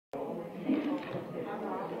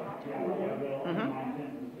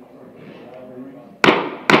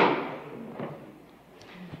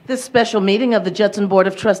This special meeting of the Judson Board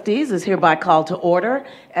of Trustees is hereby called to order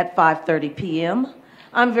at 5:30 p.m.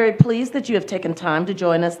 I'm very pleased that you have taken time to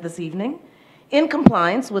join us this evening. In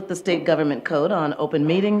compliance with the State Government Code on Open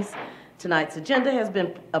Meetings, tonight's agenda has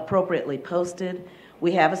been appropriately posted.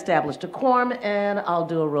 We have established a quorum, and I'll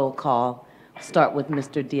do a roll call. Start with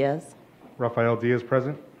Mr. Diaz. Rafael Diaz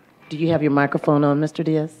present. Do you have your microphone on, Mr.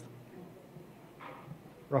 Diaz?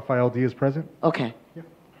 Rafael Diaz present. Okay.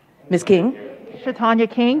 Ms. King? Shatanya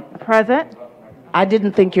King, present. I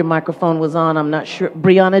didn't think your microphone was on. I'm not sure.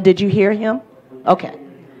 Brianna, did you hear him? Okay.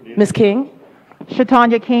 Ms. King?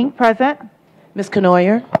 Shatanya King, present. Ms.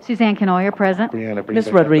 Canoyer? Suzanne Canoyer, present.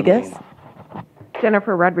 Ms. Rodriguez?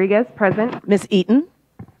 Jennifer Rodriguez, present. Ms. Eaton?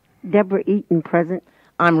 Deborah Eaton, present.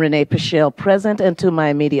 I'm Renee Pichelle, present, and to my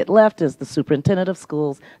immediate left is the Superintendent of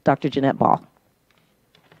Schools, Dr. Jeanette Ball.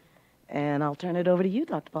 And I'll turn it over to you,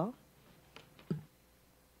 Dr. Ball.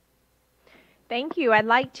 Thank you. I'd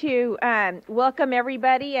like to welcome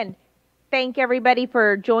everybody and thank everybody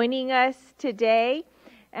for joining us today.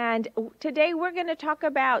 And today we're going to talk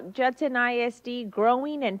about Judson ISD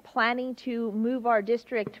growing and planning to move our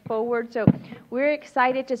district forward. So we're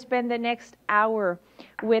excited to spend the next hour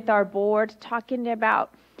with our board talking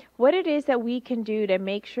about what it is that we can do to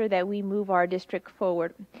make sure that we move our district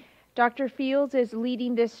forward. Dr. Fields is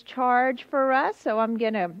leading this charge for us, so I'm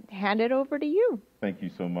going to hand it over to you. Thank you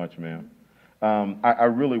so much, ma'am. I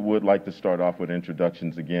really would like to start off with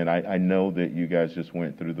introductions again. I know that you guys just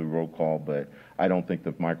went through the roll call, but I don't think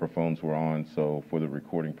the microphones were on, so for the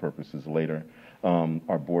recording purposes later.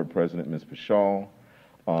 Our board president, Ms. Pichelle,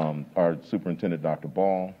 our superintendent, Dr.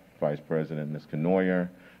 Ball, vice president, Ms. Canoyer,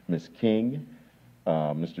 Ms. King,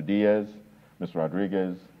 Mr. Diaz, Ms.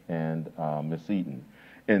 Rodriguez, and Ms. Eaton.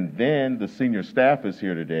 And then the senior staff is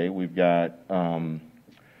here today. We've got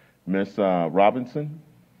Ms. Robinson,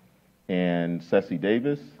 and Ceci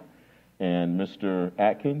Davis, and Mr.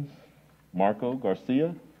 Atkins, Marco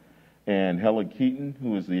Garcia, and Helen Keaton,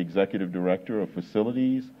 who is the Executive Director of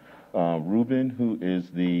Facilities, Ruben, who is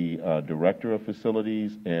the Director of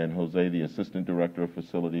Facilities, and Jose, the Assistant Director of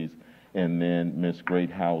Facilities, and then Ms.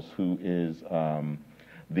 Greathouse, who is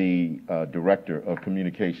the Director of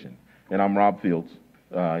Communication. And I'm Rob Fields,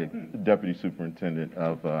 Deputy Superintendent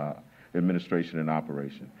of Administration and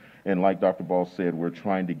Operation. And like Dr. Ball said, we're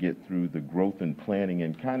trying to get through the growth and planning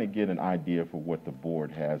and kind of get an idea for what the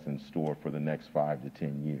board has in store for the next 5 to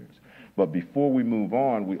 10 years. But before we move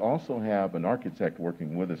on, we also have an architect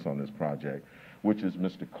working with us on this project, which is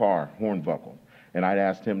Mr. Carr Hornbuckle. And I'd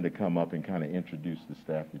asked him to come up and kind of introduce the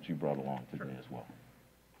staff that you brought along today as well.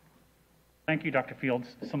 Thank you, Dr. Fields.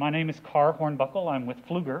 So my name is Carr Hornbuckle. I'm with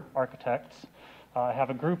Pfluger Architects. I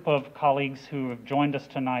have a group of colleagues who have joined us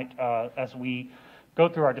tonight as we go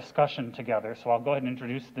through our discussion together. So I'll go ahead and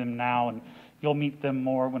introduce them now, and you'll meet them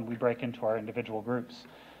more when we break into our individual groups.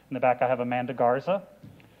 In the back, I have Amanda Garza,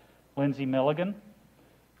 Lindsay Milligan,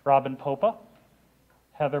 Robin Popa,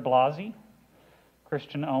 Heather Blasey,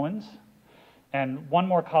 Christian Owens, and one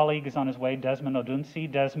more colleague is on his way, Desmond Odunsi.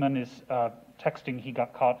 Desmond is texting. He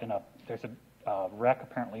got caught in there's a wreck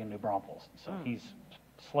apparently in New Braunfels. So he's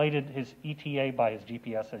slated his ETA by his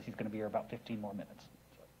GPS says he's going to be here about 15 more minutes.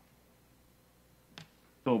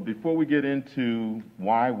 So before we get into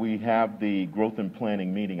why we have the growth and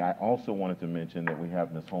planning meeting, I also wanted to mention that we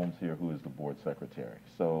have Ms. Holmes here, who is the board secretary.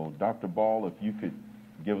 So Dr. Ball, if you could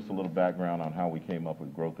give us a little background on how we came up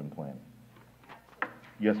with growth and planning.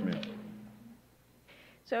 Yes, ma'am.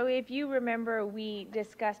 So if you remember, we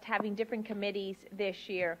discussed having different committees this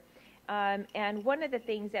year. And one of the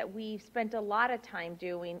things that we've spent a lot of time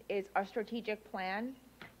doing is our strategic plan,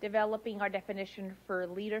 developing our definition for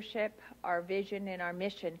leadership, our vision, and our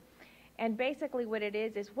mission. And basically what it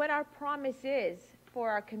is what our promise is for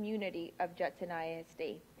our community of Judson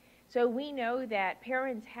ISD. So we know that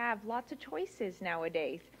parents have lots of choices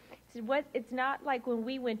nowadays. It's not like when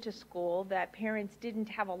we went to school that parents didn't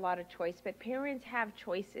have a lot of choice, but parents have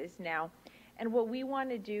choices now. And what we want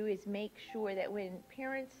to do is make sure that when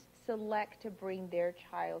parents select to bring their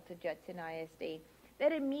child to Judson ISD,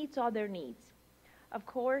 that it meets all their needs. Of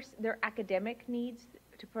course, their academic needs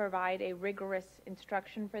to provide a rigorous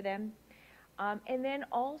instruction for them. And then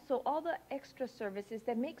also all the extra services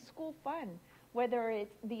that make school fun, whether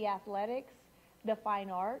it's the athletics, the fine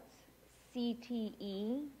arts,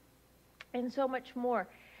 CTE, and so much more.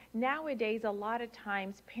 Nowadays, a lot of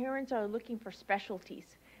times, parents are looking for specialties.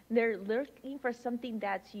 They're looking for something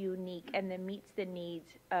that's unique and that meets the needs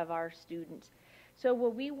of our students. So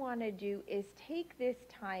what we want to do is take this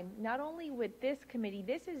time, not only with this committee,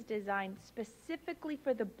 this is designed specifically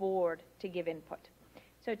for the board to give input.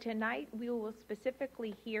 So tonight we will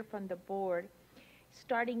specifically hear from the board.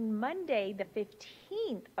 Starting Monday, the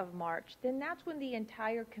 15th of March, then that's when the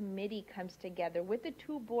entire committee comes together with the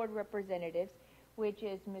two board representatives, which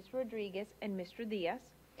is Ms. Rodriguez and Mr. Diaz.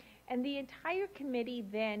 And the entire committee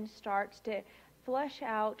then starts to flesh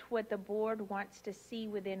out what the board wants to see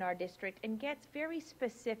within our district and gets very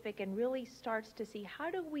specific and really starts to see how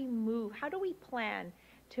do we plan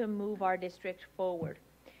to move our district forward.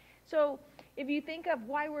 So if you think of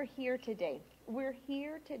why we're here today, we're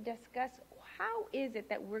here to discuss how is it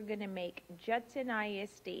that we're going to make Judson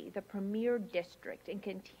ISD the premier district and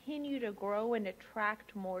continue to grow and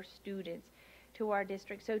attract more students to our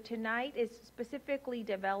district. So tonight is specifically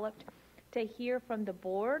developed to hear from the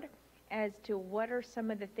board as to what are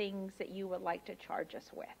some of the things that you would like to charge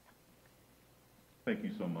us with. Thank you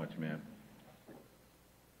so much, ma'am.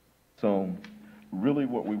 So really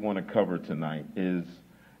what we want to cover tonight is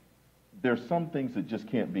there's some things that just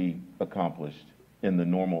can't be accomplished in the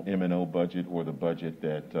normal M&O budget or the budget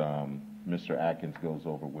that Mr. Atkins goes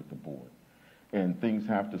over with the board. And things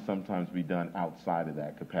have to sometimes be done outside of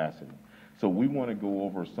that capacity. So we want to go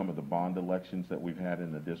over some of the bond elections that we've had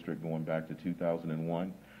in the district going back to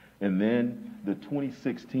 2001. And then the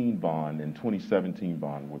 2016 bond and 2017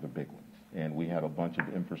 bond were the big ones. And we had a bunch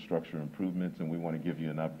of infrastructure improvements, and we want to give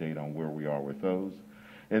you an update on where we are with those.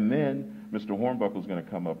 And then Mr. Hornbuckle is going to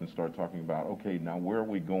come up and start talking about, okay, now where are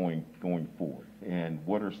we going forward? And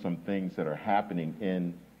what are some things that are happening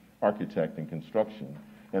in architect and construction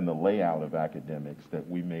and the layout of academics that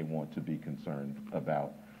we may want to be concerned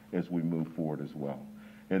about as we move forward as well.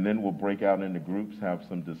 And then we'll break out into groups, have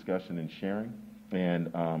some discussion and sharing,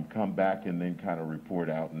 and come back and then kind of report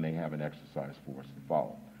out, and they have an exercise for us to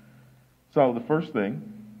follow. So the first thing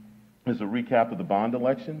is a recap of the bond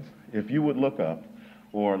elections. If you would look up,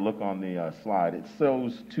 or look on the slide, it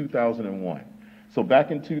shows 2001. So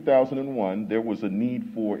back in 2001, there was a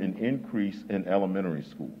need for an increase in elementary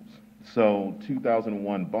schools. So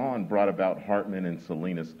 2001 bond brought about Hartman and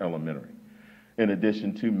Salinas Elementary, in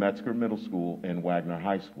addition to Metzger Middle School and Wagner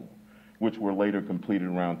High School, which were later completed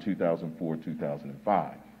around 2004,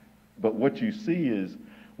 2005. But what you see is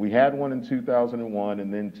we had one in 2001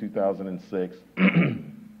 and then 2006,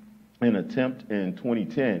 an attempt in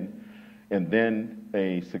 2010, and then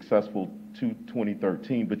a successful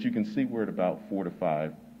 2013, but you can see we're at about 4 to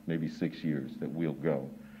 5, maybe 6 years that we'll go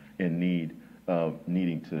in need of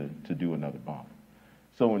needing to do another bond.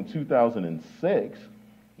 So in 2006,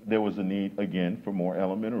 there was a need, again, for more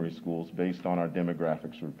elementary schools based on our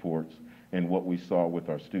demographics reports and what we saw with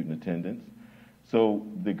our student attendance. So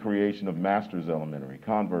the creation of Masters Elementary,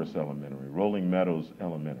 Converse Elementary, Rolling Meadows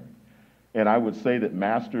Elementary. And I would say that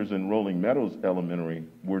Masters and Rolling Meadows Elementary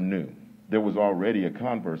were new. There was already a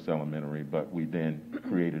Converse Elementary, but we then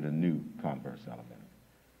created a new Converse Elementary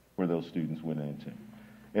where those students went into.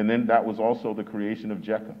 And then that was also the creation of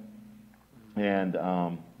JECA and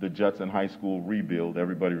the Judson High School rebuild.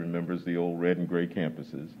 Everybody remembers the old red and gray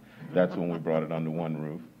campuses. That's when we brought it under one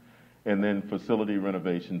roof. And then facility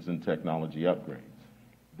renovations and technology upgrades.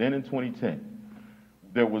 Then in 2010,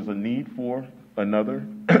 there was a need for another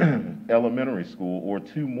elementary school or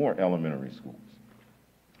 2 more elementary schools,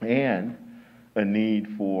 and a need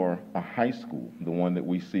for a high school, the one that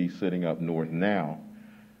we see sitting up north now,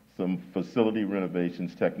 some facility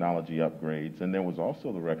renovations, technology upgrades, and there was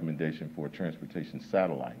also the recommendation for a transportation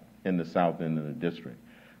satellite in the south end of the district.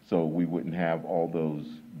 So we wouldn't have all those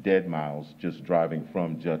dead miles just driving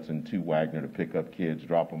from Judson to Wagner to pick up kids,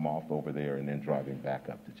 drop them off over there, and then driving back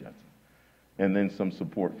up to Judson. And then some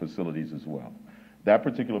support facilities as well. That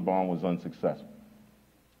particular bond was unsuccessful.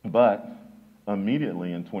 But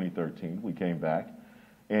immediately in 2013, we came back,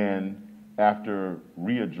 and after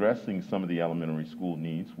readdressing some of the elementary school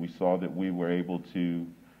needs, we saw that we were able to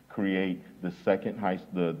create the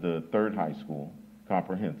third high school,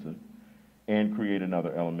 comprehensive, and create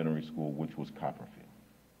another elementary school, which was Copperfield.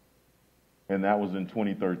 And that was in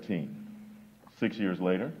 2013. 6 years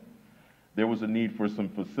later, there was a need for some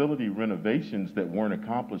facility renovations that weren't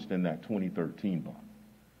accomplished in that 2013 bond.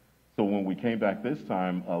 So when we came back this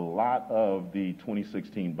time, a lot of the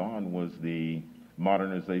 2016 bond was the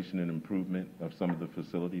modernization and improvement of some of the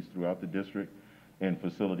facilities throughout the district and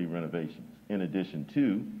facility renovations, in addition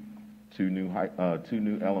to two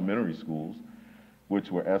new elementary schools, which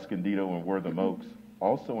were Escondido and Wortham Oaks.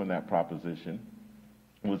 Also in that proposition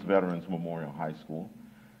was Veterans Memorial High School,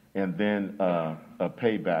 and then a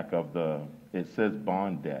payback of it says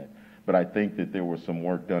bond debt, but I think that there was some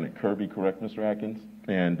work done at Kirby, correct, Mr. Atkins?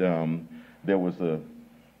 And there was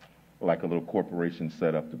like a little corporation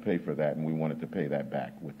set up to pay for that, and we wanted to pay that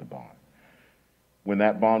back with the bond. When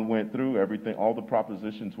that bond went through, all the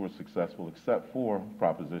propositions were successful except for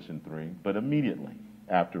Proposition 3, but immediately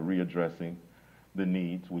after readdressing the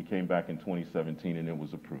needs, we came back in 2017 and it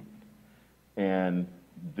was approved. And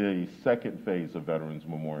the second phase of Veterans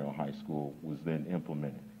Memorial High School was then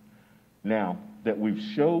implemented. Now that we've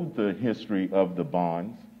showed the history of the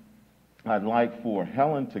bonds, I'd like for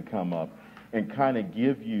Helen to come up and kind of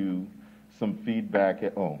give you some feedback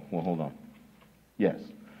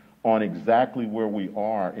on exactly where we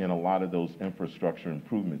are in a lot of those infrastructure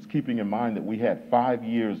improvements, keeping in mind that we had 5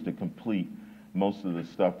 years to complete most of the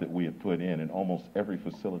stuff that we had put in, and almost every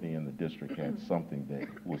facility in the district had something that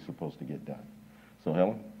was supposed to get done. So,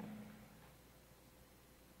 Helen?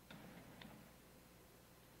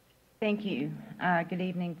 Thank you. Good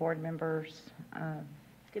evening, board members,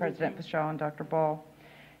 President Paschal and Dr. Ball.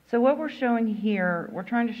 So what we're showing here, we're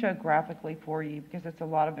trying to show graphically for you because it's a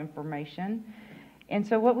lot of information. And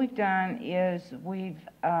so what we've done is we've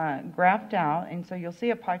graphed out, and so you'll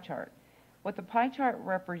see a pie chart. What the pie chart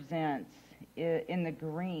represents in the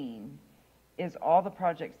green is all the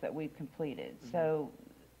projects that we've completed. So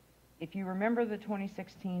if you remember the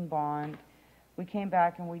 2016 bond, we came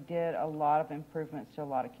back and we did a lot of improvements to a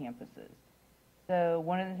lot of campuses. So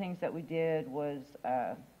one of the things that we did was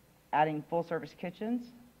adding full-service kitchens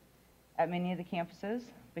at many of the campuses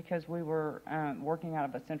because we were working out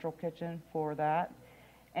of a central kitchen for that.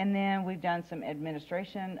 And then we've done some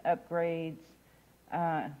administration upgrades,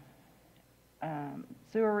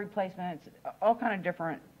 sewer replacements, all kind of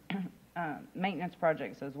different maintenance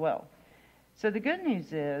projects as well. So the good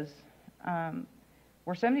news is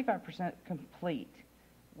we're 75% complete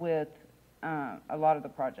with a lot of the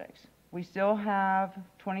projects. We still have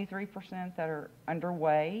 23% that are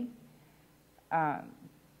underway, 8%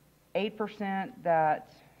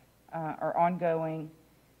 that are ongoing,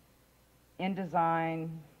 in design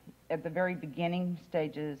at the very beginning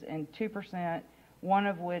stages, and 2%, one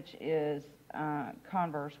of which is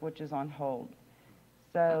Converse, which is on hold.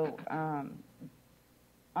 So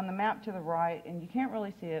on the map to the right, and you can't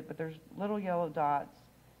really see it, but there's little yellow dots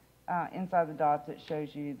inside the dots that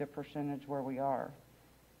shows you the percentage where we are.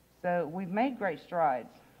 So we've made great strides.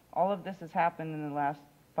 All of this has happened in the last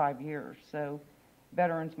 5 years. So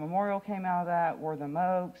Veterans Memorial came out of that, Wortham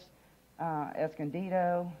Oaks,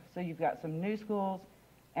 Escondido. So you've got some new schools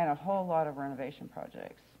and a whole lot of renovation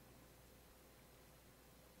projects.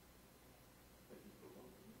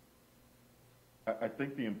 I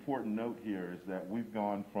think the important note here is that we've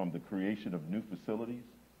gone from the creation of new facilities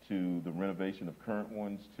to the renovation of current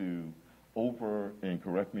ones to over, and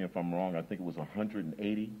correct me if I'm wrong, I think it was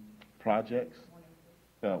 180 projects,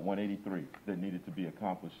 183 that needed to be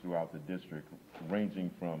accomplished throughout the district, ranging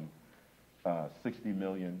from 60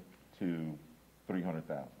 million to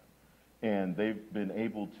 300,000. And they've been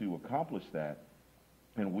able to accomplish that,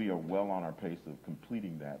 and we are well on our pace of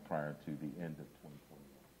completing that prior to the end of 2021.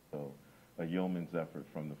 So a yeoman's effort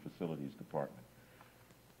from the facilities department.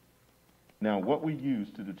 Now, what we use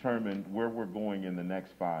to determine where we're going in the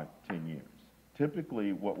next 5, 10 years.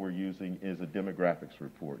 Typically, what we're using is a demographics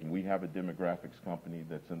report, and we have a demographics company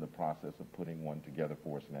that's in the process of putting one together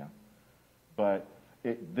for us now. But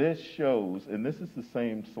this shows, and this is the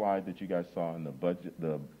same slide that you guys saw in the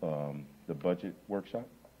budget workshop,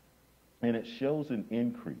 and it shows an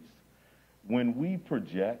increase. When we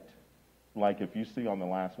project, like if you see on the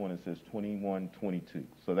last one, it says 21, 22.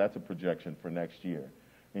 So that's a projection for next year,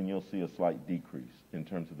 and you'll see a slight decrease in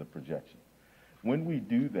terms of the projection. When we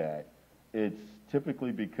do that, it's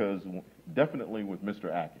typically because, definitely with Mr.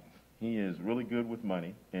 Atkins, he is really good with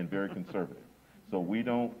money and very conservative. So we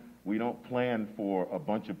don't plan for a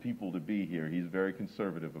bunch of people to be here. He's very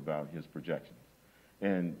conservative about his projections.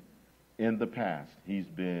 And in the past, he's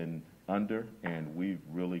been under, and we've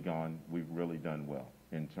really done well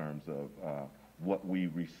in terms of what we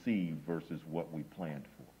received versus what we planned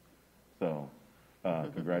for. So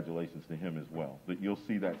congratulations to him as well. But you'll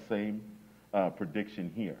see that same prediction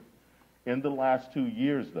here. In the last 2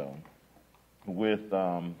 years, though, with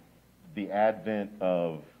the advent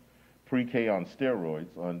of pre-K on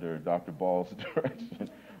steroids under Dr. Ball's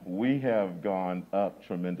direction, we have gone up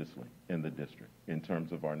tremendously in the district in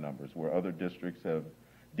terms of our numbers. Where other districts have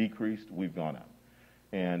decreased, we've gone up.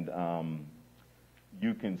 And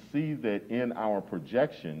you can see that in our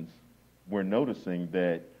projections, we're noticing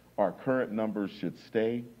that our current numbers should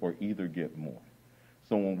stay or either get more.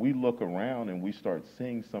 So when we look around and we start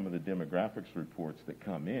seeing some of the demographics reports that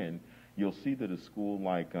come in, you'll see that a school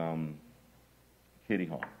like Kitty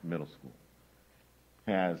Hawk Middle School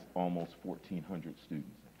has almost 1,400 students.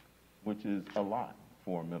 which is a lot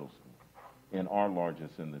for a middle school and our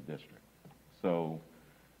largest in the district. So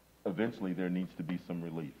eventually there needs to be some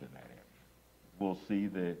relief in that area. We'll see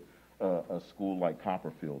that a school like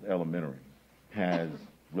Copperfield Elementary has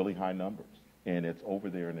really high numbers, and it's over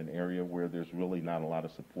there in an area where there's really not a lot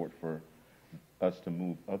of support for us to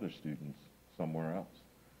move other students somewhere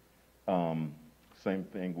else. Same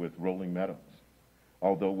thing with Rolling Meadows.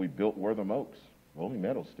 Although we built Wortham Oaks, Rolling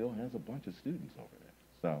Meadows still has a bunch of students over there.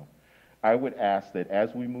 So I would ask that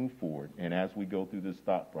as we move forward and as we go through this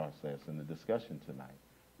thought process and the discussion tonight,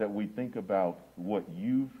 that we think about what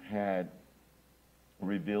you've had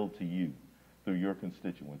revealed to you through your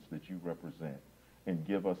constituents that you represent and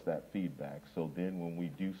give us that feedback. So then when we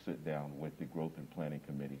do sit down with the Growth and Planning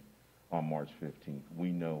Committee on March 15th,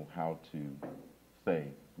 we know how to say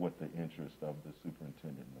what the interest of the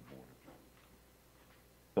superintendent and the board are.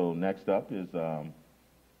 So next up is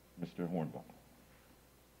Mr. Hornbuckle.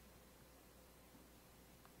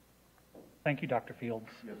 Thank you, Dr. Fields.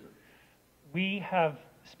 Yes, sir. We have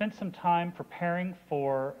spent some time preparing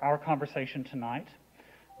for our conversation tonight.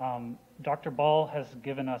 Dr. Ball has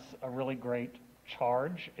given us a really great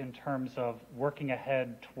charge in terms of working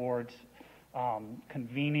ahead towards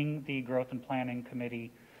convening the Growth and Planning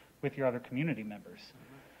Committee with your other community members.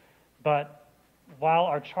 But while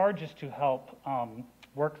our charge is to help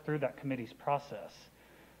work through that committee's process,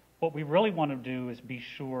 what we really want to do is be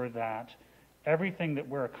sure that everything that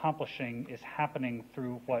we're accomplishing is happening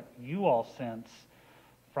through what you all sense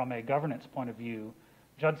from a governance point of view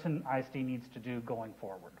Judson ISD needs to do going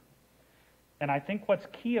forward. And I think what's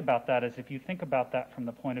key about that is if you think about that from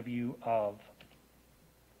the point of view of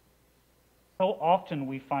so often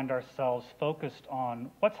we find ourselves focused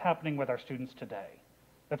on what's happening with our students today.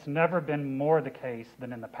 That's never been more the case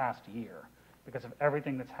than in the past year because of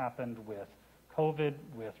everything that's happened with COVID,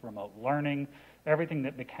 with remote learning, everything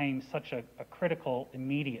that became such a critical,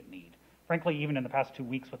 immediate need. Frankly, even in the past 2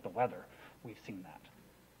 weeks with the weather, we've seen that.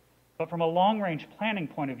 But from a long-range planning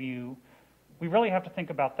point of view, we really have to think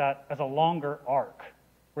about that as a longer arc.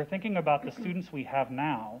 We're thinking about the students we have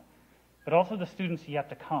now, but also the students yet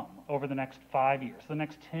to come over the next 5 years, the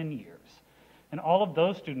next 10 years. And all of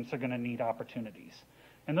those students are going to need opportunities.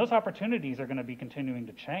 And those opportunities are going to be continuing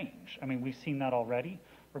to change. I mean, we've seen that already.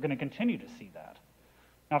 We're going to continue to see that.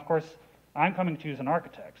 Now, of course, I'm coming to you as an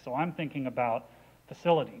architect, so I'm thinking about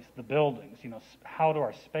facilities, the buildings, how do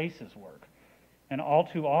our spaces work? And all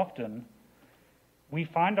too often, we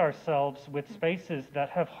find ourselves with spaces that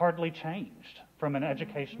have hardly changed from an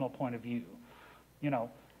educational point of view.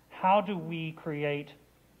 How do we create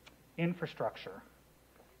infrastructure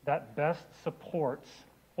that best supports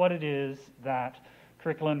what it is that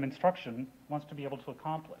curriculum instruction wants to be able to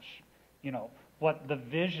accomplish? What the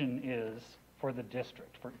vision is for the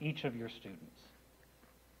district, for each of your students.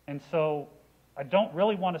 And so I don't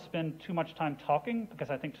really want to spend too much time talking because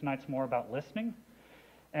I think tonight's more about listening.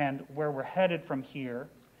 And where we're headed from here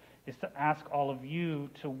is to ask all of you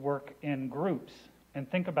to work in groups and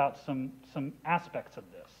think about some aspects of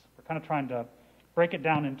this. We're kind of trying to break it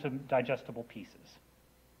down into digestible pieces.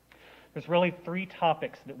 There's really 3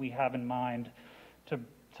 topics that we have in mind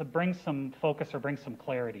to bring some focus or bring some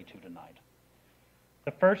clarity to tonight.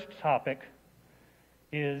 The first topic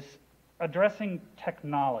is addressing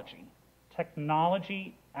technology.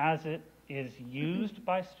 Technology as it is used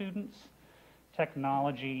by students,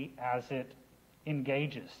 technology as it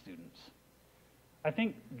engages students. I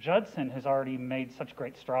think Judson has already made such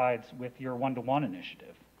great strides with your one-to-one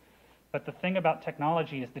initiative. But the thing about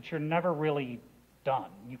technology is that you're never really done.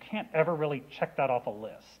 You can't ever really check that off a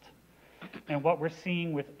list. And what we're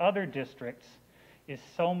seeing with other districts is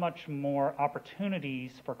so much more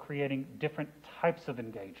opportunities for creating different types of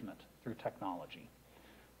engagement through technology.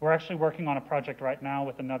 We're actually working on a project right now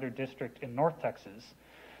with another district in North Texas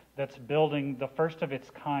that's building the first of its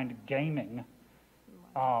kind gaming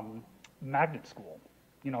magnet school,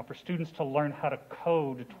 for students to learn how to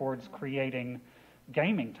code towards creating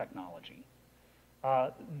gaming technology.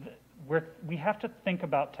 We have to think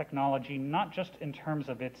about technology not just in terms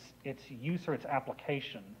of its use or its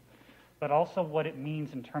application, but also what it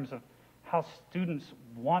means in terms of how students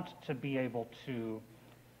want to be able to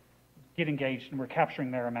get engaged, and we're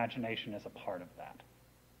capturing their imagination as a part of that.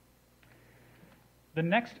 The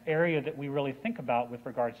next area that we really think about with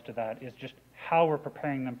regards to that is just how we're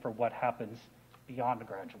preparing them for what happens beyond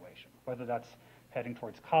graduation, whether that's heading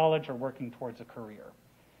towards college or working towards a career.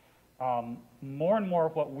 More and more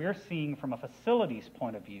of what we're seeing from a facilities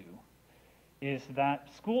point of view is that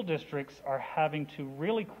school districts are having to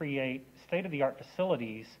really create state-of-the-art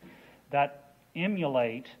facilities that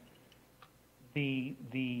emulate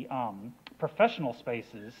the professional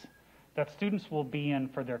spaces that students will be in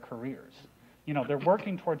for their careers. You know, they're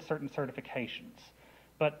working towards certain certifications,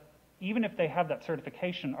 but even if they have that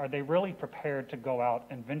certification, are they really prepared to go out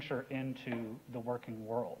and venture into the working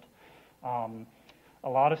world? A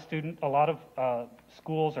lot of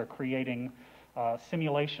schools are creating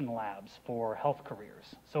simulation labs for health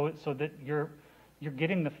careers, so that you're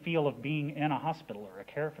getting the feel of being in a hospital or a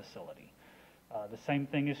care facility. The same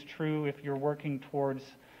thing is true if you're working towards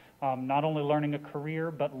not only learning a career,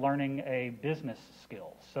 but learning a business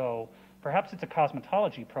skill. So perhaps it's a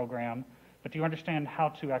cosmetology program, but do you understand how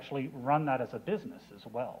to actually run that as a business as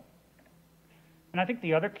well? And I think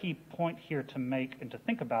the other key point here to make and to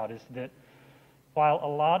think about is that while a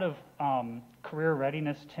lot of career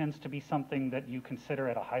readiness tends to be something that you consider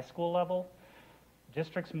at a high school level,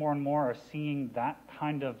 districts more and more are seeing that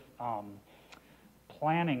kind of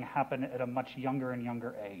planning happen at a much younger and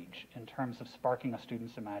younger age in terms of sparking a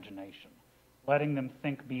student's imagination, letting them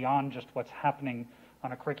think beyond just what's happening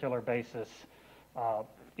on a curricular basis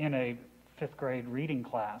in a fifth grade reading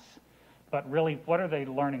class, but really what are they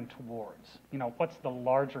learning towards? You know, what's the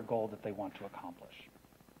larger goal that they want to accomplish?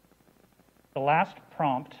 The last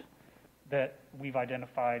prompt that we've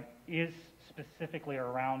identified is specifically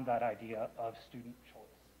around that idea of student choice,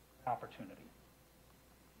 opportunity.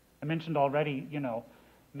 I mentioned already, you know,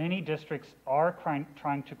 many districts are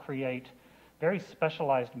trying to create very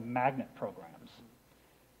specialized magnet programs.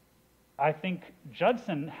 I think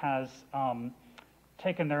Judson has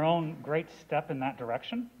taken their own great step in that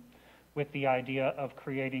direction with the idea of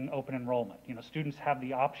creating open enrollment. You know, students have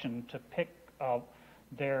the option to pick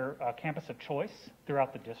their campus of choice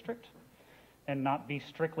throughout the district and not be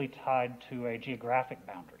strictly tied to a geographic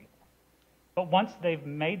boundary. But once they've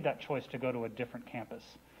made that choice to go to a different campus,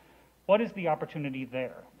 what is the opportunity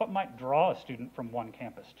there? What might draw a student from one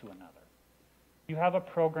campus to another? You have a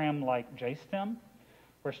program like JSTEM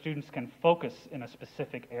where students can focus in a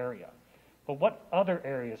specific area. But what other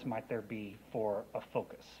areas might there be for a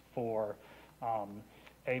focus, for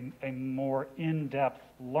a more in-depth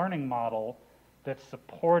learning model that's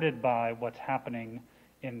supported by what's happening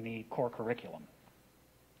in the core curriculum?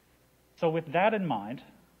 So with that in mind,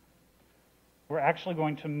 we're actually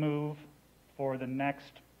going to move for the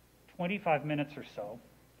next 25 minutes or so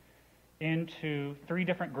into 3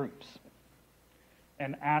 different groups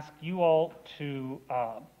and ask you all to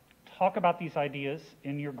talk about these ideas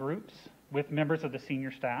in your groups with members of the senior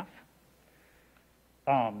staff.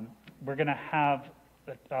 We're going to have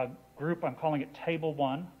a group, I'm calling it Table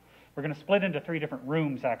 1. We're going to split into 3 different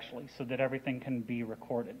rooms, actually, so that everything can be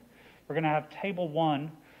recorded. We're going to have Table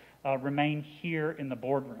 1 remain here in the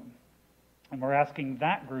boardroom. And we're asking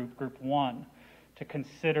that group, Group 1, to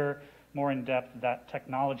consider more in depth that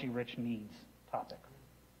technology-rich needs topic.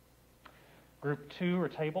 Group 2, or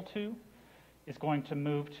Table 2, is going to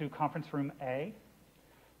move to Conference Room A,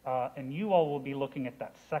 and you all will be looking at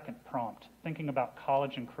that second prompt, thinking about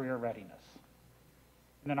college and career readiness.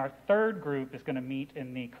 And then our third group is going to meet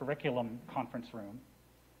in the curriculum conference room.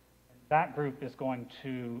 That group is going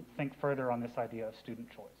to think further on this idea of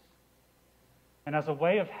student choice. And as a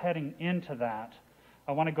way of heading into that,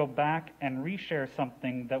 I want to go back and reshare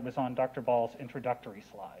something that was on Dr. Ball's introductory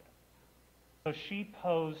slide. So she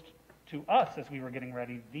posed to us as we were getting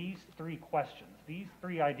ready these 3 questions, these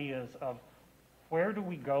 3 ideas of where do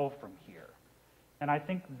we go from here? And I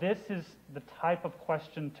think this is the type of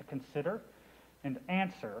question to consider and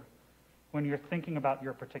answer when you're thinking about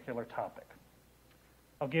your particular topic.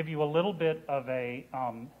 I'll give you a little bit of a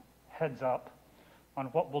heads up on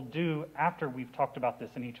what we'll do after we've talked about this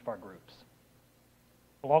in each of our groups.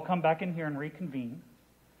 We'll all come back in here and reconvene.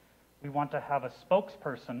 We want to have a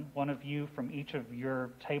spokesperson, one of you from each of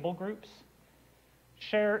your table groups,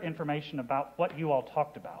 share information about what you all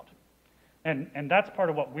talked about. And that's part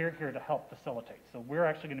of what we're here to help facilitate. So we're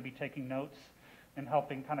actually going to be taking notes and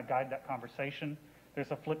helping kind of guide that conversation.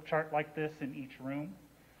 There's a flip chart like this in each room.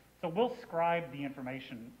 So we'll scribe the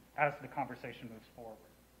information as the conversation moves forward.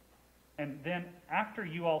 And then after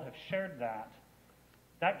you all have shared that,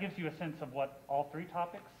 that gives you a sense of what all 3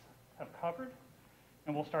 topics have covered,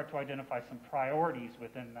 and we'll start to identify some priorities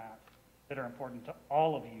within that that are important to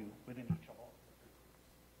all of you within each of all.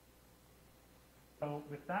 So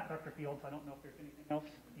with that, Dr. Fields, I don't know if there's anything else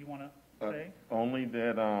you want to say? Only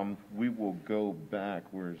that we will go back.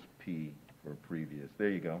 Where's P for previous? There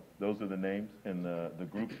you go. Those are the names and the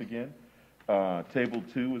groups again. Table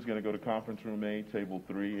 2 is going to go to Conference Room A. Table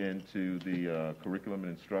 3 into the curriculum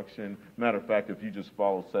and instruction. Matter of fact, if you just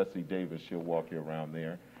follow Ceci Davis, she'll walk you around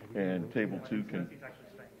there. And Table 2 can...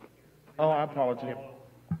 Oh, I apologize.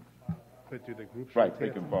 To the groups. Right, they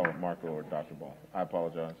can follow Marco or Dr. Ball. I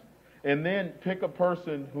apologize. And then pick a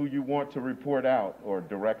person who you want to report out or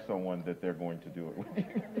direct someone that they're going to do it with.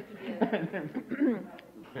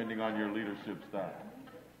 Depending on your leadership style.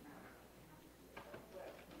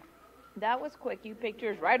 That was quick. You picked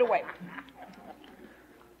yours right away.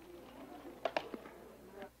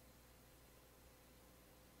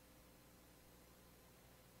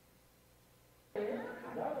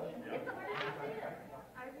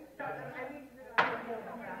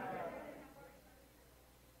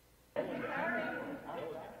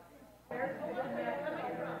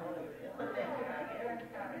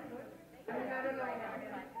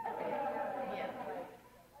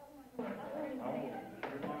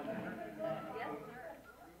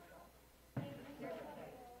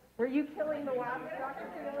 Were you killing the wasp, Dr.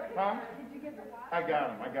 Field? Huh? I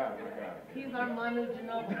got him. He's our Manu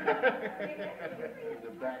Ginobili.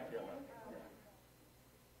 The back killer.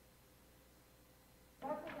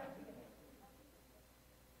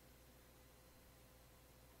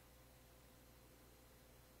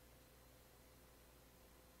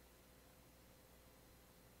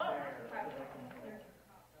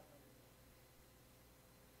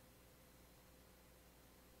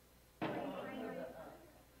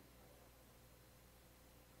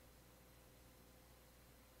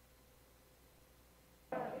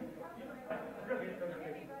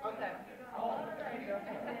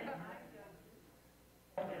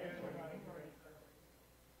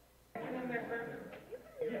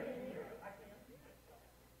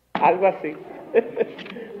 Algo así.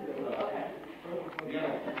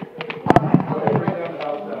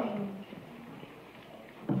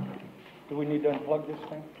 Do we need to unplug this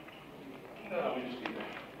thing? No, we just need to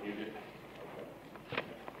mute it.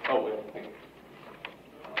 Oh, wait.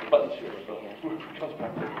 Button's here, so it comes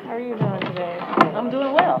back. How are you doing today? I'm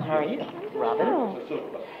doing well. How are you, Robin?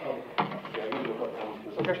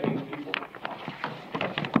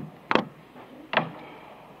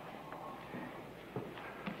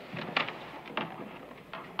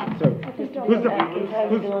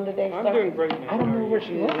 Who's doing today? I'm doing great, man. I don't know where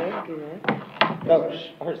she is. No,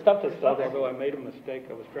 her stuff is still there, but I made a mistake.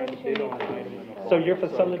 I was trying to bid on it. So you're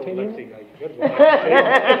facilitating? Actually,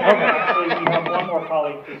 you have one more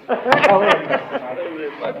colleague who's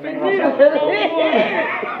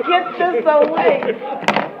Get this away.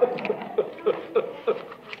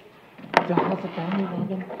 So how's the family,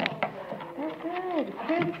 Robin? They're good.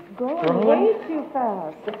 Kids growing way too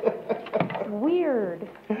fast. It's weird.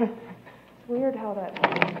 It's weird how that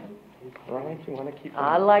happens. Right, you want to keep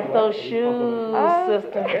I like those shoes,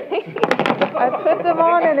 sister. I put them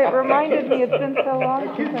on and it reminded me it's been so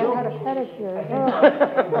long since I had a pedicure.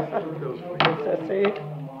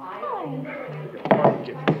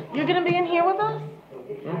 You're going to be in here with us?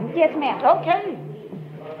 Yes, ma'am. Okay.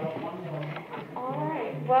 All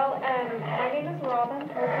right. Well, my name is Robin,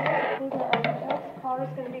 president of Fluger Architects.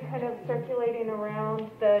 Connor's going to be kind of circulating around.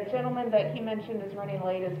 The gentleman that he mentioned is running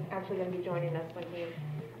late is actually going to be joining us when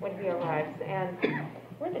he arrives. And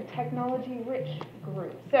we're the technology-rich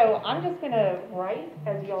group. So I'm just going to write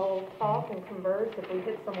as y'all talk and converse. If we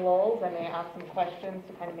hit some lulls, I may ask some questions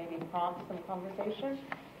to kind of maybe prompt some conversation.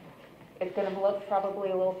 It's going to look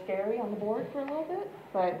probably a little scary on the board for a little bit,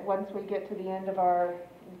 but once we get to the end of our,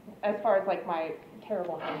 as far as like my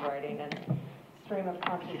terrible handwriting and stream of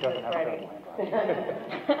consciousness writing.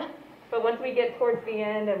 But once we get towards the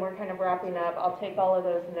end and we're kind of wrapping up, I'll take all of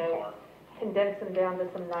those notes, condense them down to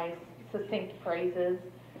some nice, succinct phrases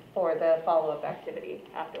for the follow-up activity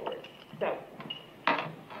afterwards.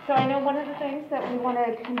 So I know one of the things that we want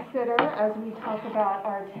to consider as we talk about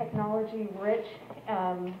our technology-rich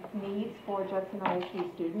needs for Judson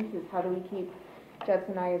ISD students is how do we keep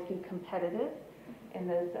Judson ISD competitive in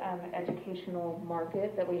this educational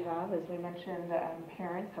market that we have. As we mentioned,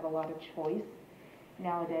 parents have a lot of choice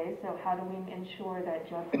nowadays, so how do we ensure that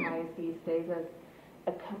Judson ISD stays as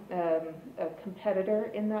a competitor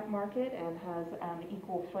in that market and has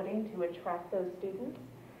equal footing to attract those students?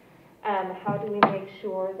 How do we make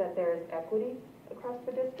sure that there is equity across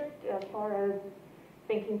the district as far as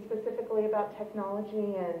thinking specifically about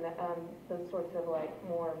technology and those sorts of like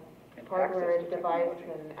more hardware and device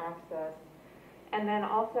and access? And then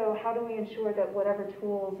also, how do we ensure that whatever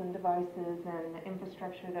tools and devices and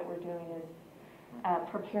infrastructure that we're doing is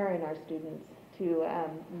preparing our students to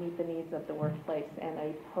meet the needs of the workplace and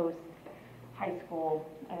a post-high school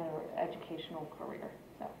educational career?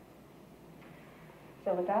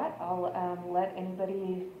 So with that, I'll let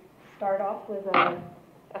anybody start off with a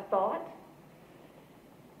thought.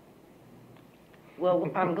 Well,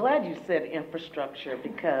 I'm glad you said infrastructure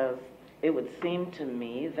because it would seem to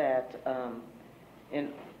me that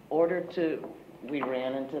in order to, we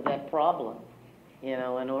ran into that problem You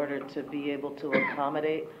know, in order to be able to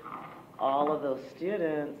accommodate all of those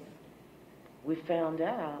students, we found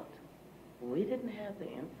out we didn't have the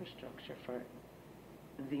infrastructure for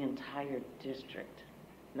the entire district,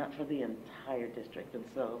 not for the entire district. And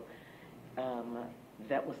so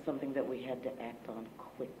that was something that we had to act on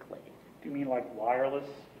quickly. Do you mean like wireless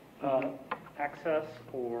access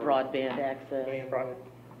or? Broadband access.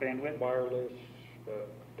 Bandwidth? Wireless,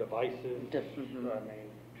 devices, Mhm. I mean,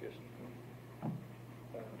 just.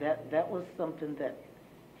 That was something that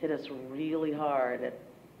hit us really hard at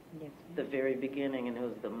the very beginning, and it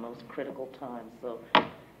was the most critical time. So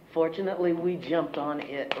fortunately, we jumped on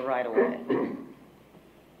it right away.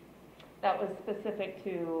 That was specific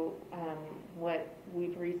to what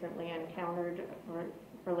we've recently encountered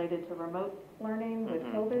related to remote learning with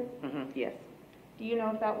COVID. Yes. Do you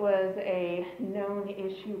know if that was a known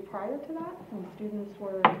issue prior to that, when students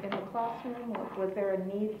were in the classroom? Or was there a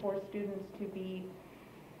need for students to be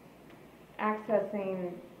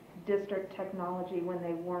accessing district technology when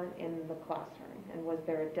they weren't in the classroom? And was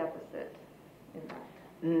there a deficit in that?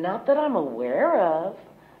 Not that I'm aware of,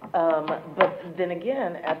 but then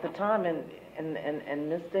again, at the time, and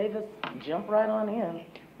Ms. Davis, jump right on in.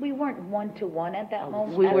 We weren't one-to-one at that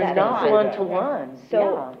moment. We at were that not time. one-to-one,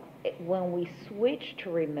 So when we switched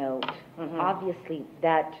to remote, obviously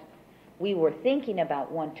that we were thinking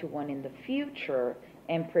about one-to-one in the future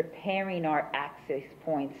and preparing our access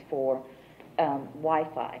points for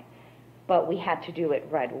Wi-Fi. But we had to do it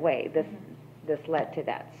right away. This led to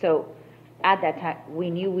that. So at that time, we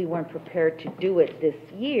knew we weren't prepared to do it this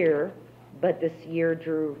year, but this year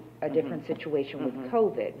drew a different situation with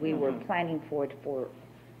COVID. We were planning for it for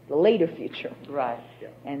the later future. Right. Yeah.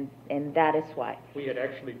 And that is why. We had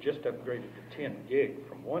actually just upgraded to 10 gig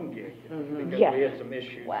from 1 gig because Yeah. we had some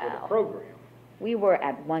issues with the program. We were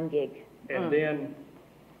at 1 gig. And then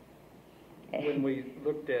when we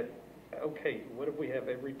looked at, okay, what if we have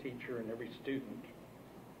every teacher and every student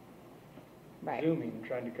Right. Zooming,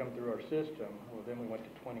 trying to come through our system, well, then we went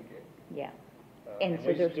to 20 gig. Yeah. And so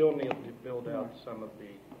we there's- still need to build out some of the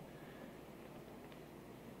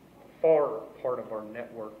far part of our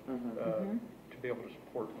network to be able to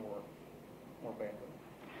support more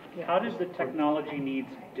bandwidth. How does the technology needs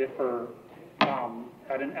differ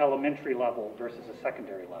at an elementary level versus a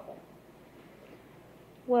secondary level?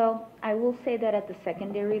 Well, I will say that at the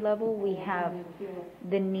secondary level, we have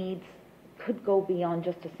the needs could go beyond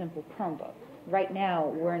just a simple Chromebook. Right now,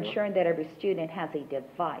 we're ensuring that every student has a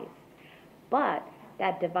device, but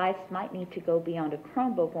that device might need to go beyond a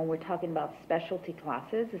Chromebook when we're talking about specialty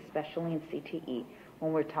classes, especially in CTE,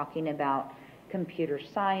 when we're talking about computer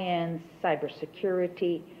science,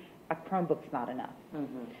 cybersecurity. A Chromebook's not enough.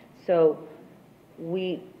 So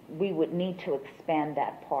we would need to expand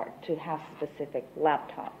that part to have specific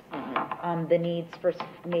laptops. The needs for,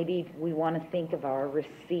 maybe we want to think of our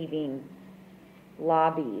receiving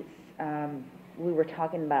lobbies. We were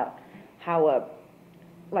talking about how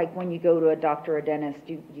like when you go to a doctor or dentist,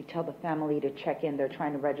 you tell the family to check in, they're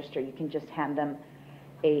trying to register, you can just hand them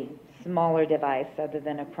a smaller device other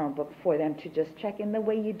than a Chromebook for them to just check in the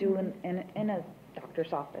way you do in a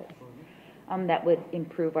doctor's office. That would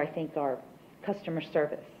improve, I think, our customer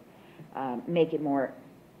service, make it more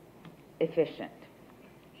efficient.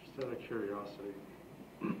 Just out of curiosity,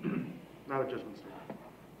 not a judgment statement.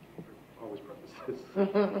 Always preface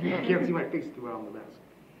this. You can't see my face too well on the mask.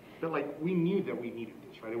 But like, we knew that we needed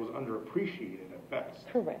this, right? It was underappreciated at best.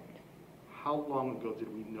 Correct. How long ago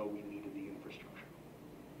did we know we needed the infrastructure?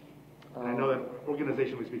 And I know that,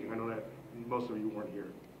 organizationally speaking, I know that most of you weren't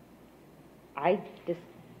here. I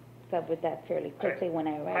discovered that fairly quickly when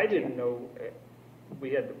I arrived I didn't here. know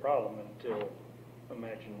we had the problem until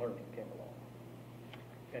Imagine Learning came along.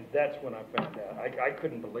 And that's when I found out. I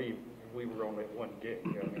couldn't believe we were only at 1 gig. I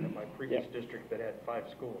mean, in my previous district that had 5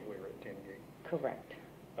 schools, we were at 10 gig. Correct.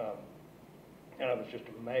 And I was just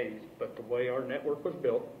amazed, but the way our network was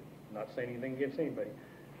built, not saying anything against anybody,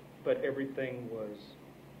 but everything was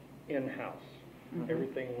in-house.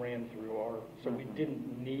 Everything ran through our, so we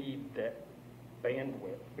didn't need that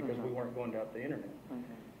bandwidth because we weren't going out the internet.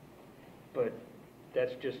 But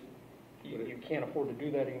that's just, you can't afford to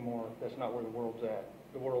do that anymore. That's not where the world's at.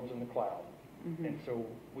 The world's in the cloud. And so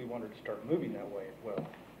we wanted to start moving that way. Well,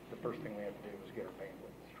 the first thing we had to do was get our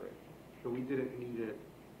bandwidth straight. So we didn't need it.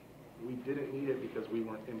 We didn't need it because we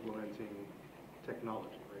weren't implementing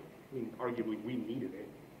technology, right? I mean, arguably, we needed it.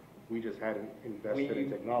 We just hadn't invested in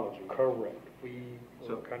technology. Correct. We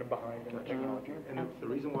were kind of behind in the technology. And the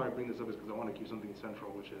reason why I bring this up is because I want to keep something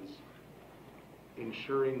central, which is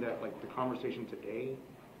ensuring that, like, the conversation today,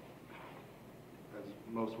 as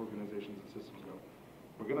most organizations and systems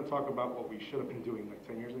go, we're gonna talk about what we should have been doing like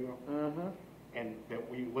 10 years ago, and that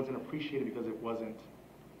we wasn't appreciated because it wasn't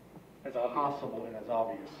as possible and as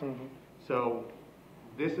obvious. So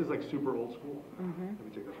this is like super old school. Let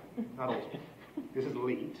me take that back. Not old school. This is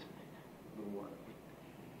late, a little more.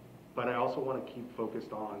 But I also want to keep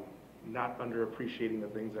focused on not underappreciating the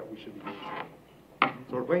things that we should be doing.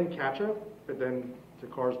 So we're playing catch up, but then to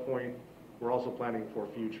Carr's point, we're also planning for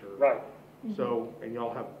future. Right. So, and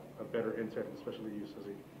y'all have a better insight, especially you,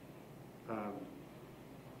 Suzy.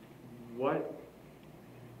 What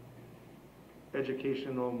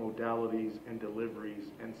educational modalities and deliveries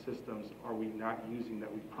and systems are we not using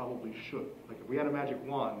that we probably should? Like if we had a magic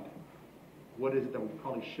wand, what is it that we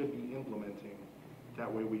probably should be implementing?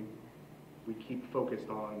 That way we keep focused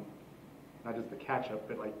on not just the catch-up,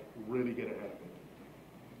 but like really get ahead of it.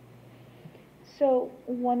 So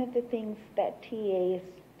one of the things that TA has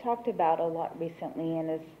talked about a lot recently and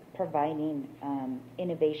is providing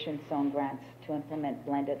innovation zone grants to implement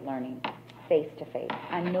blended learning face-to-face.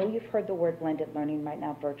 I know you've heard the word blended learning right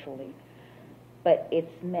now virtually, but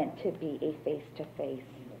it's meant to be a face-to-face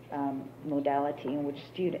modality in which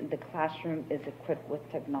the classroom is equipped with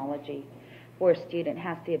technology, where a student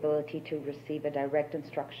has the ability to receive a direct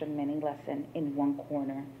instruction mini lesson in one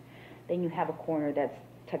corner. Then you have a corner that's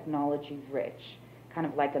technology rich, kind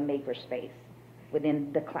of like a makerspace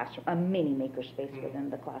within the classroom, a mini makerspace within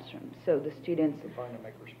the classroom. So the students... Define a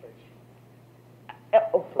makerspace.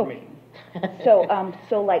 For me.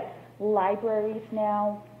 So like libraries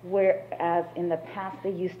now, whereas in the past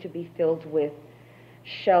they used to be filled with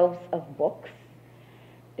shelves of books,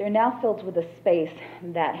 they're now filled with a space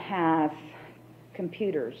that has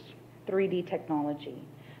computers, 3D technology,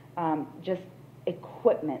 just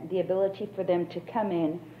equipment, the ability for them to come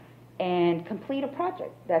in and complete a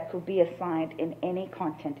project that could be assigned in any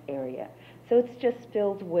content area. So it's just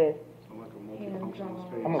filled with... So like a multifunctional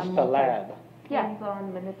space. Almost a lab. Yeah.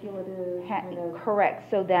 Hands-on, manipulative, kind of... Correct,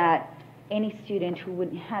 so that any student who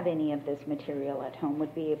wouldn't have any of this material at home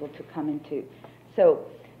would be able to come into. So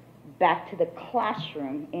back to the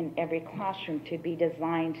classroom, in every classroom to be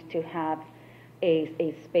designed to have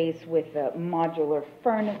a space with modular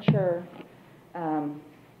furniture,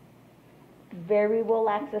 very well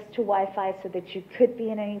access to Wi-Fi so that you could be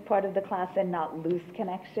in any part of the class and not lose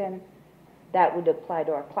connection. That would apply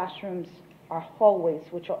to our classrooms, our hallways,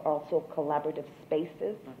 which are also collaborative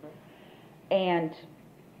spaces, and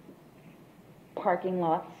parking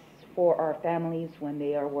lots for our families when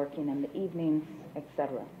they are working in the evenings,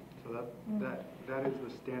 etc. So that is the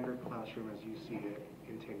standard classroom as you see it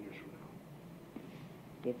in 10 years from now.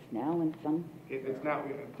 It's now in some... It's now,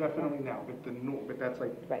 definitely now, but that's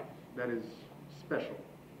like, right. That is special.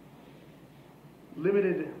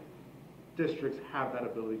 Limited districts have that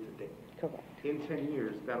ability to date. Correct. In 10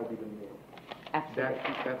 years, that'll be the norm. Absolutely.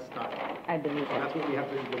 That's style. I believe So that's that. what we have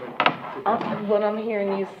to implement. What I'm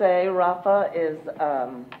hearing you say, Rafa, is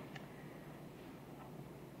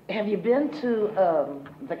have you been to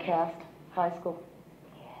the Cast High School?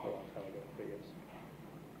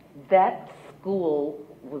 That school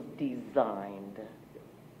was designed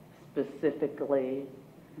specifically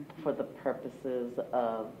for the purposes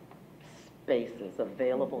of spaces,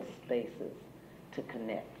 available spaces to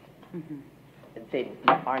connect. They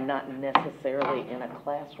are not necessarily in a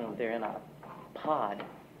classroom, they're in a pod.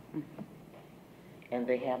 And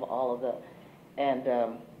they have all of the, and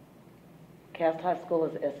Cast High School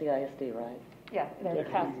is SEISD, right? Yeah, they're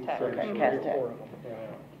Cast Tech. Okay, Cast Tech.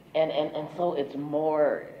 And so it's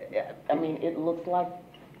more, I mean, it looks like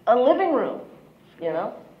a living room, you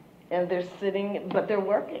know? And they're sitting, but they're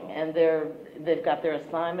working, and they've got their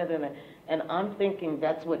assignment, and I'm thinking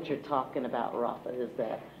that's what you're talking about, Rafa, is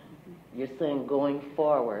that you're saying going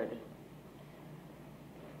forward,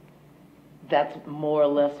 that's more or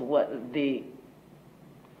less what the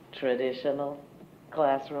traditional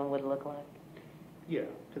classroom would look like? Yeah,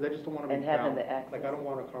 because I just don't want to be And having bound, the access. like I don't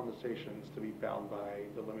want our conversations to be bound by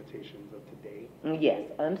the limitations of today. Yes,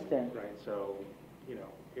 I understand. Right, so, you know,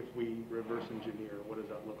 if we reverse engineer, what does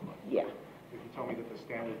that look like? Yeah. If you tell me that the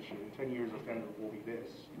standard should, in 10 years, the standard will be this,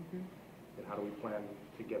 then how do we plan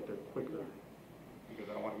to get there quicker? Because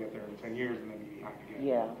I don't want to get there in 10 years and then be behind again.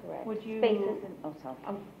 Yeah. Correct. Would you... Spaces and,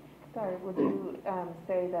 sorry, would you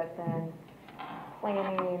say that then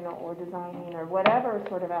planning or designing or whatever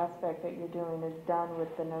sort of aspect that you're doing is done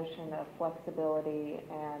with the notion of flexibility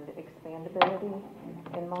and expandability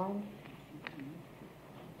in mind?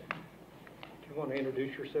 You want to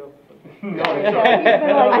introduce yourself? I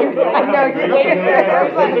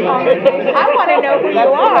want to know who you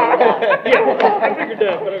are. Yeah, I figured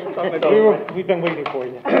that, but we've been waiting for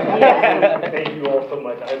you. Thank you all so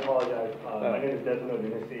much. I apologize. My name is Desmond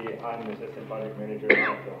Odunisi. I'm an assistant project manager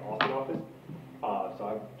at the Austin office. So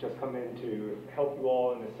I've just come in to help you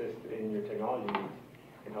all and assist in your technology needs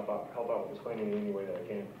and help out with this planning in any way that I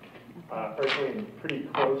can. Personally, I'm pretty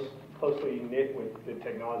closely knit with the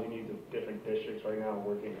technology needs of different districts right now,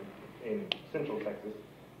 working in Central Texas.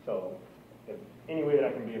 So if any way that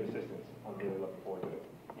I can be of assistance, I'm really looking forward to it.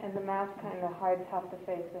 And the mask kind of hides half the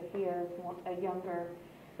face, so he is a younger,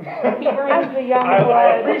 he brings the young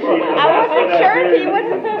blood. I wasn't sure if he was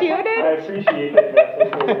a student. I appreciate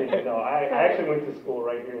that. No, I actually went to school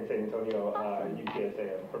right here in San Antonio,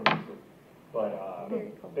 UTSA. I'm from Houston. But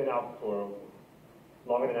been out for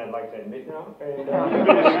longer than I'd like to admit now. And,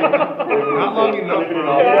 Not long enough.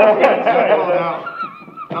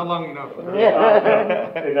 Not long enough.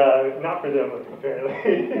 And not for them,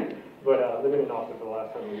 apparently. But living in Austin for the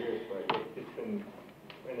last several years, but it's been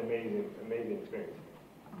an amazing experience.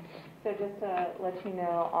 So just to let you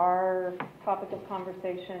know, our topic of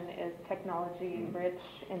conversation is technology-rich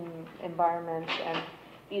environments, and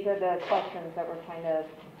these are the questions that we're kind of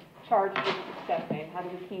charged with discussing. How do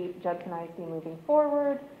we keep Judson ISD moving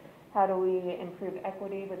forward? How do we improve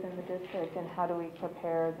equity within the district? And how do we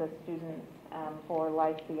prepare the students for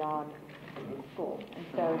life beyond school? And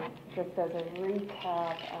so just as a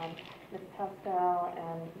recap, Ms. Pascal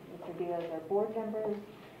and Mr. Diaz are board members,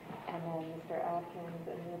 and then Mr. Atkins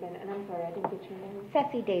and Ruben, and I'm sorry, I didn't get your name.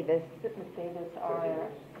 Ceci Davis. Ms. Davis are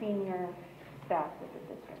senior staff with the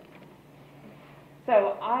district.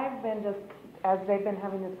 So I've been just, as they've been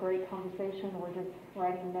having this great conversation, we're just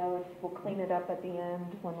writing notes. We'll clean it up at the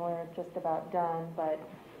end when we're just about done, but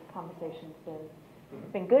conversation's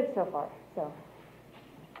been good so far, so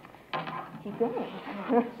keep going.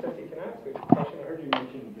 Ceci, can I ask a question? I heard you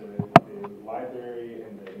mention the library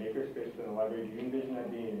and the makerspace in the library. Do you envision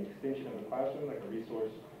that being an extension of the classroom, like a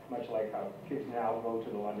resource, much like how kids now go to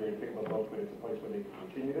the library to pick up a book, but it's a place where they can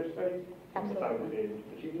continue their studies from the time that they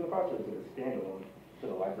achieve in the classroom? Is it a standalone for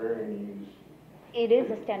the librarian to use? It is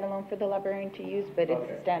a standalone for the librarian to use, but it's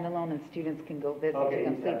Okay. standalone and students can go visit to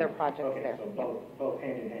complete their projects there. So both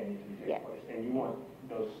hand in hand need to take Yes. place. And you want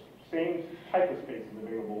those same type of spaces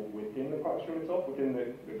available within the classroom itself, within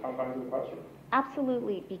the confines of the classroom?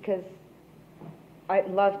 Absolutely, because I'd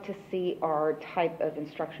love to see our type of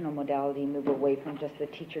instructional modality move away from just the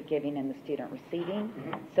teacher giving and the student receiving.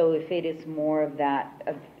 Mm-hmm. So if it is more of that,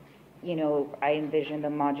 I envision the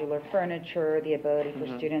modular furniture, the ability for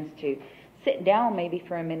students to sit down maybe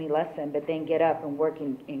for a mini lesson, but then get up and work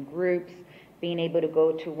in groups, being able to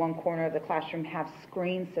go to one corner of the classroom, have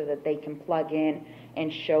screens so that they can plug in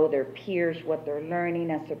and show their peers what they're learning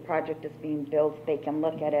as the project is being built. They can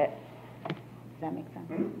look at it. Does that make sense?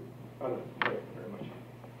 Very much.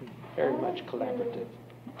 Very much collaborative.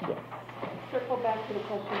 Yes. Circle back to the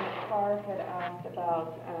question that Carr had asked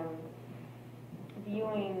about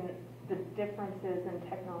viewing the differences in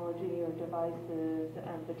technology or devices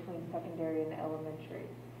between secondary and elementary.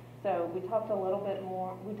 So we talked a little bit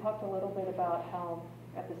about how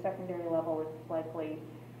at the secondary level it's likely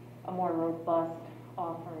a more robust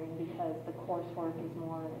offering because the coursework is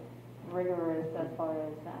more rigorous as far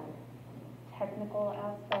as technical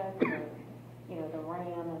aspects, or, the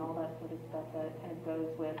RAM and all that sort of stuff that kind of goes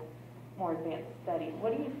with more advanced study.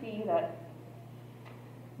 What do you see that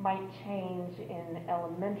might change in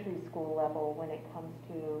elementary school level when it comes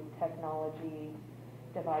to technology,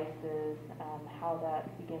 devices, how that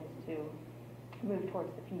begins to move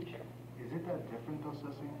towards the future? Is it that different though,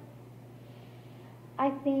 Ceci? I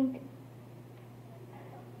think,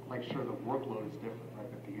 Like, sure, the workload is different, right?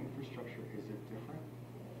 But the infrastructure, is it different?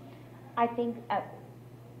 I think,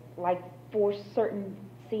 like for certain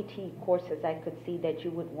CT courses, I could see that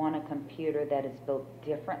you would want a computer that is built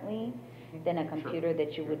differently than a computer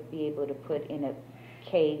that you would be able to put in a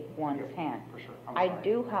K1's hand. For sure. I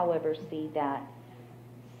do, however, see that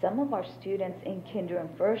some of our students in kinder and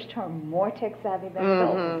first are more tech savvy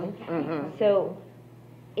themselves. So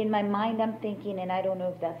in my mind, I'm thinking, and I don't know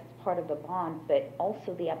if that's part of the bond, but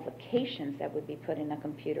also the applications that would be put in a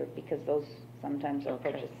computer, because those sometimes are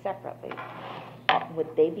purchased separately.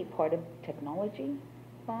 Would they be part of technology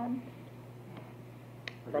bond?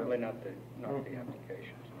 Probably not the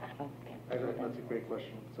applications. Okay. That's a great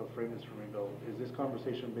question. So frame this for me, Bill. Is this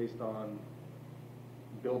conversation based on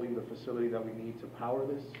building the facility that we need to power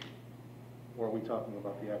this? Or are we talking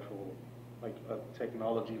about the actual, like, a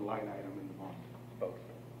technology line item in the bond? Both.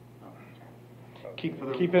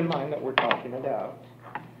 Keep in mind that we're talking it out.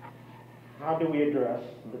 how do we address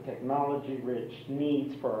the technology-rich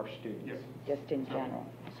needs for our students? Yes. Just in general.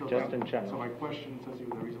 Just in general. So my question, Ceci,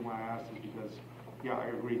 the reason why I asked is because, yeah, I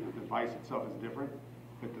agree, the device itself is different,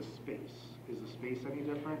 but the space, is the space any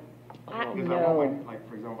different? Because I want my, like,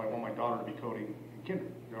 for example, I want my daughter to be coding in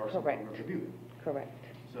kindergarten or something, or computer. Correct.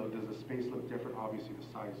 So does the space look different? Obviously, the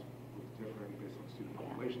size looks different based on student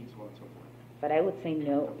population, so on and so forth. But I would say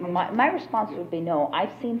no. My response would be no.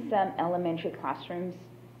 I've seen some elementary classrooms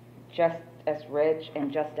just as rich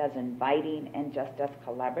and just as inviting and just as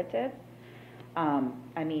collaborative.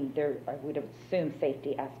 I mean, I would assume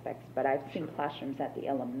safety aspects, but I've seen classrooms at the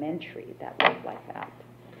elementary that look like that.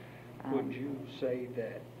 Would you say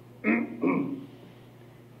that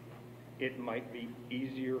it might be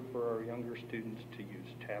easier for our younger students to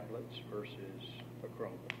use tablets versus a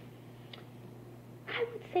Chromebook? I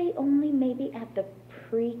would say only maybe at the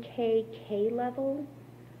pre-K, K level,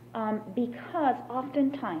 because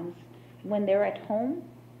oftentimes when they're at home,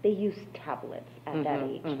 they use tablets at that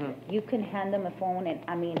age. You can hand them a phone, and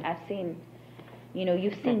I mean, I've seen,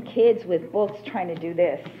 you've seen kids with books trying to do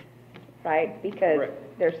this, right? Because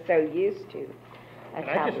they're so used to a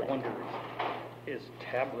tablet. I just wonder, is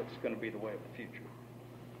tablets going to be the way of the future?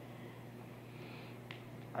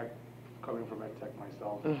 I'm coming from ed tech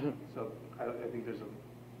myself, so I think there's a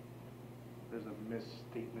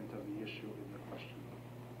misstatement of the issue in the question,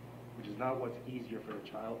 which is not what's easier for the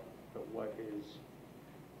child, but what is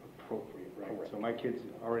appropriate, right? So my kids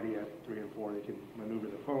already at 3 and 4, they can maneuver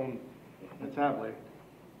the phone, the tablet.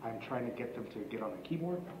 I'm trying to get them to get on the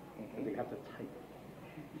keyboard, and they have to type.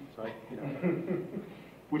 So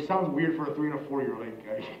which sounds weird for a 3 and a 4-year-old. I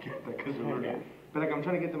get that because they're learning. But like I'm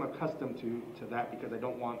trying to get them accustomed to that because I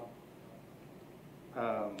don't want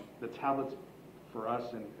the tablets for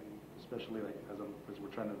us, and especially like as we're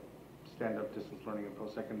trying to stand up distance learning in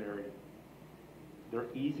post-secondary. They're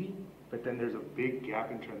easy, but then there's a big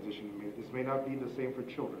gap in transition. This may not be the same for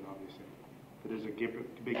children, obviously, but there's a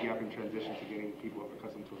big gap in transition to getting people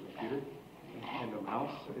accustomed to a computer and the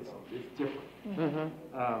mouse. It's different.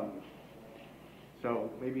 So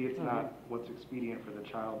maybe it's not what's expedient for the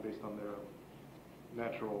child based on their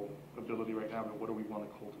natural ability right now, but what do we want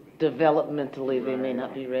to cultivate? Developmentally, they may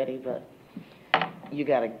not be ready, but you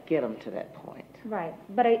got to get them to that point. Right,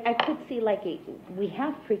 but I could see we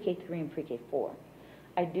have pre-K 3 and pre-K 4.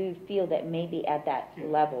 I do feel that maybe at that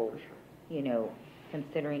level,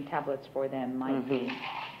 considering tablets for them might be.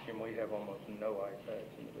 And we have almost no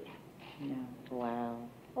iPads in addition. No. Wow.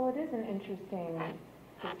 Well, it is an interesting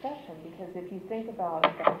discussion because if you think about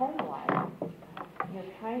the home life,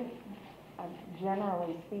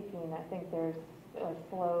 generally speaking, I think there's a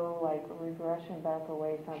slow regression back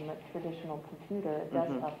away from a traditional computer, a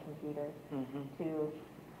desktop computer, to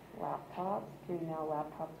laptops, to now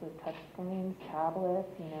laptops with touch screens,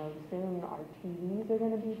 tablets, soon our TVs are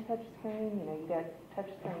going to be touch screen, you get touch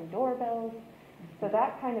screen doorbells. So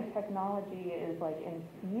that kind of technology is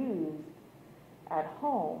infused at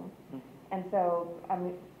home. And so,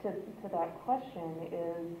 to that question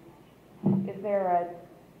is there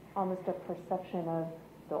almost a perception of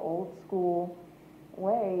the old school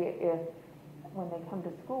way if when they come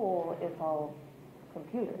to school it's all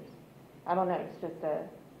computers? I don't know, it's just a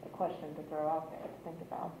question to throw out there to think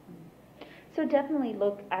about. So definitely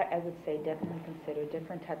look, I would say definitely consider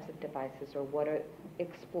different types of devices or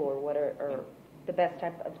explore what are the best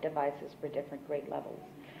type of devices for different grade levels.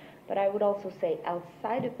 But I would also say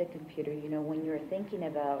outside of the computer, when you're thinking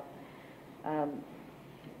about a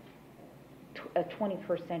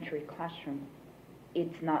 21st century classroom,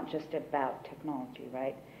 it's not just about technology,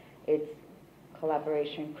 right? It's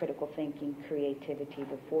collaboration, critical thinking, creativity,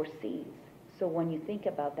 the 4 C's. So when you think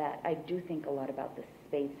about that, I do think a lot about the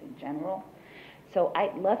space in general. So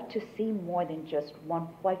I'd love to see more than just one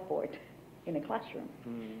whiteboard in a classroom.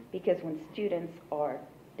 Because when students are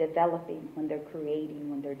developing, when they're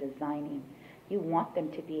creating, when they're designing, you want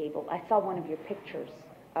them to be able, I saw one of your pictures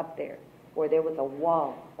up there where there was a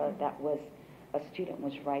wall that was a student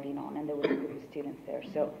was writing on, and there was a group of students there.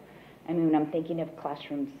 So, when I'm thinking of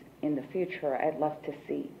classrooms in the future, I'd love to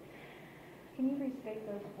see. Can you restate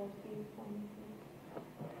those 4 C's for me?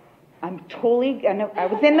 I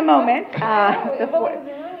was in the moment.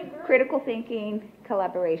 Really critical thinking,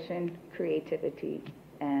 collaboration, creativity,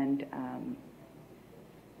 and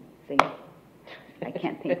I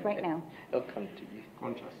can't think right now. It'll come to you.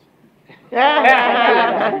 Conchas.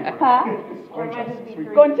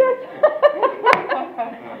 Conchas?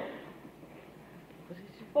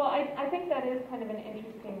 Well, I think that is kind of an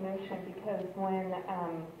interesting notion because when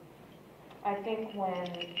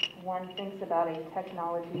one thinks about a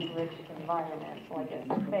technology-rich environment, like a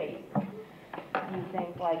space, you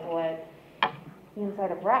think what the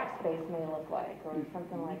inside of rack space may look like, or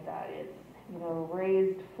something like that. It's, you know,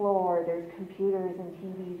 raised floor, there's computers and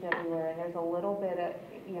TVs everywhere, and there's a little bit of,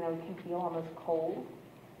 you know, it can feel almost cold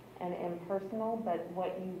and impersonal, but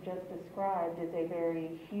what you just described is a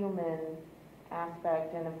very human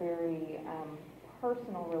aspect and a very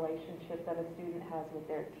personal relationship that a student has with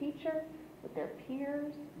their teacher, with their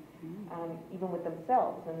peers, even with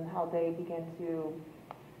themselves, and how they begin to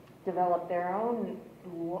develop their own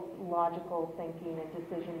logical thinking and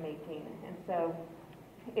decision making. And so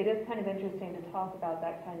it is kind of interesting to talk about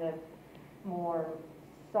that kind of more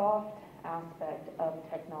soft aspect of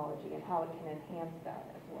technology and how it can enhance that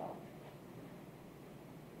as well.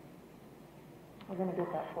 We're going to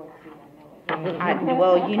get that fourth C, I know it.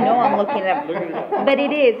 Well, you know I'm looking at, but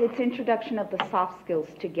it's introduction of the soft skills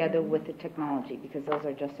together with the technology, because those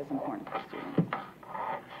are just as important for students.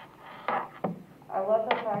 I love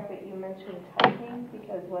the fact that you mentioned typing,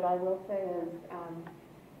 because what I will say is,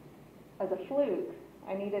 as a fluke,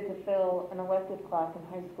 I needed to fill an elective class in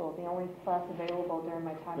high school. The only class available during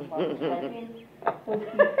my time slot was typing. Was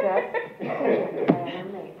the best decision I ever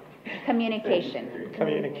made. Communication.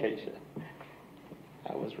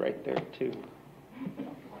 I was right there too.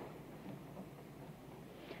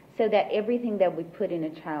 So that everything that we put in a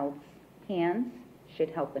child's hands should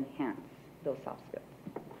help enhance those soft skills.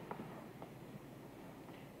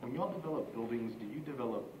 When y'all develop buildings, do you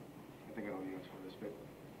develop, I think I know the answer to this, but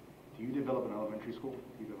do you develop an elementary school?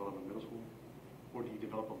 Do you develop a middle school? Or do you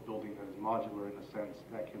develop a building that is modular in the sense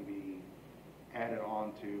that can be added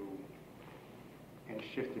on to and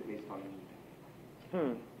shifted based on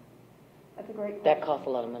need? That's a great question. That costs a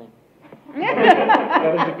lot of money.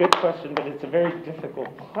 That is a good question, but it's a very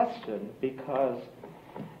difficult question because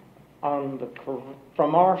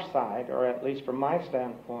from our side, or at least from my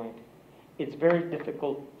standpoint, it's very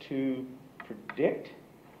difficult to predict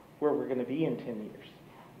where we're going to be in 10 years.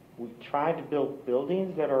 We try to build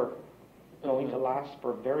buildings that are going to last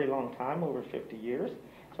for a very long time, over 50 years.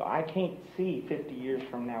 So I can't see 50 years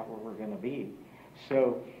from now where we're going to be.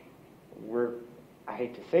 So I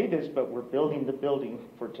hate to say this, but we're building the building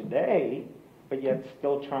for today, but yet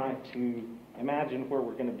still trying to imagine where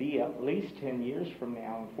we're going to be at least 10 years from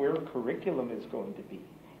now, and where curriculum is going to be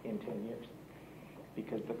in 10 years.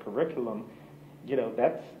 Because the curriculum, you know,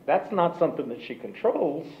 that's not something that she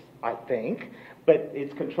controls, I think, but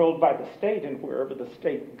it's controlled by the state, and wherever the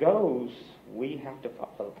state goes, we have to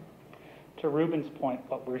follow. To Ruben's point,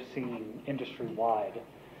 what we're seeing industry-wide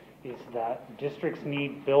is that districts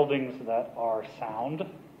need buildings that are sound,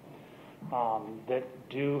 that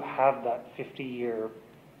do have that 50-year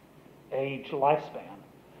age lifespan.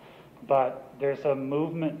 But there's a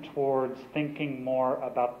movement towards thinking more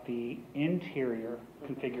about the interior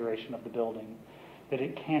configuration of the building, that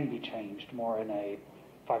it can be changed more in a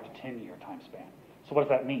 5 to 10 year time span. So what does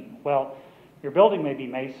that mean? Well, your building may be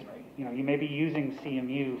masonry. You know, you may be using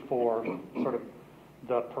CMU for sort of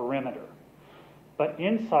the perimeter. But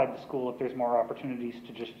inside the school, if there's more opportunities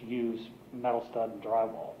to just use metal stud and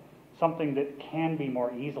drywall, something that can be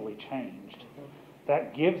more easily changed,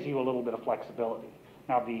 that gives you a little bit of flexibility.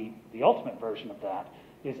 Now, the ultimate version of that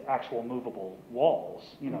is actual movable walls.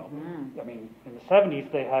 You know, I mean, in the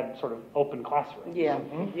 70s they had sort of open classrooms. Yeah.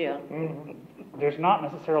 There's not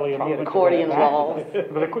necessarily a movement accordion walls. With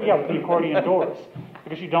the accordion doors,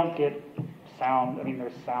 because you don't get sound. I mean,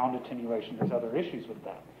 there's sound attenuation. There's other issues with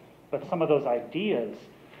that. But some of those ideas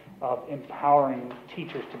of empowering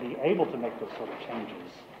teachers to be able to make those sort of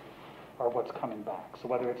changes are what's coming back. So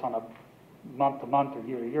whether it's on a month-to-month or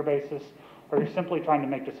year-to-year basis, or you're simply trying to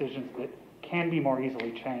make decisions that can be more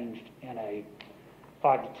easily changed in a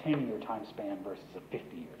 5 to 10 year time span versus a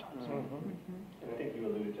 50-year time span. And I think you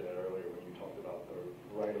alluded to that earlier when you talked about the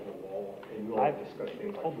right of the wall, and you all discussed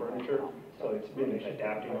things like furniture. So it's been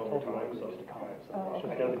adapting over time. So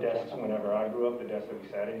I know the desks, whenever I grew up, the desks that we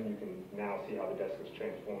sat in, you can now see how the desk has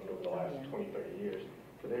transformed over the last 20, 30 years.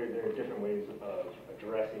 So there are different ways of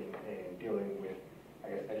addressing and dealing with, I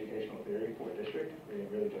guess, educational theory for a district. It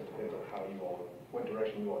really just depends on how you all, what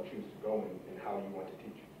direction you all choose to go in and how you want to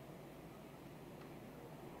teach.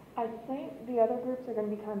 I think the other groups are going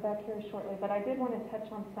to be coming back here shortly, but I did want to touch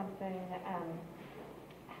on something.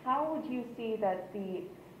 How would you see that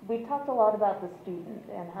we've talked a lot about the student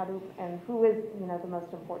and who is, you know, the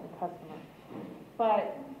most important customer,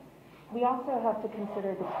 but we also have to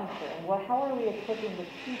consider the teacher. And how are we equipping the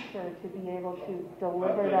teacher to be able to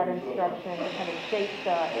deliver that instruction, to kind of shape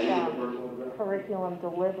the curriculum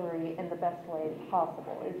delivery in the best way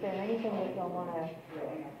possible? Is there anything that you'll want to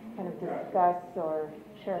kind of discuss or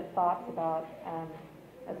share thoughts about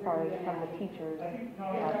as far as from the teachers?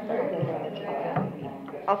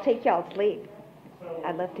 I'll take y'all's lead.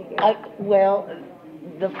 I'd love to hear. Well,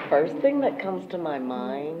 the first thing that comes to my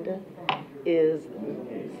mind is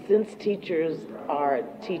since teachers are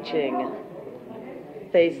teaching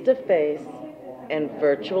face-to-face and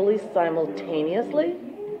virtually simultaneously,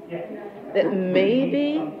 that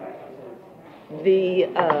maybe the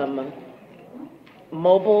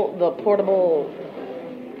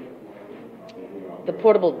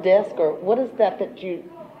portable desk, or what is that you...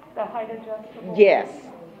 The height adjustable? Yes,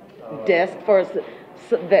 desk for,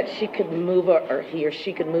 so that she could move, or he or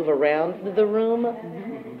she could move around the room.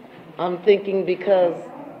 I'm thinking because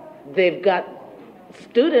they've got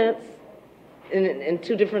students in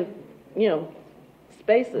two different,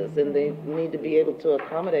 spaces, and they need to be able to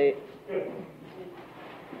accommodate.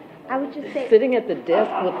 I would just say Sitting at the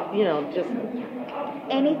desk with, just...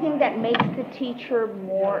 anything that makes the teacher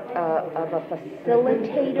more of a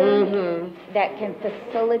facilitator that can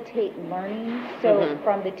facilitate learning. So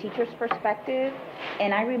from the teacher's perspective,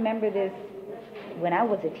 and I remember this when I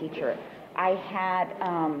was a teacher, I had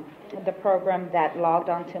the program that logged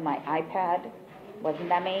onto my iPad, wasn't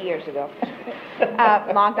that many years ago,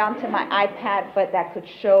 logged onto my iPad, but that could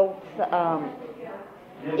show,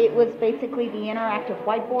 it was basically the interactive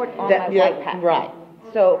whiteboard on my iPad. Right.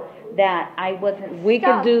 So that I wasn't We could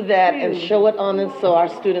stuck do that to- and show it on this so our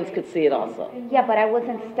students could see it also. Yeah, but I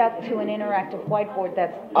wasn't stuck to an interactive whiteboard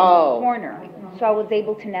that's in Oh. the corner. So I was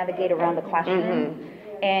able to navigate around the classroom,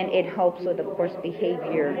 and it helps with, of course,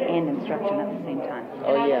 behavior and instruction at the same time.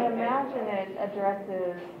 Oh, And yeah. I imagine it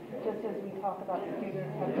addresses, just as we talk about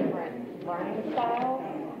students have different learning styles,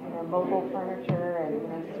 mobile furniture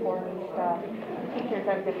and scoring stuff, teachers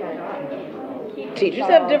have different Teachers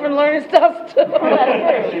have different learning styles too.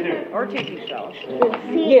 Or teaching styles.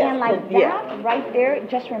 See, Yes, and like but yeah. that right there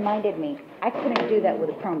just reminded me, I couldn't do that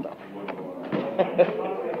with a Chromebook.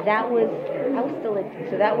 I was still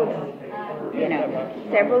so that was,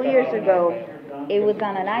 several years ago, it was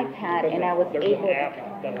on an iPad and I was There's able. an app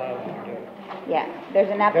that allows you to do it. Yeah, there's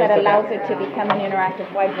an app that allows it to become an interactive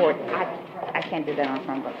whiteboard. I can't do that on a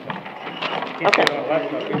Chromebook. Can't do it on a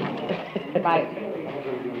laptop either. Right.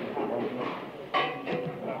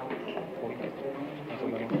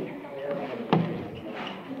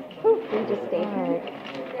 Whew, we just stayed here.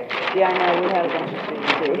 Yeah, I know, we had a bunch of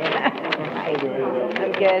students too.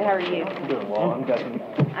 I'm good, how are you? Doing well, I'm Desmond.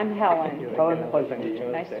 I'm Helen. Helen, pleasure to meet you.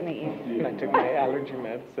 Nice to meet you. I took my allergy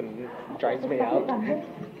meds and it drives me out.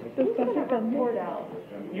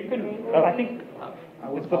 You can, I think,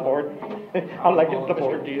 it's the board. I like it's the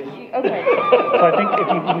board. Okay. So I think if you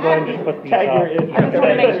can go ahead and just put the, Tag her in. I just want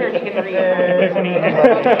to make sure she can read. if there's any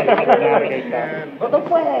instructions, you can navigate that.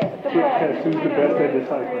 Who's the best at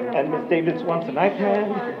deciphering? And Miss Davis wants an iPad.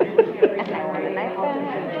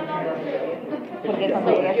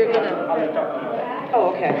 You're gonna...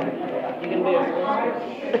 Oh, okay. You're gonna be a...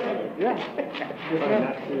 Yeah.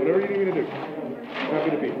 Whatever you need me to do. Happy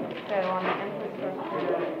to be. So on the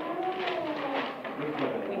infrastructure,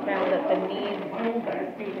 we found that the needs of the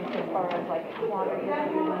students as far as like quantity of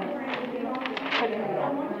students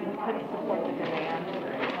couldn't support the demand.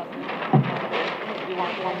 You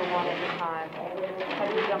want one-to-one at a time. Had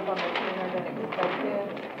to jump on it sooner than expected.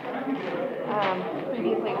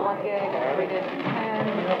 Previously 1 gig, upgraded to 10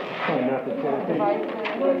 devices,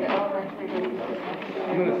 with the elementary release.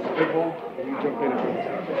 I'm gonna spitball, and you jump in and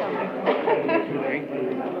Thank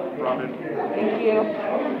you, Robin. Thank you.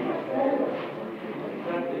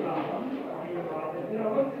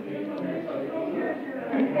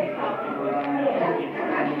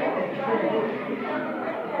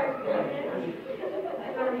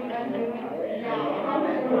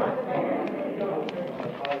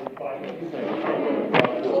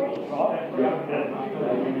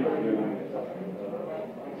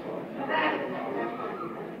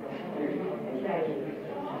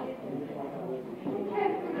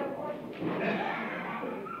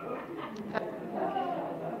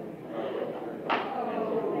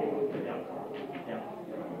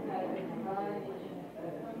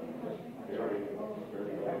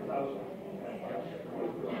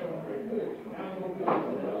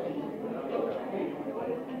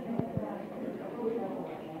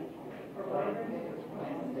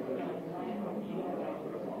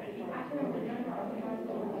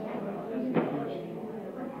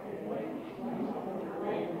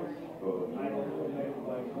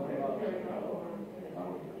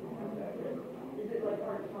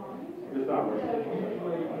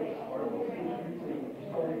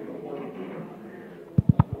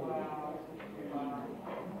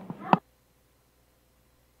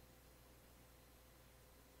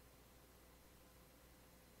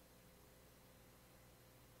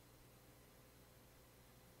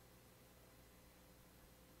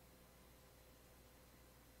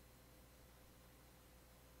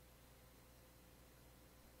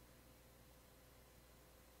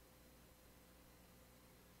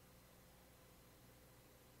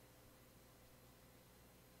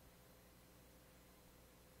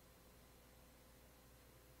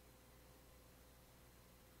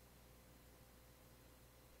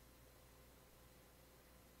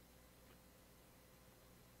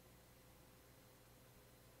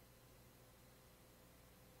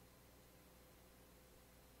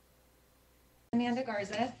 Amanda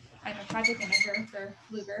Garza. I'm a project manager for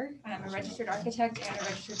Fluger. I'm a registered architect and a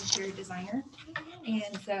registered interior designer.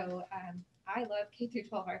 And so I love K through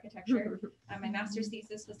 12 architecture. My master's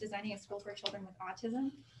thesis was designing a school for children with autism.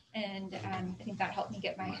 And I think that helped me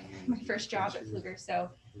get my first job at Fluger. So,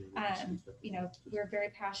 you know, we're very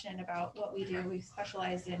passionate about what we do. We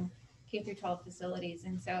specialize in K through 12 facilities.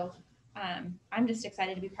 And so I'm just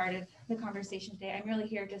excited to be part of the conversation today. I'm really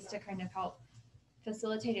here just to kind of help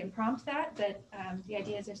facilitate and prompt that, but the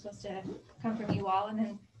ideas are supposed to come from you all. And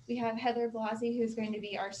then we have Heather Blasey, who's going to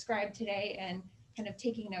be our scribe today and kind of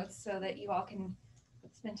taking notes so that you all can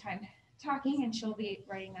spend time talking, and she'll be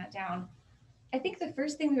writing that down. I think the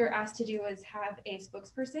first thing we were asked to do was have a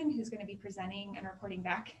spokesperson who's going to be presenting and reporting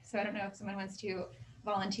back. So I don't know if someone wants to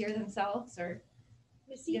volunteer themselves or.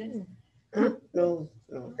 Miss Eaton. No.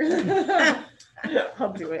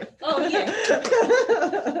 I'll do it. Oh,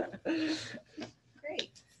 yeah.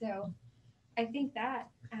 Great. So I think that.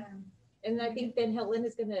 And I think then Helen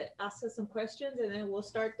is going to ask us some questions, and then we'll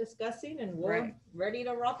start discussing, and we're ready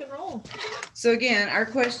to rock and roll. So again, our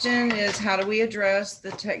question is, how do we address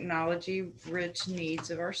the technology-rich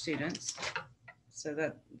needs of our students? So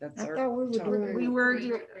that's our topic. We were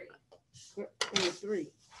here. Number 3.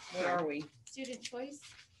 Where are we? Student choice.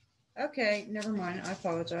 Okay, never mind. I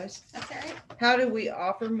apologize. That's all right. How do we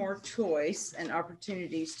offer more choice and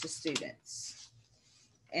opportunities to students?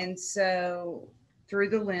 And so through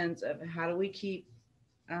the lens of how do we keep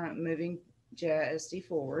moving JISD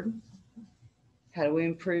forward? How do we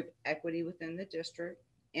improve equity within the district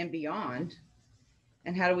and beyond?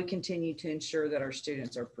 And how do we continue to ensure that our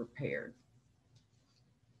students are prepared?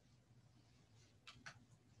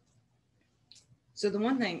 So the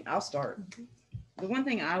one thing, I'll start. The one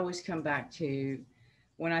thing I always come back to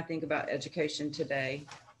when I think about education today,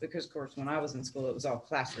 because of course, when I was in school, it was all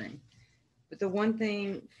classroom. But the one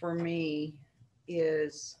thing for me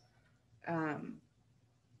is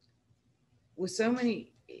with so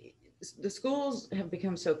many, the schools have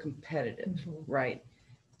become so competitive, right?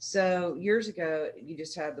 So years ago, you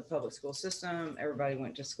just had the public school system. Everybody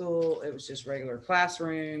went to school. It was just regular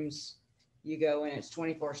classrooms. You go in, it's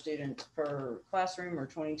 24 students per classroom or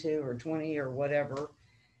 22 or 20 or whatever.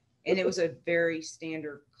 And it was a very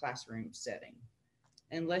standard classroom setting,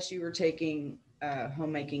 unless you were taking a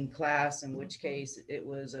homemaking class, in which case it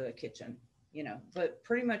was a kitchen, you know, but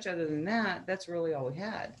pretty much other than that, that's really all we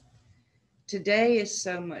had. Today is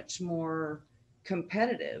so much more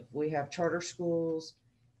competitive. We have charter schools,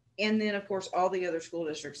 and then of course, all the other school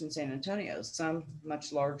districts in San Antonio, some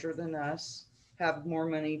much larger than us, have more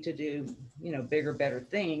money to do, you know, bigger, better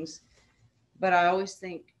things. But I always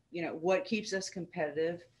think, you know, what keeps us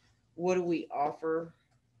competitive? What do we offer?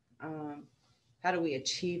 How do we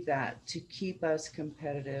achieve that to keep us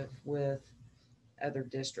competitive with other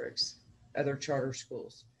districts, other charter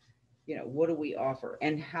schools? You know, what do we offer,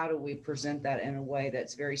 and how do we present that in a way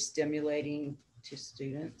that's very stimulating to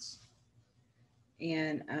students?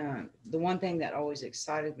 And the one thing that always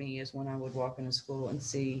excited me is when I would walk into school and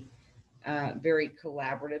see very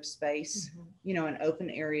collaborative space, you know, an open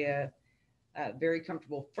area, very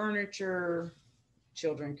comfortable furniture,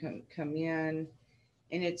 children come in,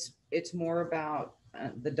 and it's more about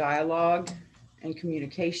the dialogue and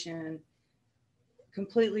communication,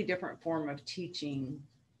 completely different form of teaching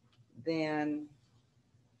than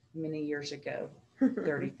many years ago,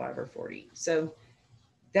 35 or 40. So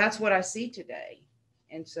that's what I see today.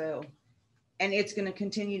 And so, and it's going to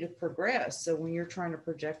continue to progress. So when you're trying to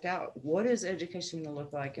project out, what is education going to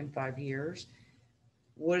look like in 5 years?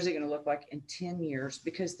 What is it going to look like in 10 years?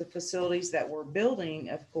 Because the facilities that we're building,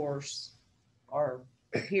 of course, are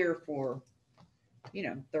here for, you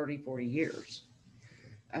know, 30, 40 years.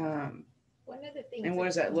 One of the things. And what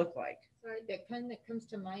does that look like? Sorry, that kind of comes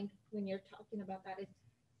to mind when you're talking about that is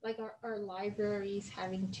like our libraries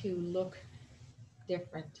having to look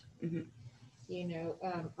different. You know,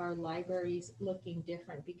 our libraries looking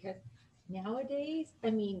different, because nowadays, I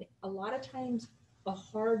mean, a lot of times a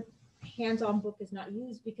hard hands-on book is not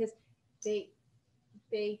used because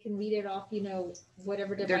they can read it off, you know,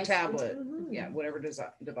 whatever device. Their tablet, yeah, whatever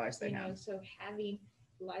device they have. So having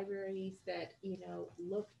libraries that, you know,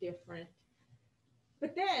 look different.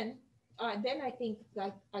 But then I think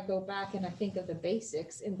I go back and I think of the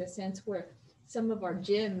basics in the sense where some of our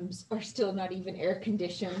gyms are still not even air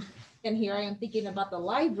conditioned. And here I am thinking about the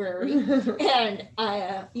library and,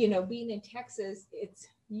 you know, being in Texas, it's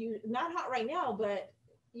not hot right now, but,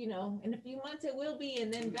 you know, in a few months it will be.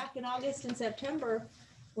 And then back in August and September,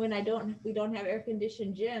 when we don't have air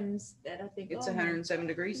conditioned gyms, that I think it's 107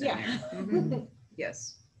 degrees in there.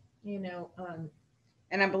 Yes. You know,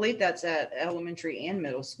 and I believe that's at elementary and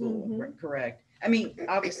middle school, correct? I mean,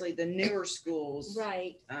 obviously the newer schools,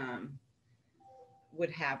 Right.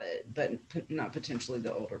 would have it, but not potentially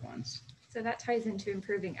the older ones. So that ties into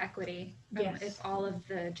improving equity. Yes. If all of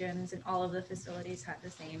the gyms and all of the facilities have the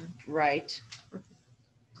same. Right.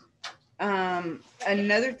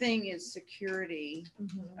 Another thing is security.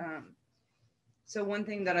 So one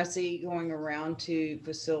thing that I see going around to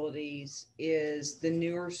facilities is the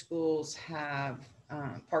newer schools have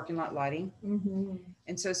parking lot lighting.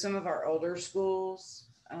 And so some of our older schools,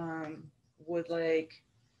 Woodlake,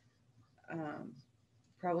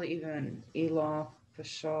 probably even Elof,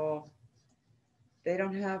 Pashaw, they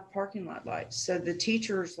don't have parking lot lights. So the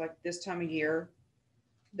teachers, like this time of year,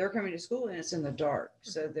 they're coming to school and it's in the dark.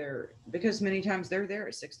 So because many times they're there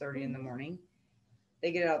at 6:30 in the morning.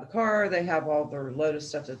 They get out of the car, they have all their load of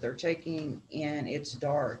stuff that they're taking, and it's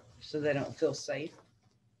dark, so they don't feel safe.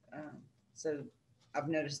 So I've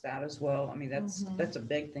noticed that as well. I mean, that's a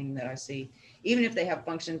big thing that I see. Even if they have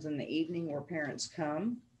functions in the evening where parents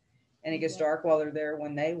come and it gets dark while they're there,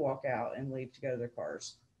 when they walk out and leave to go to their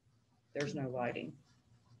cars, there's no lighting.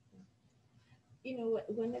 You know,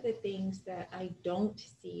 one of the things that I don't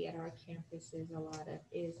see at our campuses a lot of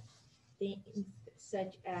is things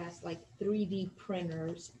such as like 3D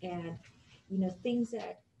printers and, you know, things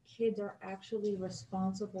that kids are actually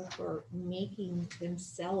responsible for making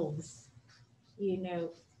themselves. You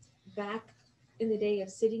know, back in the day of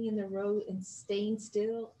sitting in the row and staying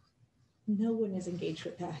still, no one is engaged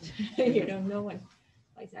with that. You know, no one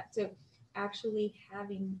likes that. So actually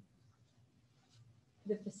having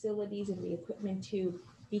the facilities and the equipment to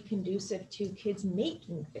be conducive to kids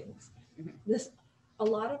making things. A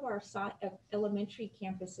lot of our elementary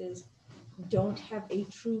campuses don't have a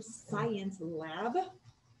true science lab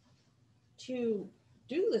to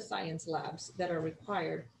do the science labs that are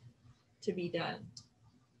required to be done.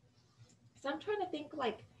 So I'm trying to think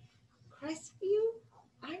like Crestview.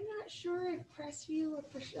 I'm not sure if Crestview or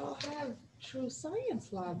Pashaw have true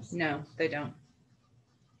science labs. No, they don't.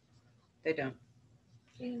 They don't.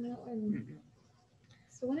 You know, and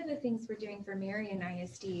So one of the things we're doing for Marion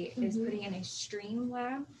ISD is putting in a STREAM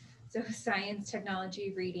lab, so science,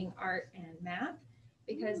 technology, reading, art, and math,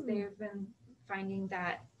 because they've been finding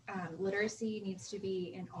that literacy needs to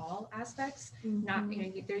be in all aspects. Not, you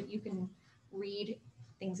know, you can read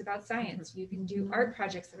things about science, you can do art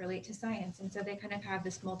projects that relate to science, and so they kind of have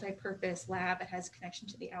this multi-purpose lab that has connection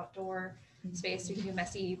to the outdoor space, so you can do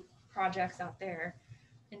messy projects out there.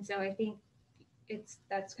 And so I think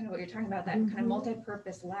that's kind of what you're talking about, that kind of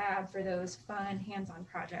multi-purpose lab for those fun hands-on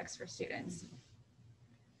projects for students.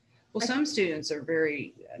 Well, some students are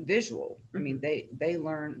very visual. I mean, they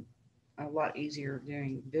learn a lot easier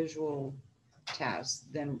doing visual tasks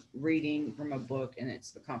than reading from a book, and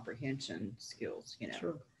it's the comprehension skills, you know.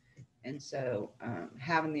 True. And so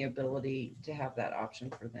having the ability to have that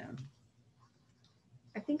option for them.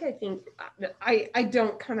 I think I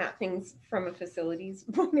don't come at things from a facilities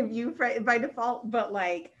point of view by default, but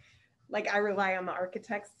like I rely on the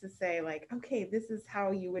architects to say like, okay, this is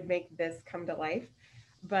how you would make this come to life.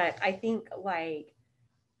 But I think like,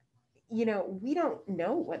 you know, we don't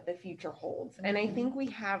know what the future holds. And I think we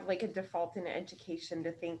have like a default in education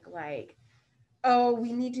to think like, oh,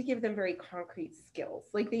 we need to give them very concrete skills.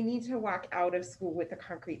 Like they need to walk out of school with a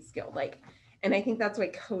concrete skill. Like, and I think that's why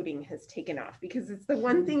coding has taken off, because it's the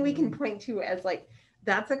one thing we can point to as like,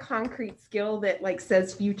 that's a concrete skill that like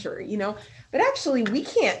says future, you know, but actually we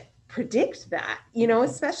can't predict that, you know,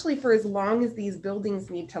 especially for as long as these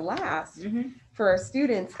buildings need to last for our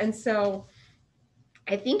students. And so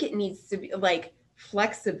I think it needs to be like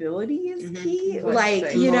flexibility is key.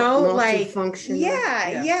 Like, you know, like,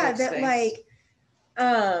 yeah, that like,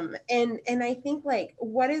 and I think like,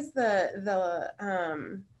 what is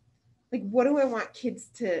like, what do I want kids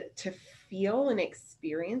to feel and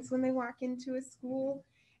experience when they walk into a school?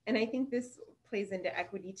 And I think this plays into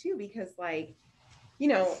equity too, because like, you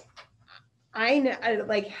know, I know,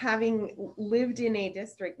 like having lived in a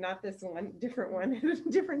district, not this one, different one at a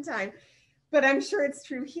different time, but I'm sure it's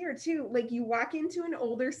true here too. Like you walk into an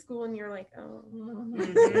older school and you're like, oh,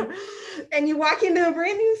 and you walk into a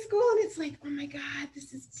brand new school and it's like, oh my God,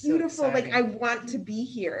 this is beautiful. So like I want to be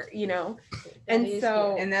here, you know? And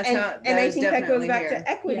so, and that's and I think that goes back to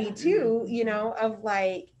equity too, you know, of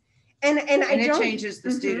like, and it changes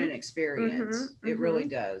the student experience. It really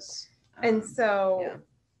does. And so,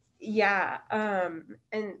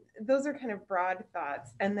 and those are kind of broad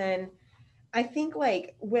thoughts. And then I think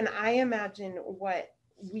like when I imagine what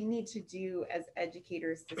we need to do as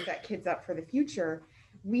educators to set kids up for the future,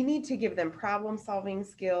 we need to give them problem solving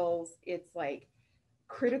skills. It's like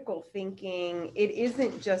critical thinking. It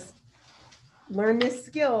isn't just learn this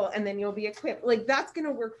skill and then you'll be equipped. Like that's going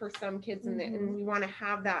to work for some kids and we want to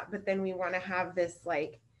have that, but then we want to have this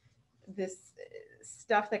like this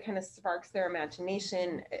stuff that kind of sparks their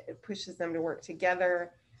imagination, it pushes them to work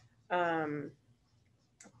together. And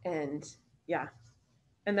yeah,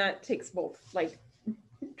 and that takes both like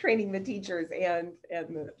training the teachers and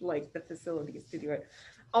the, like the facilities to do it.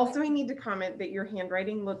 Also, I need to comment that your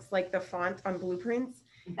handwriting looks like the font on blueprints.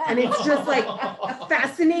 And it's just like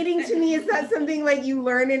fascinating to me. Is that something like you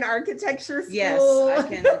learn in architecture school? Yes, I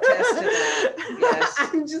can attest to that. Yes.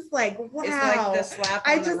 I'm just like, wow. It's like the slap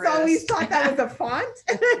on I the just wrist. always thought that was a font.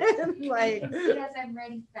 Like, as I'm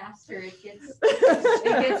writing faster, it gets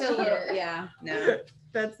a little, yeah, no.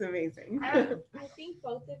 That's amazing. I think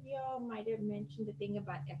both of y'all might have mentioned the thing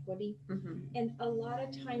about equity. And a lot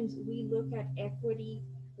of times we look at equity,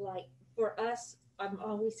 like for us, I'm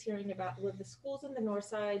always hearing about the schools on the north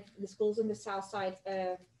side, the schools on the south side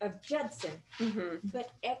of Judson.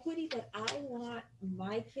 But equity that I want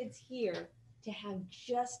my kids here to have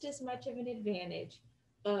just as much of an advantage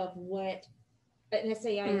of what an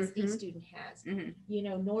SAISD student has. You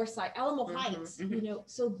know, north side, Alamo Heights, you know,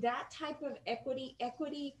 so that type of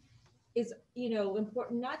equity is, you know,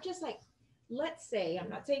 important, not just like, let's say, I'm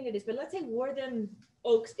not saying it is, but let's say Warden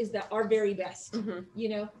Oaks is our very best, you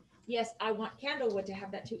know. Yes, I want Candlewood to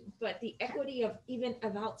have that too, but the equity of even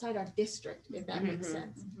of outside our district, if that makes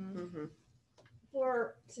sense.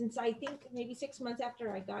 Since I think maybe 6 months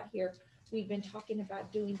after I got here, we've been talking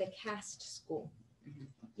about doing the CAST school.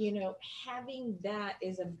 You know, having that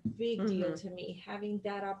is a big deal to me, having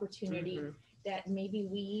that opportunity that maybe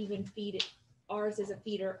we even feed it. Ours is a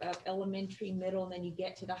feeder of elementary, middle, and then you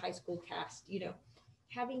get to the high school CAST, you know,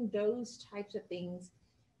 having those types of things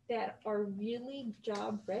that are really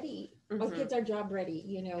job ready. Our kids are job ready,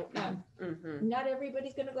 you know. Not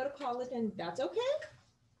everybody's going to go to college, and that's okay,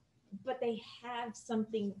 but they have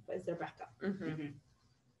something as their backup. And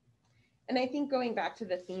I think going back to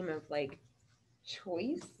the theme of like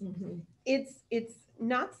choice, it's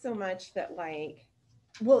not so much that like,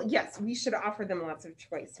 well, yes, we should offer them lots of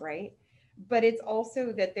choice, right? But it's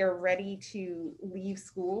also that they're ready to leave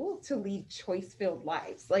school to lead choice-filled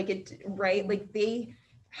lives. Like it, right? Like they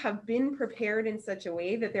have been prepared in such a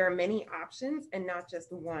way that there are many options and not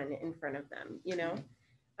just one in front of them, you know?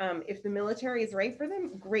 If the military is right for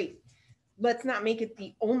them, great. Let's not make it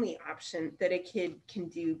the only option that a kid can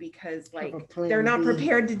do because like they're not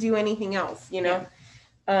prepared to do anything else, you know?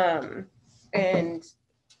 And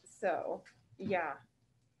so, yeah.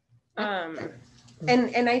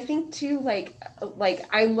 And I think too, like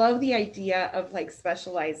I love the idea of like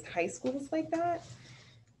specialized high schools like that.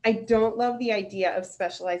 I don't love the idea of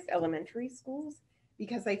specialized elementary schools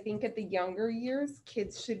because I think at the younger years,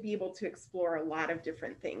 kids should be able to explore a lot of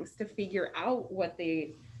different things to figure out what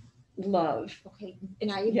they love. Okay,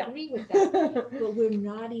 and I agree with that, but we're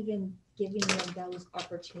not even giving them those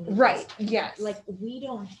opportunities. Right, yes. Like we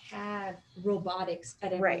don't have robotics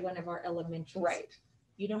at every one of our elementaries. Right.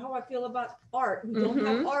 You know how I feel about art. We don't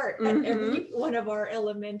have art at every one of our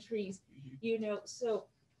elementaries, you know, so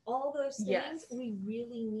all those things we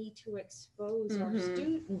really need to expose our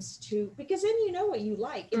students to, because then you know what you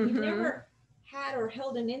like. If you've never had or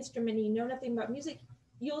held an instrument and you know nothing about music,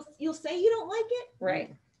 you'll say you don't like it.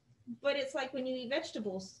 Right. But it's like when you eat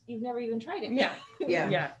vegetables, you've never even tried it.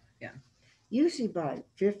 Yeah. Usually by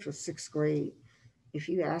 5th or 6th grade, if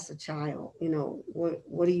you ask a child, you know,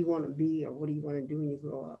 what do you want to be or what do you want to do when you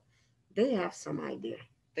grow up, they have some idea.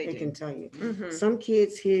 They can tell you. Some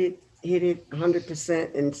kids hit it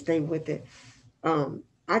 100% and stay with it.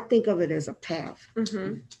 I think of it as a path.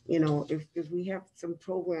 You know, if we have some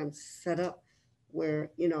programs set up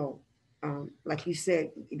where, you know, like you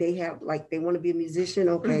said, they have like they want to be a musician,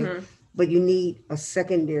 okay, but you need a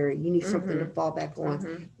secondary, you need something to fall back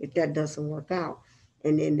on if that doesn't work out.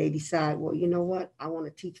 And then they decide, well, you know what, I want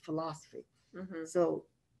to teach philosophy. So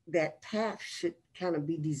that path should kind of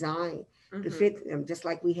be designed to fit them, just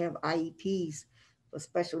like we have IEPs for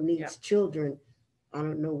special needs children. I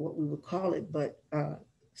don't know what we would call it, but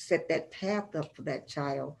set that path up for that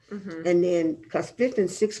child. And then, because 5th and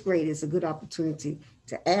 6th grade is a good opportunity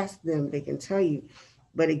to ask them, they can tell you,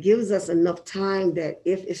 but it gives us enough time that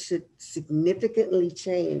if it should significantly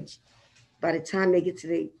change, by the time they get to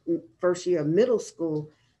the first year of middle school,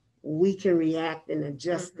 we can react and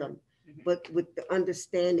adjust them. But with the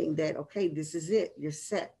understanding that, okay, this is it, you're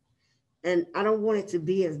set. And I don't want it to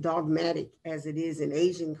be as dogmatic as it is in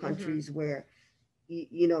Asian countries where,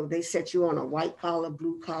 you know, they set you on a white collar,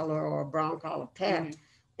 blue collar, or a brown collar path,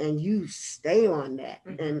 and you stay on that.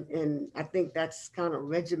 And I think that's kind of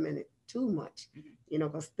regimented too much, you know,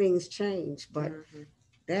 because things change. But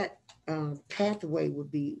that pathway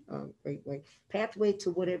would be a great way. Pathway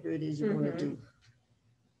to whatever it is you want to do.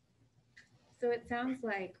 So it sounds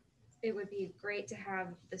like it would be great to have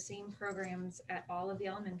the same programs at all of the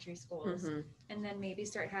elementary schools, and then maybe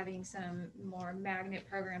start having some more magnet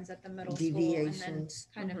programs at the middle school, and then Deviations.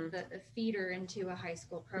 kind of the feeder into a high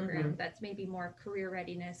school program that's maybe more career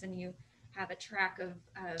readiness, and you have a track of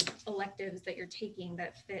electives that you're taking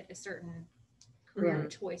that fit a certain career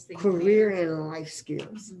choice that you Career made. and life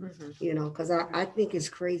skills, you know, because I think it's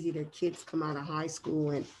crazy that kids come out of high school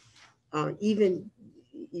and even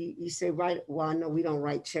you say, right, well, I know we don't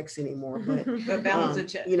write checks anymore, but balance a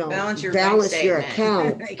check, you know, balance your balance bank your statement.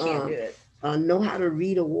 account, They can't do it. know how to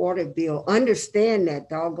read a water bill, understand that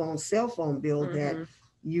doggone cell phone bill that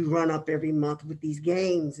you run up every month with these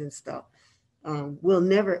games and stuff. We'll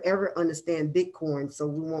never ever understand Bitcoin, so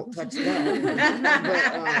we won't touch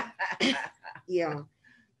that. But, yeah,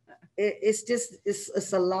 it's just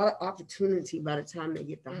it's a lot of opportunity by the time they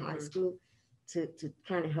get to high school to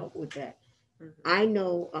kind of help with that. I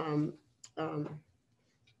know,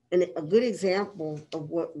 and a good example of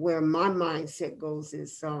where my mindset goes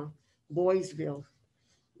is Boysville.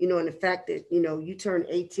 You know, and the fact that, you know, you turn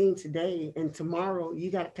 18 today and tomorrow you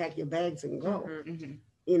got to pack your bags and go.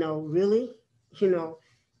 You know, really, you know,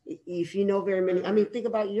 if you know very many, I mean, think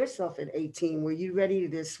about yourself at 18. Were you ready to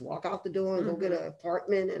just walk out the door and go get an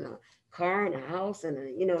apartment and a car and a house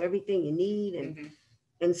and you know, everything you need?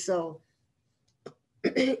 And so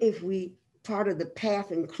if we, part of the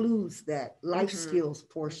path includes that life skills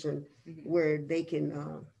portion where they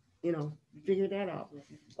can, you know, figure that out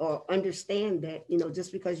or understand that, you know,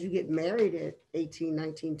 just because you get married at 18,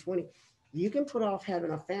 19, 20, you can put off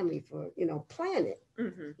having a family for, you know, plan it,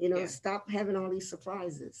 you know, stop having all these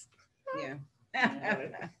surprises. I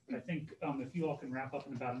think if you all can wrap up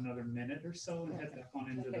in about another minute or so and head back on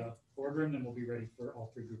into the boardroom, then we'll be ready for all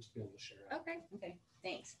three groups to be able to share out. Okay,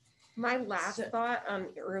 thanks. My last thought on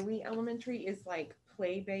early elementary is like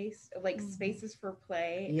play-based, like spaces for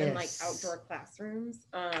play and like outdoor classrooms.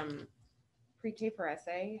 Pre-K for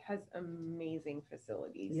SA has amazing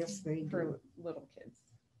facilities. Yes, they for do. little kids.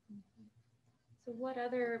 So what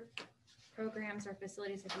other programs or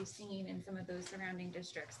facilities have you seen in some of those surrounding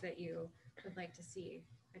districts that you would like to see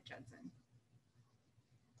at Judson?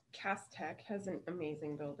 Cass Tech has an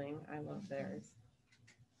amazing building. I love theirs.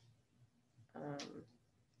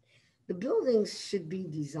 The buildings should be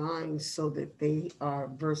designed so that they are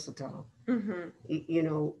versatile. You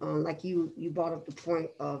know, like you brought up the point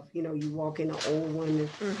of, you know, you walk in an old one.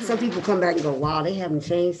 Some people come back and go, wow, they haven't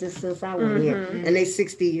changed this since I was here. And they're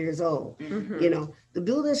 60 years old. You know, the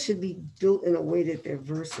buildings should be built in a way that they're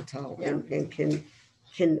versatile and can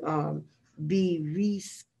be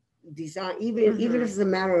redesigned, even if it's a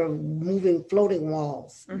matter of moving floating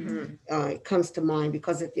walls. It comes to mind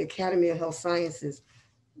because at the Academy of Health Sciences,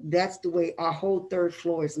 that's the way our whole third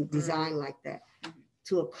floor is designed like that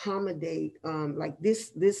to accommodate like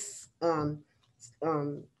this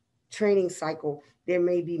training cycle. There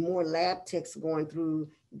may be more lab techs going through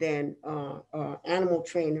than animal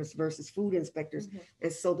trainers versus food inspectors.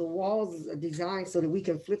 And so the walls are designed so that we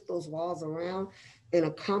can flip those walls around and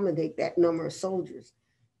accommodate that number of soldiers.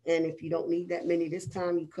 And if you don't need that many this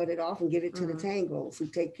time, you cut it off and give it to the tangos who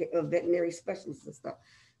take care of veterinary specialists and stuff.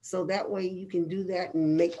 So that way you can do that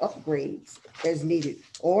and make upgrades as needed.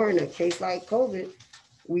 Or in a case like COVID,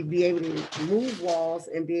 we'd be able to move walls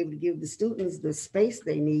and be able to give the students the space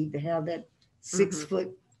they need to have that 6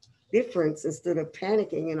 foot difference instead of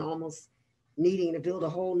panicking and almost needing to build a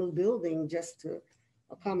whole new building just to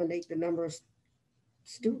accommodate the number of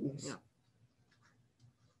students.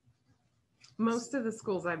 Most of the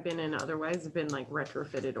schools I've been in otherwise have been like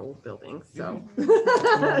retrofitted old buildings. So,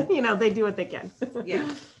 you know, they do what they can.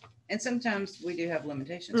 And sometimes we do have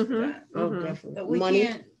limitations for that. Definitely. But we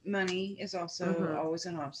can't, money is also always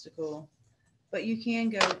an obstacle, but you can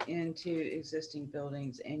go into existing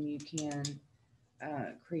buildings and you can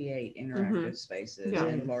create interactive spaces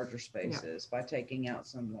and larger spaces by taking out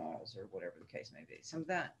some walls or whatever the case may be. Some of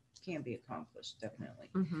that can be accomplished,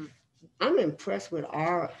 definitely. I'm impressed with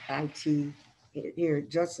our IT here at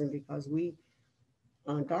Judson because we,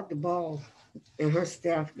 Dr. Ball and her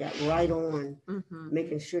staff got right on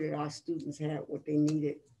making sure that our students had what they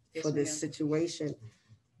needed for this situation.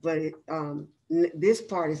 But it, this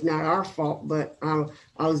part is not our fault, but I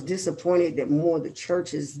was disappointed that more of the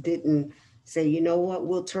churches didn't say, you know what,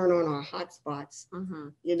 we'll turn on our hotspots,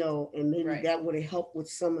 you know, and maybe that would have helped with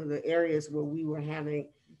some of the areas where we were having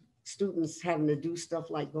students having to do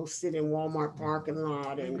stuff like go sit in Walmart parking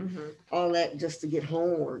lot and all that just to get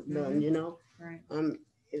homework done, you know.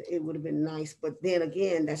 it would have been nice. But then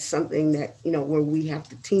again, that's something that, you know, where we have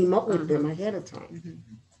to team up with them ahead of time.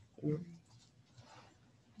 You know?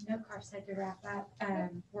 No, Carr said to wrap up,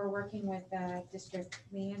 we're working with District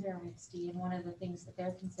Leander ISD, and one of the things that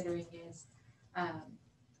they're considering is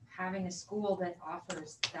having a school that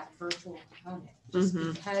offers that virtual component, just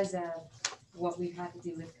because of what we've had to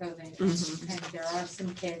do with COVID. And there are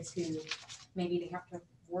some kids who maybe they have to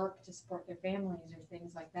work to support their families or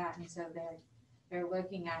things like that, and so they're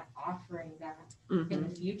looking at offering that in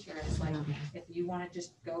the future. It's like, if you want to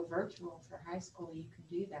just go virtual for high school, you can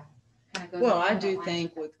do that. Well, I do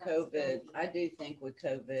think with COVID,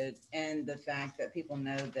 and the fact that people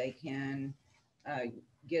know they can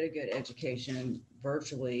get a good education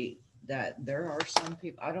virtually, that there are some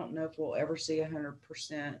people, I don't know if we'll ever see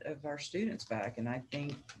 100% of our students back. And I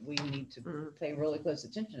think we need to pay really close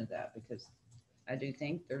attention to that, because I do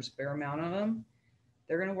think there's a fair amount of them.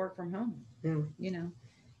 They're going to work from home. You know,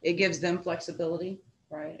 it gives them flexibility,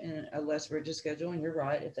 right? And a less rigid schedule. And you're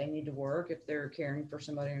right, if they need to work, if they're caring for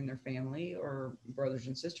somebody in their family or brothers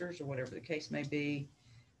and sisters or whatever the case may be,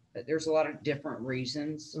 but there's a lot of different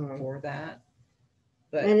reasons for that.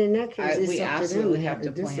 But and in that case, we absolutely have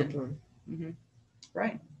to plan.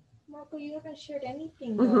 Right. Marco, you haven't shared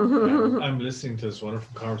anything. I'm listening to this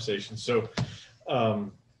wonderful conversation. So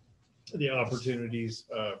the opportunities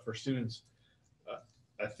for students,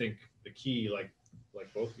 I think the key, like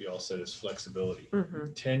both of y'all said, is flexibility.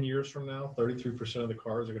 10 years from now, 33% of the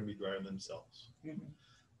cars are going to be driving themselves.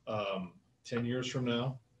 10 years from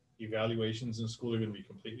now, evaluations in school are going to be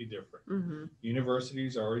completely different.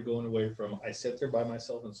 Universities are already going away from, I sit there by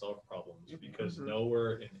myself and solve problems, because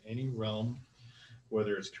nowhere in any realm,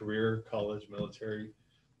 whether it's career, college, military,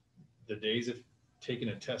 the days of taking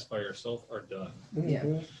a test by yourself are done.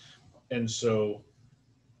 And so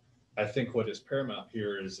I think what is paramount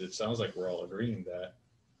here is, it sounds like we're all agreeing that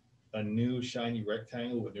a new shiny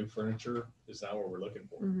rectangle with new furniture is not what we're looking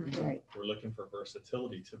for. Right. We're looking for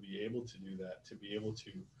versatility to be able to do that, to be able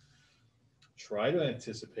to try to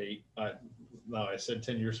anticipate. Now, I said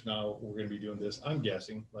 10 years from now, we're going to be doing this. I'm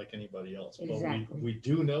guessing like anybody else, but we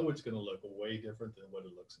do know it's going to look way different than what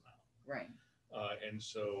it looks now. Right. And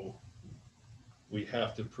so we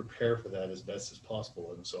have to prepare for that as best as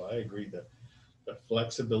possible. And so I agree that the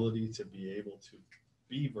flexibility to be able to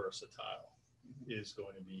be versatile is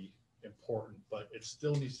going to be important, but it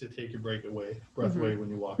still needs to take your breath away when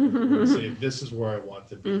you walk in and say, this is where I want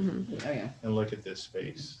to be, and look at this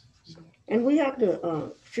space. So. And we have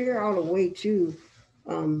to figure out a way to,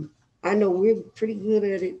 I know we're pretty good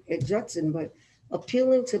at it at Judson, but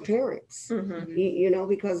appealing to parents, you know,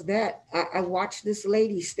 because I watched this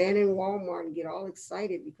lady stand in Walmart and get all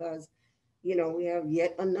excited because, you know, we have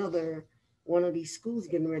yet another one of these schools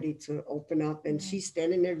getting ready to open up, and she's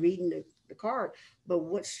standing there reading the card. But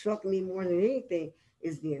what struck me more than anything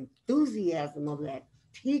is the enthusiasm of that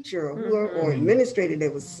teacher or administrator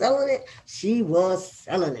that was selling it. She was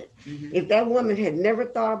selling it. If that woman had never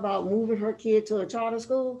thought about moving her kid to a charter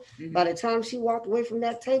school, by the time she walked away from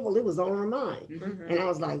that table, it was on her mind. And I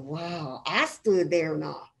was like, wow, I stood there and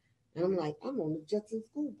I'm like, I'm on the Judson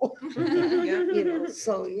School Board. You know,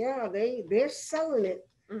 so yeah, they're selling it.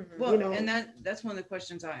 Well, you know, and that's one of the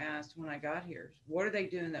questions I asked when I got here. What are they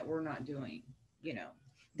doing that we're not doing? You know,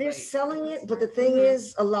 they're selling it, but the thing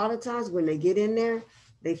is, a lot of times when they get in there,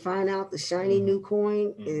 they find out the shiny new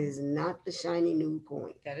coin is not the shiny new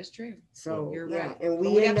coin. That is true. So you're yeah, right. and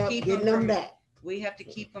we end up getting them back. We have to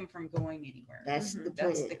keep them from going anywhere. That's the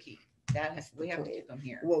plan. That's the key. We have to keep them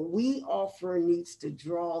here. What we offer needs to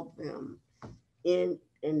draw them in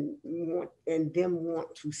and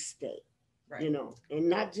want to stay. Right. You know, and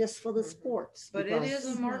not just for the sports. But it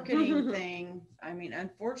is a marketing thing. I mean,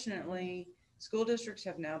 unfortunately, school districts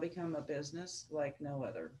have now become a business like no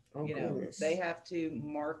other. You know, they have to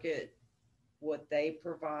market what they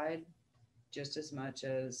provide just as much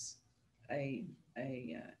as a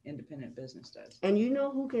independent business does. And you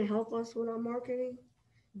know who can help us with our marketing?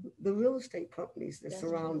 The real estate companies that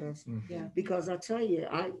surround us. Yeah. Because I tell you,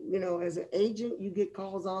 you know, as an agent, you get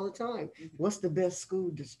calls all the time. What's the best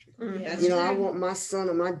school district? You know, I want my son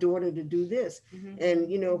or my daughter to do this. And,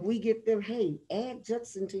 you know, if we get them, hey, add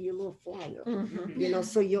Judson to your little flyer. You know,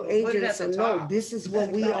 so your agents will know this is what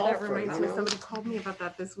we offer. That reminds me, somebody called me about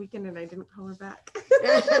that this weekend and I didn't call her back.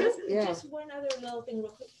 Just one other little thing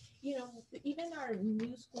real quick. You know, even our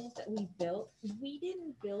new schools that we built, we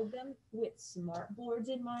didn't build them with smart boards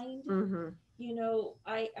in mind. You know,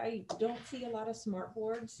 I don't see a lot of smart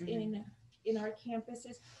boards in our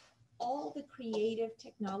campuses. All the creative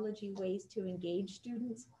technology ways to engage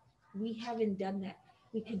students, we haven't done that.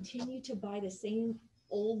 We continue to buy the same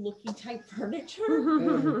old looking type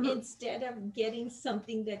furniture instead of getting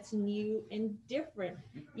something that's new and different,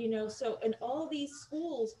 you know. So in all these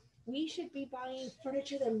schools, we should be buying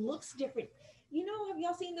furniture that looks different. You know, have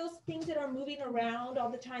y'all seen those things that are moving around all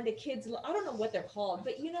the time? The kids, I don't know what they're called,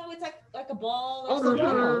 but you know, it's like a ball. Or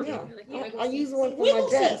something. Yeah. I use one for Wiggle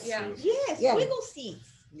my desk. seats. Yes, wiggle seats.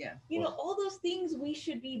 Yeah. You know, all those things we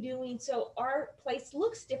should be doing so our place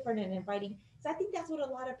looks different and inviting. So I think that's what a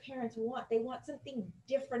lot of parents want. They want something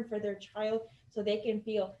different for their child so they can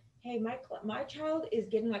feel, hey, my child is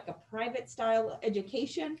getting like a private style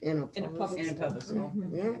education in a public school.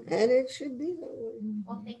 Yeah, and it should be that way.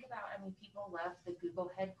 Well, think about, I mean, people love the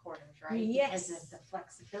Google headquarters, right? Yes. Because of the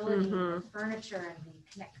flexibility of the furniture and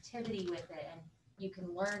the connectivity with it. And you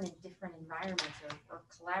can learn in different environments or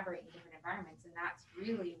collaborate in different environments. And that's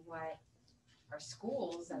really what our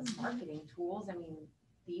schools as marketing tools, I mean,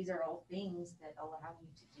 these are all things that allow you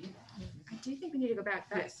to do that. I do think we need to go back.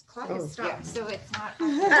 That clock Oh, is stopped, so it's not.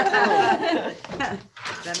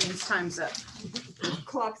 That means time's up.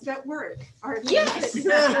 Clocks that work are Yes.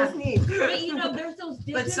 neat. But you know, there's those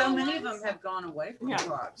digital But so many of ones. them have gone away from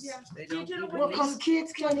clocks. Yeah. They don't Digital even Well, need- because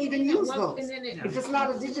kids can't even use those. And then If it's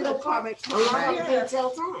not a digital clock, a lot of them can't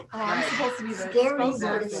tell time. Oh, I'm supposed to be the Scary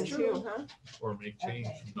spokesperson version. too, huh? Or make change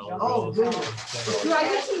from Oh, dollar goodness. bills. Do I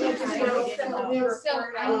get to use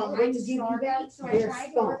when you give you that, So I they're tried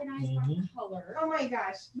to stumped. organize my color. Oh my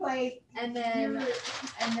gosh, like, And then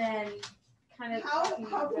kind of. how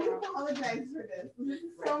can you apologize for this? This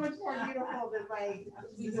is so much more beautiful than like.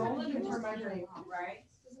 You don't look at your measuring, right?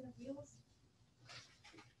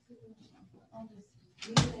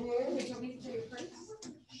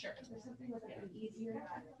 Sure. There's something with it easier.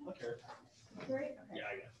 Okay. Great. Yeah,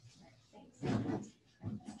 I got Thanks.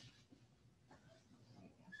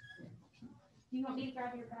 Do you want me to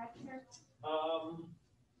grab your bag here?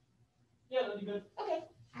 Yeah, that'd be good. Okay,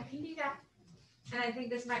 I can do that. And I think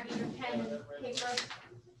this might be your pen and paper.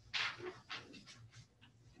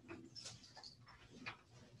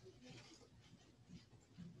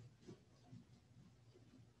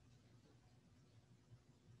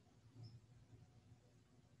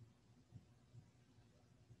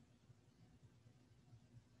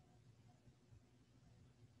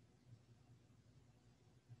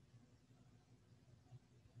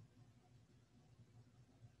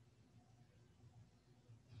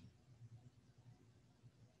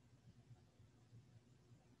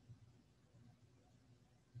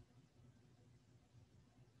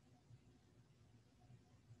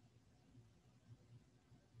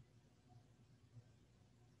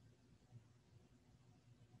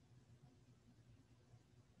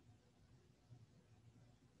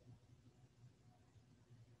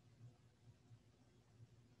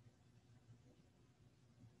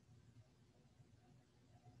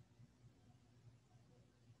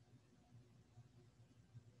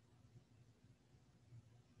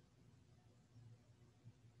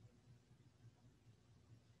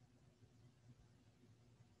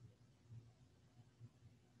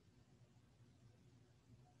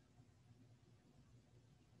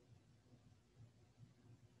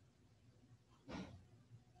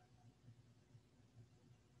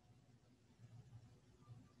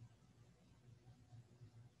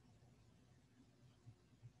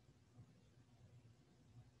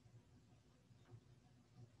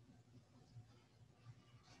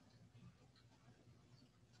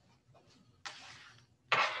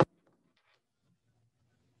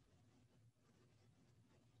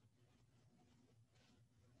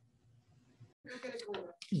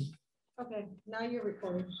 Okay, now you're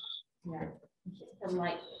recording. Yeah. The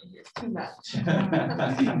light is too much.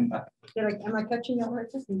 Am I catching you right?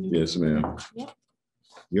 Yes, ma'am. Yeah.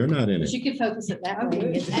 You're not in it. She can focus it that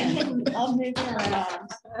way. I'll move it around.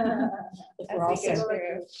 We're all set.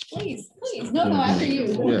 Please, please. No, after you.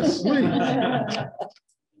 Yes, please.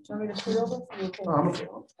 Want me to put over? I'm okay.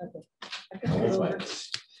 Okay. I can put over.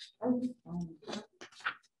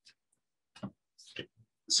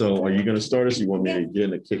 So are you going to start us? You want me to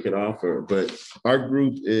again to kick it off? But our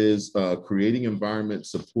group is creating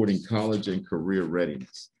environments supporting college and career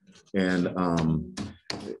readiness. And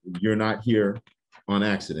you're not here on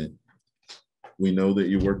accident. We know that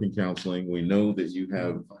you work in counseling. We know that you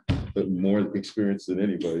have more experience than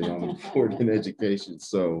anybody on the board in education.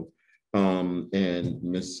 So, and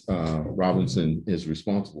Ms. Robinson is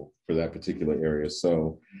responsible for that particular area.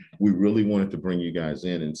 So we really wanted to bring you guys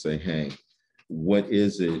in and say, hey, what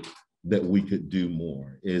is it that we could do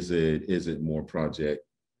more? Is it more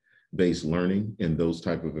project-based learning in those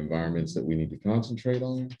type of environments that we need to concentrate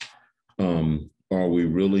on? Are we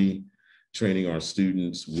really training our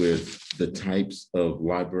students with the types of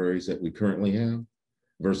libraries that we currently have?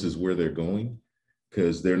 versus where they're going,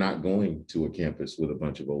 because they're not going to a campus with a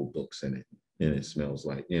bunch of old books in it and it smells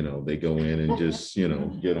like, they go in and just,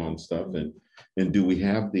 get on stuff. And do we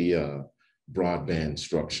have the broadband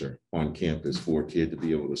structure on campus for a kid to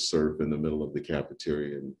be able to surf in the middle of the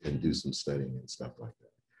cafeteria and do some studying and stuff like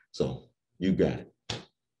that? So you got it.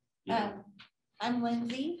 I'm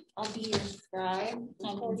Lindsay. I'll be your scribe,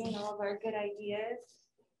 recording all of our good ideas.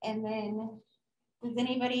 And then, does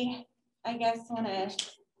anybody, I guess, want to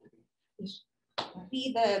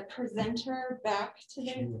be the presenter back to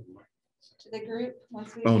the group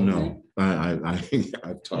once we? Oh no,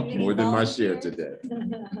 I've talked more than my share today.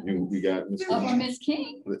 We got Ms. Or Ms.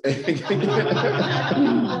 King.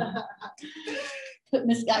 But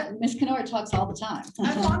Ms. Kenora talks all the time.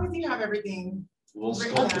 As long as you have everything.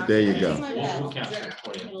 There you go.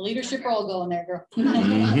 A leadership role going there, girl.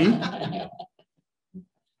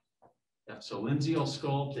 Yeah, so Lindsay will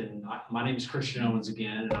sculpt, and my name is Christian Owens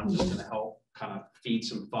again, and I'm just going to help kind of feed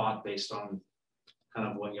some thought based on kind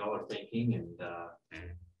of what y'all are thinking, and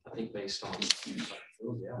I think based on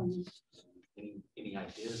any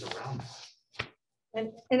ideas around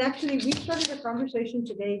that. And actually, we started a conversation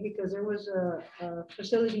today because there was a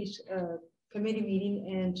facilities committee meeting,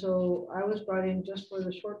 and so I was brought in just for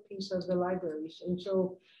the short piece of the libraries. And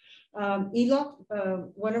so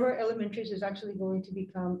ELOC, one of our elementaries is actually going to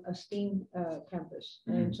become a STEAM campus.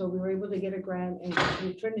 And so we were able to get a grant and go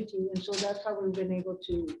to Trinity, and so that's how we've been able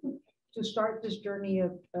to start this journey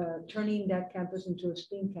of turning that campus into a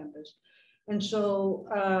STEAM campus. And so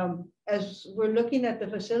as we're looking at the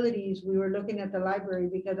facilities, we were looking at the library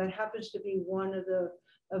because that happens to be one of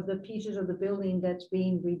the pieces of the building that's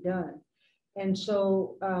being redone. And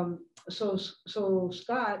so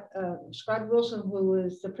Scott Wilson, who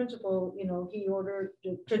is the principal, he ordered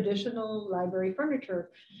the traditional library furniture.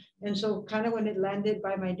 And so kind of when it landed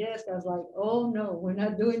by my desk, I was like, oh no, we're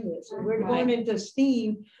not doing this. We're going into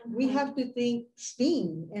STEAM. We have to think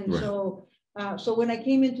STEAM. And so when I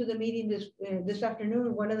came into the meeting this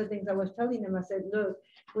afternoon, one of the things I was telling them, I said, look,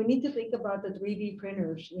 we need to think about the 3D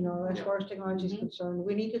printers, as far as technology is concerned.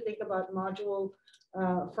 We need to think about module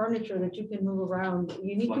furniture that you can move around.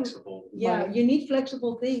 You need flexible. You need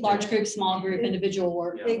flexible things. Large group, small group, individual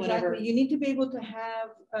work, whatever. You need to be able to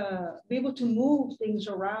have, be able to move things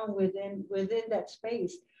around within that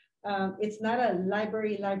space. It's not a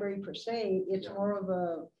library per se. It's more of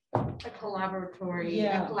a collaboratory.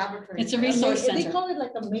 It's a resource center. They call it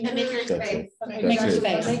like a maker space. Maker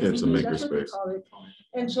space. It's a maker space.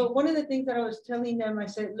 And so one of the things that I was telling them, I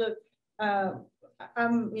said, look,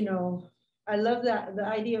 I love the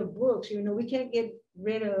idea of books. We can't get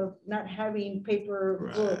rid of not having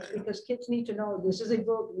paper books because kids need to know this is a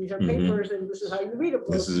book, these are papers, and this is how you read a book.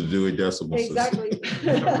 This is a Dewey Decimal System. Exactly.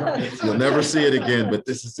 You'll never see it again, but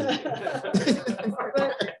this is it.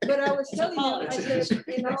 But I was telling them, I said,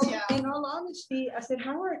 in all honesty, I said,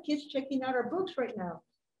 how are our kids checking out our books right now?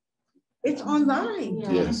 It's online.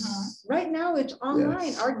 Yes. Right now it's online.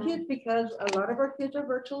 Yes. Our kids, because a lot of our kids are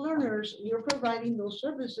virtual learners, you're providing those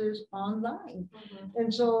services online.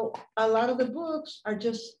 And so a lot of the books are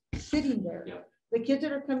just sitting there. The kids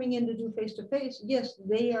that are coming in to do face-to-face, yes,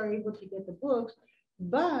 they are able to get the books,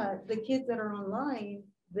 but the kids that are online,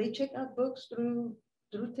 they check out books through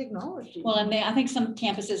technology. Well, and I think some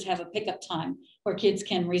campuses have a pickup time where kids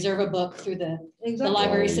can reserve a book through the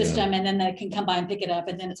library system, and then they can come by and pick it up,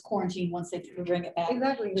 and then it's quarantined once they bring it back.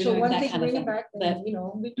 Exactly. We're So doing once that they kind of bring it thing. back, then,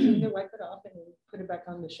 we clean it, wipe it off, and put it back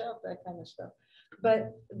on the shelf, that kind of stuff.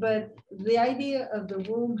 But the idea of the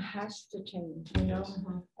room has to change, and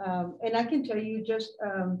I can tell you just,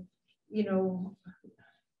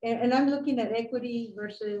 and I'm looking at equity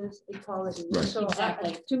versus equality. Right. So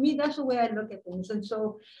to me, that's the way I look at things. And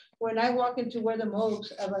so when I walk into Where the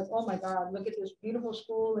Mokes, I'm like, oh my God, look at this beautiful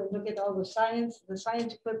school and look at all the science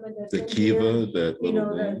equipment that's The in Kiva, here. that little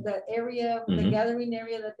room. The area, the gathering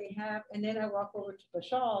area that they have. And then I walk over to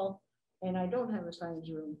Bashal and I don't have a science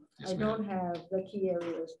room. I don't have the key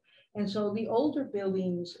areas. And so the older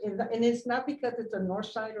buildings, and it's not because it's a north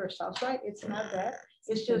side or a south side, it's not that.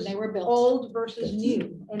 It's just they were built old versus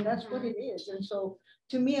new, and that's what it is. And so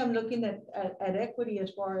to me, I'm looking at equity as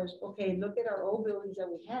far as, okay, look at our old buildings that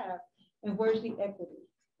we have and where's the equity?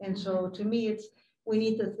 And so to me, we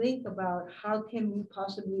need to think about how can we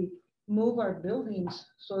possibly move our buildings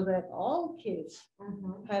so that all kids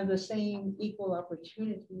have the same equal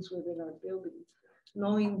opportunities within our buildings,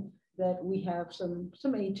 knowing that we have some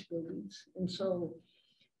age buildings. And so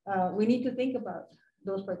we need to think about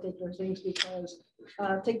those particular things because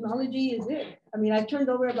technology is it. I mean, I turned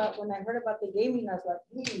over when I heard about the gaming, I was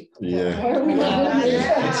like, yeah. why are we not doing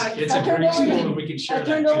this? It's a great tool and we can share I that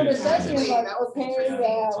turned over too. to Ceci and like, okay,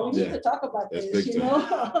 we need to talk about That's this, big you time.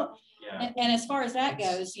 know? And as far as that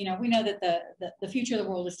goes, you know, we know that the future of the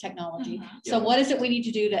world is technology. Mm-hmm. So what is it we need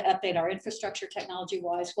to do to update our infrastructure technology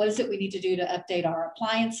wise? What is it we need to do to update our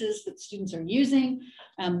appliances that students are using?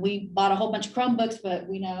 We bought a whole bunch of Chromebooks, but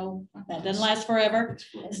we know that doesn't last forever.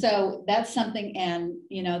 So that's something, and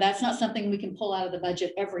you know, that's not something we can pull out of the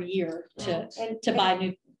budget every year to buy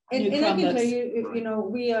new And I can tell Chromebooks. you, you know,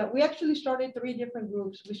 we actually started 3 different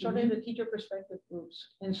groups. We started the teacher perspective groups.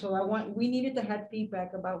 And so we needed to have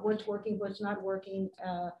feedback about what's working, what's not working,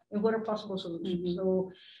 and what are possible solutions.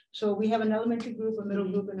 So we have an elementary group, a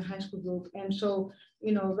middle group, and a high school group. And so,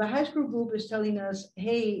 you know, the high school group is telling us,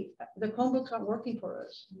 hey, the Chromebooks aren't working for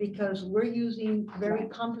us because we're using very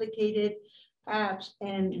complicated apps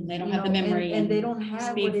and they don't have the memory and they don't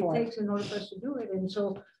have what it for takes in order for us to do it. And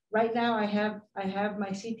so right now I have my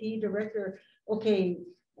CTE director, okay,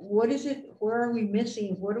 what is it, where are we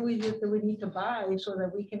missing? What do we need to buy so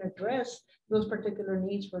that we can address those particular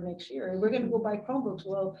needs for next year? And we're going to go buy Chromebooks.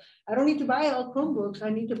 Well, I don't need to buy all Chromebooks. I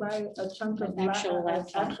need to buy a chunk of actual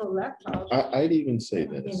laptops. I'd even say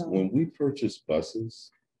this, You know. when we purchase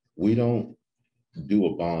buses, we don't do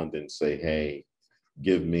a bond and say, hey,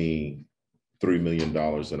 give me $3 million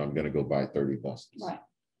and I'm going to go buy 30 buses. Right.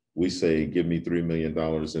 We say, give me $3 million.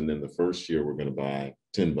 And then the first year we're going to buy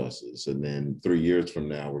 10 buses. And then 3 years from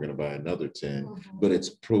now, we're going to buy another 10, but it's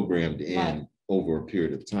programmed in over a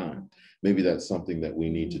period of time. Maybe that's something that we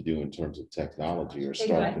need to do in terms of technology or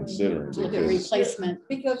start considering. With the replacement.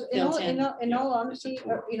 Because in built in. all honesty,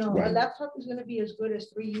 you know, a laptop is going to be as good as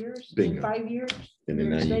 3 years, in 5 years. And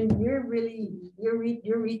then You're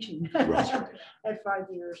reaching at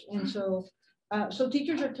 5 years. And so, so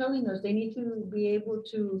teachers are telling us they need to be able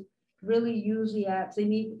to really use the apps. They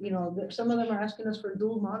need, you know, some of them are asking us for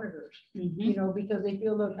dual monitors, you know, because they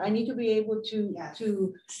feel, look, I need to be able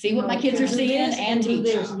to see what my kids are seeing and do teach.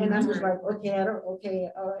 this. And I'm just like, okay,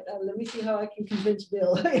 all right, let me see how I can convince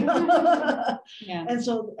Bill. Yeah. And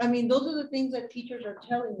so, I mean, those are the things that teachers are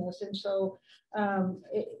telling us. And so,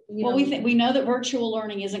 we know that virtual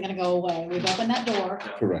learning isn't going to go away. We've opened that door.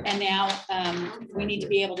 Correct. And now we need to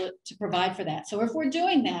be able to provide for that. So if we're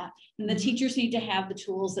doing that, then the teachers need to have the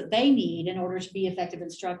tools that they need in order to be effective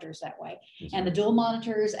instructors that way. And the dual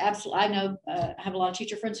monitors, absolutely. I know I have a lot of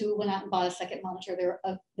teacher friends who went out and bought a second monitor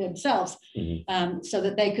themselves so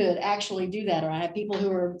that they could actually do that. Or I have people who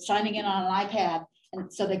are signing in on an iPad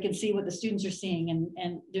and so they can see what the students are seeing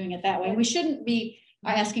and doing it that way. And we shouldn't be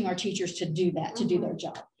asking our teachers to do that, to do their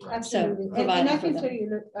job. Absolutely. So provide and I that for can them. tell you,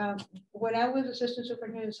 look, when I was assistant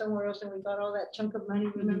superintendent somewhere else and we got all that chunk of money,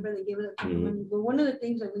 remember they gave us a chunk of money. But one of the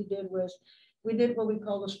things that we did was we did what we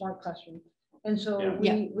call the smart classroom. And so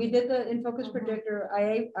we did the in-focus projector.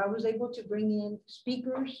 I was able to bring in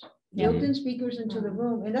speakers, built-in speakers into the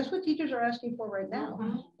room. And that's what teachers are asking for right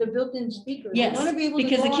now, the built-in speakers. Yes, they want to be able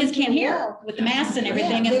because to the kids can't hear with the masks and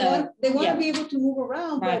everything. They want to be able to move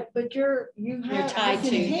around, but you're tied to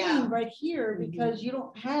contained right here because you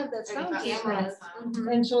don't have that sound system.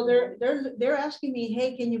 And so they're asking me,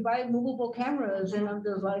 hey, can you buy movable cameras? And I'm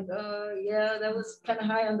just like, yeah, that was kind of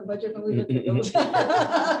high on the budget when we looked at those.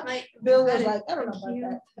 Bill was like, I don't know about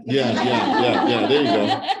that. Yeah, there you go.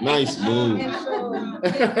 Nice move. And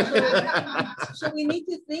so we need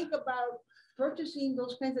to think about purchasing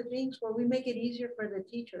those kinds of things where we make it easier for the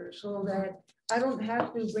teacher so that I don't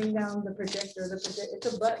have to bring down the projector.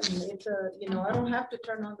 It's a button. It's I don't have to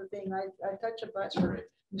turn on the thing. I touch a button.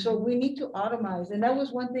 So we need to automize. And that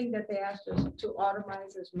was one thing that they asked us to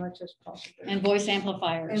automize as much as possible. And voice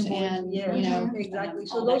amplifiers and exactly.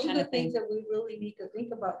 So those are the things that we really need to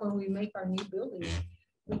think about when we make our new buildings.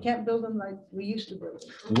 We can't build them like we used to build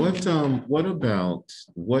them.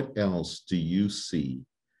 What else do you see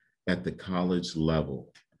at the college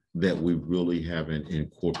level that we really haven't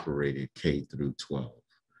incorporated K through 12?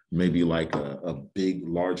 Maybe like a big,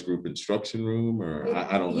 large group instruction room, or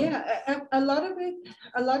I don't know. Yeah, a lot of it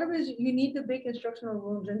is you need the big instructional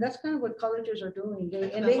rooms, and that's kind of what colleges are doing.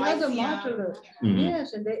 They have the modular,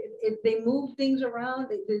 yes, and they move things around.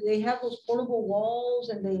 They have those portable walls,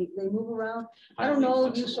 and they move around. I don't know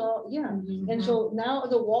if you saw, and so now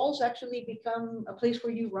the walls actually become a place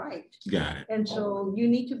where you write. Got it. And so you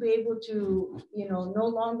need to be able to, no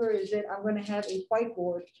longer is it I'm going to have a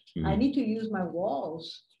whiteboard. I need to use my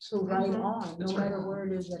walls to write on, no matter where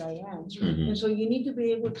it is that I am. And so you need to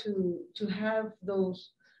be able to have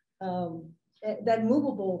those that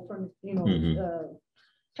movable from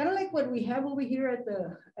kind of like what we have over here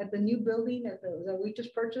at the new building that we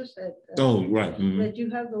just purchased Oh, right. Mhm. that you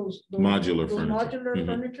have those Modular those furniture. modular Mhm.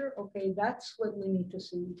 furniture. Okay, that's what we need to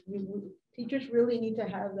see. Teachers really need to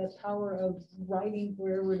have that power of writing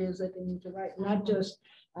wherever it is that they need to write, not just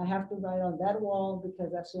I have to write on that wall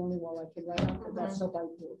because that's the only wall I can write on because that's the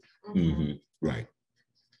whiteboard. Mhm. Right.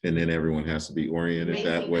 And then everyone has to be oriented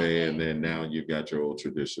that way. And then now you've got your old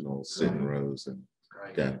traditional sitting rows and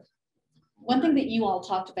got it. One thing that you all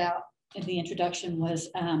talked about in the introduction was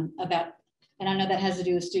about, and I know that has to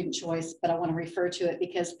do with student choice, but I want to refer to it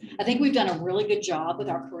because I think we've done a really good job with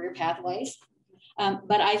our career pathways.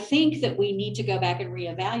 But I think that we need to go back and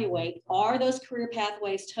reevaluate, are those career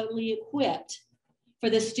pathways totally equipped for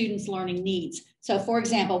the student's learning needs? So for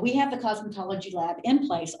example, we have the cosmetology lab in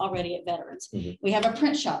place already at Veterans. Mm-hmm. We have a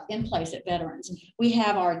print shop in place at Veterans. We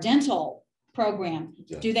have our dental program.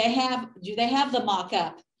 Yeah. Do they have the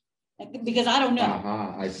mock-up? Because I don't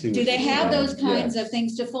know. I see. Do what they you're have saying. those kinds Yes. of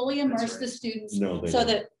things to fully immerse the students? No, they so don't.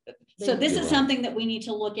 that so this You're is right. something that we need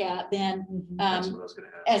to look at then That's what I was gonna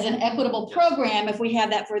ask. as an equitable program. If we have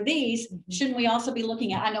that for these, shouldn't we also be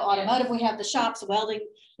looking at, I know automotive, we have the shops, welding,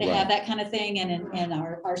 they have that kind of thing, and in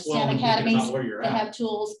our STEM and thinking academies, about where you're they at. have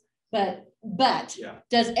tools, but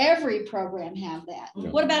does every program have that? No.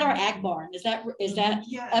 What about our ag barn? Is that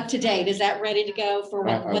up to date? Is that ready to go for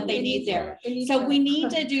what they need there? So we need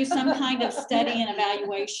to do some kind of study and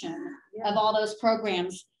evaluation of all those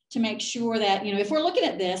programs to make sure that, you know, if we're looking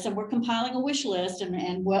at this and we're compiling a wish list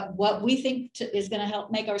and what we think is going to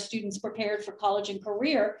help make our students prepared for college and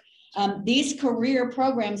career, these career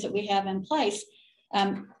programs that we have in place,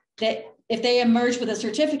 that if they emerge with a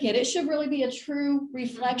certificate, it should really be a true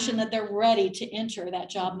reflection that they're ready to enter that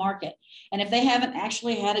job market. And if they haven't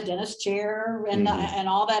actually had a dentist chair and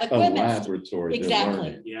all that equipment, laboratory.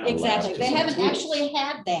 exactly, exactly. They haven't actually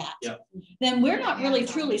had that. Then we're not really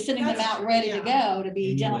truly sending them out ready to go to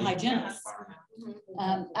be dental hygienists.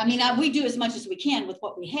 I mean, we do as much as we can with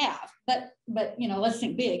what we have, but you know, let's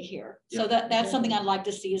think big here. So that's something I'd like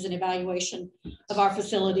to see as an evaluation of our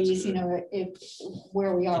facilities. You know,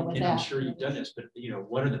 where we are with And that. I'm sure you've done this, but you know,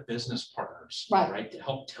 what are the business partners, Right. to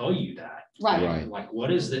help tell you that? Right. Like,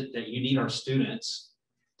 what is it that you need our students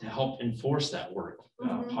to help enforce that work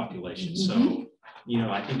population? So, you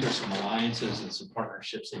know, I think there's some alliances and some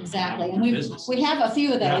partnerships that you Exactly. have And with we businesses. have a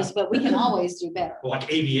few of those, but we can always do better.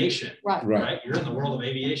 Like aviation. Right. You're in the world of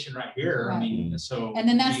aviation right here. I mean, so. And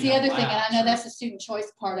then that's you the have other thing, and I labs, know right? that's the student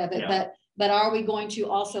choice part of it, but are we going to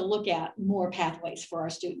also look at more pathways for our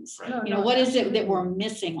students? No, You know, no, what is it that absolutely. we're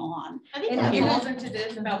missing on? I think And that you know, falls into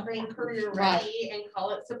this about being career Right. ready and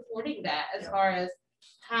call it supporting that as far as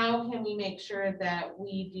how can we make sure that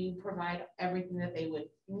we do provide everything that they would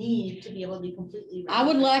need to be able to be completely. I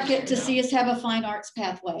would ready like for it to career. see us have a fine arts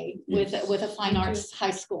pathway with a fine arts high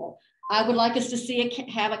school. I would like us to see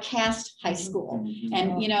have a cast high school,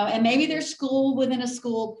 and you know, and maybe there's school within a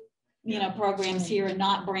school, you know, programs here and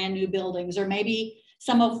not brand new buildings, or maybe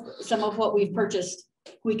some of what we've purchased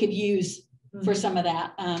we could use for some of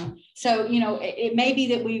that. So, you know, it may be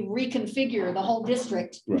that we reconfigure the whole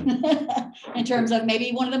district in terms of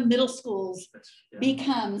maybe one of the middle schools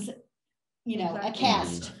becomes, you know, a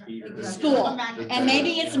cast school, and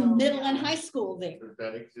maybe it's middle and high school there. Does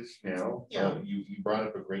that exist now? Yeah. You brought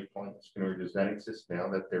up a great point, Skinner. Does that exist now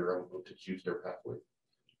that they're able to choose their pathway?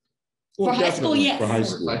 For high school, yes, For high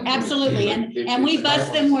school. absolutely, and we bus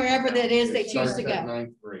them wherever that is they choose to go.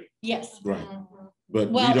 Ninth grade. Yes. Right. But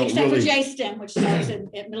we Well, don't except for really, JSTEM, which starts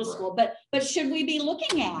at middle school, but should we be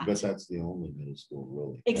looking at? but that's the only middle school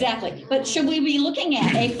really. Exactly, but should we be looking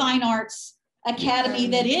at a fine arts academy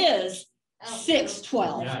that is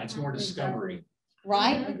 6-12? Yeah, it's more discovery.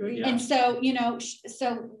 Right? Yeah. And so, you know,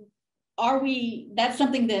 so that's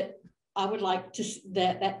something that I would like to,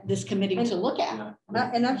 that this committee to look at.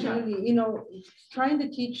 And absolutely, you know, trying to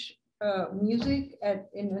teach music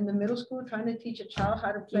in the middle school, trying to teach a child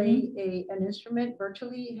how to play an instrument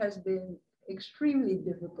virtually has been extremely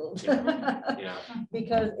difficult.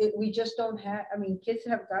 Because we just don't have, I mean, kids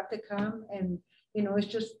have got to come, and you know, it's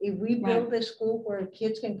just, if we build a school where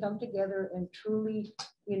kids can come together and truly,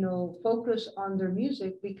 you know, focus on their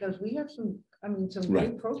music, because we have some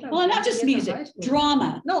great programs. Well, not just music,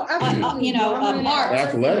 drama. No, absolutely. You know, art.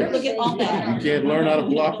 Athletics. Look at all that. You can't learn how to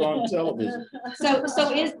block on television.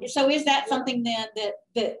 So is that something then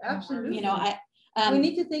that absolutely, you know, we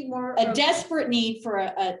need to think more. A desperate need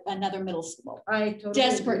for another middle school. I totally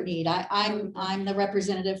desperate agree. need. I'm the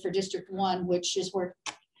representative for District 1, which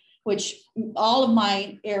all of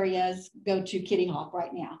my areas go to Kitty Hawk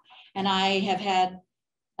right now, and I have had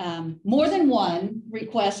more than one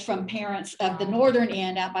request from parents of the northern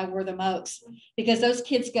end out by Wortham Oaks, because those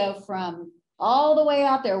kids go from all the way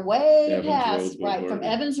out there, way Evans past, Road, right, from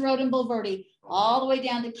Bulverde. Evans Road and Bulverde, all the way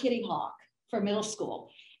down to Kitty Hawk for middle school.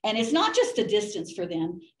 And it's not just a distance for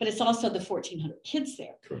them, but it's also the 1,400 kids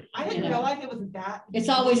there. I didn't realize it was that. It's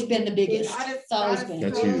always been the biggest. That is- It's always that is been.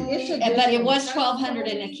 That's so- huge. But it was That's 1,200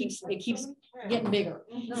 and so it keeps getting bigger.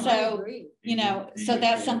 No, I So, agree. you know, so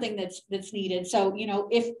that's something that's needed. So, you know,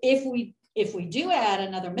 if we do add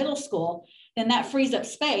another middle school, then that frees up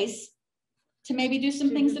space to maybe do some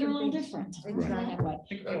things that are a little different. That way. I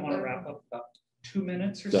think we want to wrap up about 2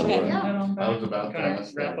 minutes or That's so. right. and then I'm I was back. about to Kind of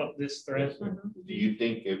ask Wrap that. up this thread. Do you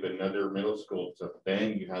think if another middle school, so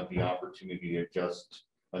then you have the opportunity to adjust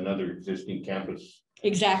another existing campus?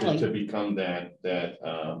 Exactly. To become that,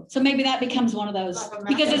 So maybe that becomes one of those,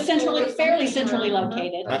 because it's fairly centrally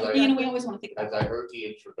located. You know, we always want to think as about. I heard the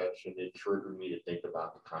introduction, it triggered me to think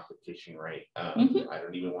about the competition, right? Mhm. I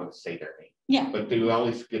don't even want to say their name. Yeah. But they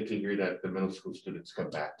always get to hear that the middle school students come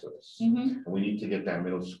back to us. Mhm. And we need to get that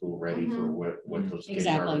middle school ready for what those kids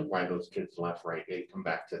Exactly. are, why those kids left, right? They come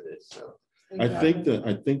back to this, so. I think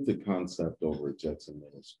the concept over at Jetson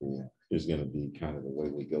Middle School is gonna be kind of the way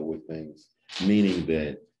we go with things, meaning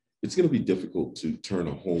that it's gonna be difficult to turn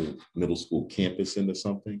a whole middle school campus into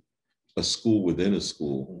something. A school within a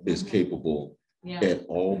school is capable at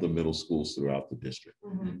all the middle schools throughout the district.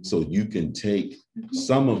 So you can take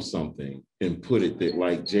some of something and put it there,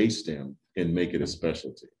 like J-STEM, and make it a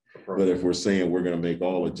specialty. But if we're saying we're gonna make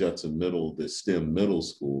all of Judson Middle the STEM middle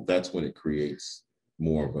school, that's when it creates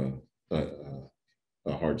more of a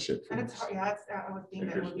hardship for And it's us. hard, yeah, I would think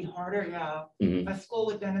that it would be harder, yeah. Mhm. A school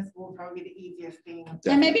within a school would probably be the easiest thing.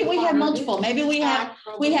 And maybe we have multiple, maybe we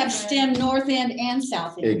have STEM North End and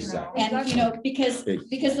South End. Exactly. And, you know, because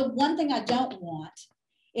Exactly. the one thing I don't want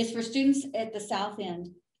is for students at the South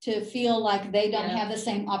End to feel like they don't have the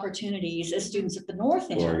same opportunities as students at the North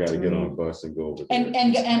End. Or I gotta get on a bus and go over there.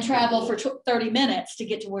 And travel for 30 minutes to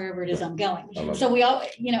get to wherever it is I'm going. I love So it. we all,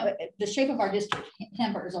 you know, the shape of our district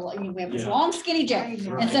hampers a lot. You know, we have this Yeah. long skinny jet. And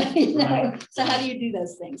so, you know, so how do you do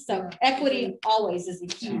those things? So equity always is a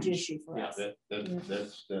huge issue for Yeah, us.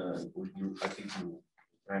 that's, I think you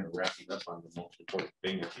kind of wrapping up on the most important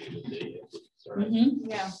thing at the end of the day. Mhm.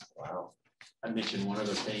 Yeah. Wow. I mentioned one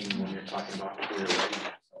other thing when you're talking about career readiness,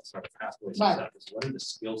 sort of pathways Right. and stuff, is what are the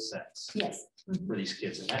skill sets Yes. for these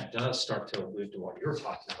kids? And that does start to allude to what you're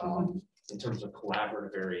talking about in terms of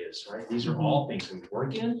collaborative areas, right? These are all things we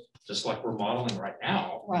work in, just like we're modeling right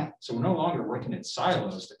now. Right. So we're no longer working in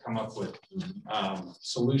silos to come up with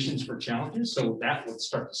solutions for challenges. So that would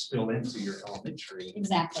start to spill into your elementary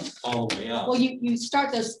Exactly. all the way up. Well, you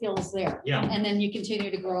start those skills there. Yeah. And then you continue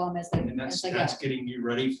to grow them as they, And as that's, they go. that's getting you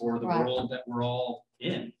ready for the Right. world that we're all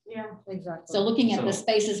in. Yeah, exactly. So looking at the So-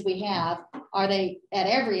 spaces we have, are they at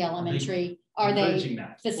every elementary? Are they Encouraging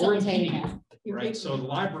that, or facilitating impeding that? it, right? So the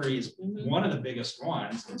library is one of the biggest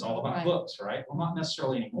ones. It's all about Right. books, right? Well, not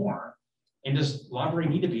necessarily anymore. And does library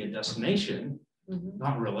need to be a destination?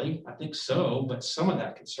 Not really. I think so, but some of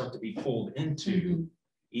that can start to be pulled into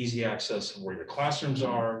easy access of where your classrooms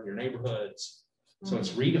are, your neighborhoods. So it's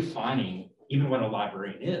redefining even what a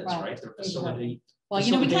librarian is, Right. right? Their facility. Well,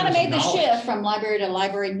 you know, we kind of facilitators made the knowledge. shift from library to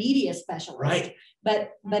library media specialist. Right.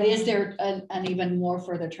 But is there an even more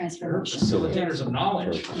further They're transformation? facilitators of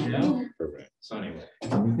knowledge, you know? Correct. So anyway,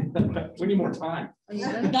 we need more time. I know.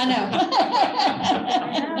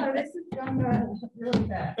 Yeah, this is going really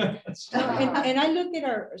fast. And I look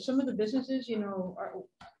at some of the businesses, you know,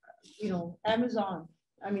 Amazon.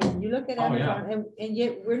 I mean, you look at Oh, yeah. Amazon and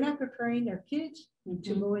yet we're not preparing our kids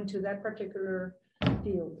to go into that particular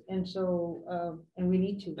field. And so, and we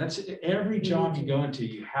need to. That's every job you go into,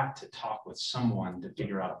 you have to talk with someone to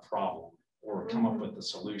figure out a problem or come up with a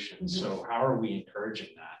solution. So how are we encouraging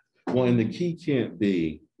that? Well, and the key can't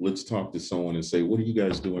be, let's talk to someone and say, what are you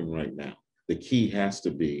guys doing right now? The key has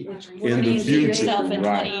to be Where in do the you see future, yourself in 20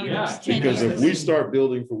 right? years, Yeah. 10 Because if years? we start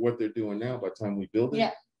building for what they're doing now, by the time we build it,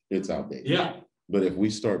 Yeah. it's outdated. Yeah. But if we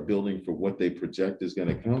start building for what they project is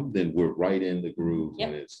gonna come, then we're right in the groove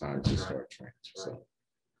when it's time to start training. So,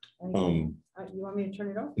 You want me to turn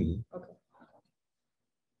it off? Mhm. Okay.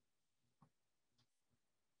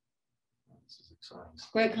 This is exciting.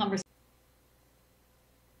 Great conversation.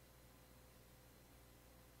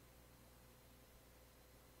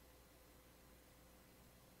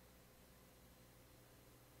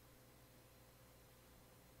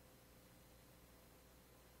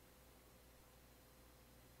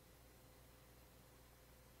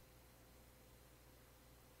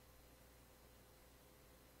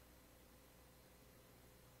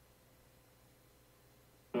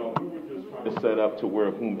 No, we were just trying is set up to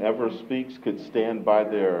where whomever speaks could stand by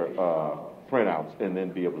their printouts and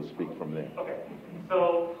then be able to speak from there. Okay,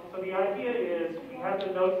 so the idea is we have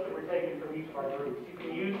the notes that we're taking from each of our groups. You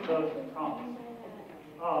can use those prompts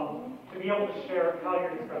to be able to share how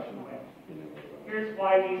your discussion went. Here's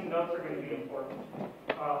why these notes are going to be important.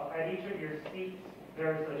 At each of your seats,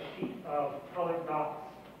 there's a sheet of colored dots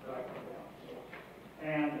that I put down.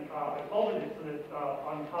 And I folded it so that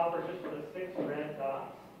on top are just the 6 red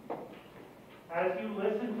dots. As you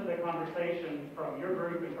listen to the conversation from your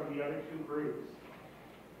group and from the other 2 groups,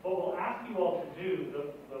 what we'll ask you all to do,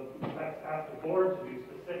 ask the board to do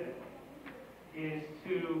specifically, is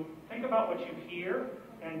to think about what you hear,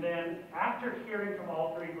 and then after hearing from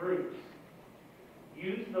all 3 groups,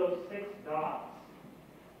 use those 6 dots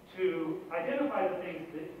to identify the things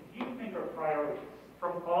that you think are priorities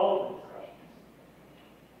from all of the discussions.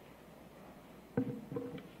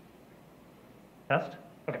 Test?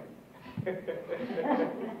 Okay.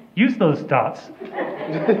 Use those dots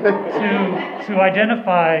to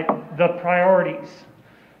identify the priorities.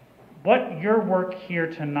 What your work here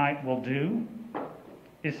tonight will do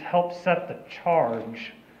is help set the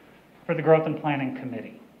charge for the Growth and Planning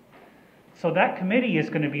Committee. So that committee is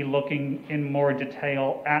going to be looking in more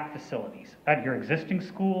detail at facilities, at your existing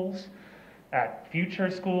schools, at future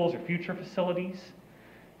schools or future facilities.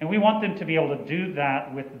 And we want them to be able to do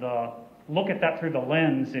that with look at that through the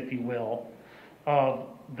lens, if you will, of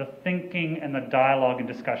the thinking and the dialogue and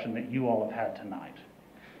discussion that you all have had tonight.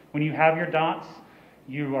 When you have your dots,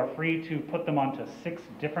 you are free to put them onto 6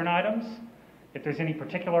 different items. If there's any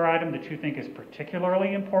particular item that you think is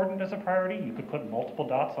particularly important as a priority, you could put multiple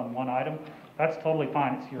dots on one item. That's totally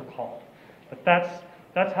fine, it's your call. But that's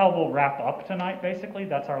how we'll wrap up tonight, basically.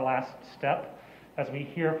 That's our last step as we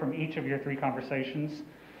hear from each of your 3 conversations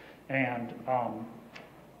and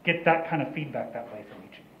get that kind of feedback that way from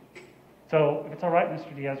each of you. So if it's all right,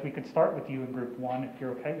 Mr. Diaz, we could start with you in group 1 if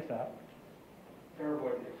you're okay with that. Terrible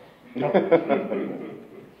idea.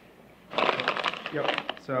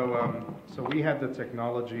 Yep. So we had the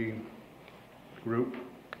technology group,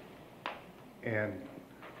 and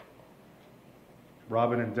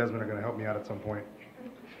Robin and Desmond are going to help me out at some point.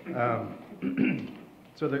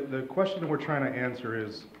 So the question that we're trying to answer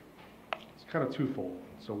is it's kind of twofold.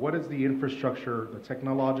 So what is the infrastructure, the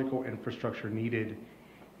technological infrastructure needed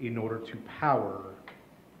in order to power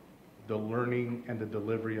the learning and the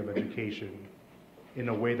delivery of education in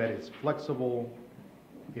a way that is flexible,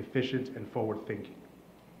 efficient, and forward-thinking?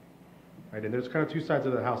 Right, and there's kind of 2 sides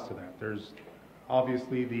of the house to that. There's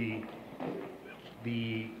obviously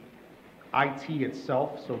the IT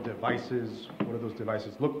itself, so devices, what do those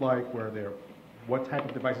devices look like, what type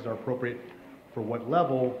of devices are appropriate for what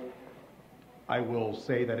level. I will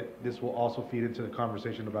say that this will also feed into the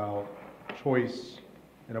conversation about choice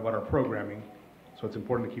and about our programming, so it's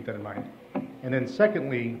important to keep that in mind. And then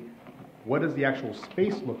secondly, what does the actual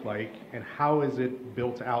space look like, and how is it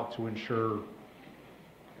built out to ensure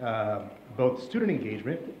both student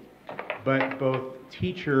engagement, but both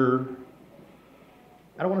teacher,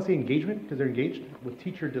 I don't want to say engagement because they're engaged, with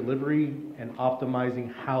teacher delivery and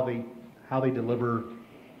optimizing how they deliver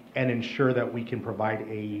and ensure that we can provide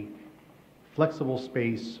a flexible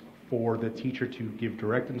space for the teacher to give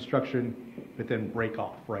direct instruction, but then break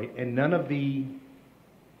off, right? And none of the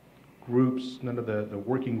groups, none of the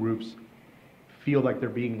working groups feel like they're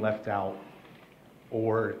being left out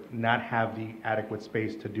or not have the adequate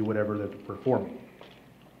space to do whatever they're performing.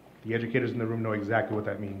 The educators in the room know exactly what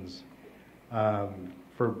that means.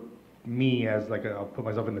 For me, I'll put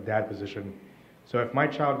myself in the dad position. So if my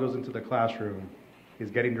child goes into the classroom,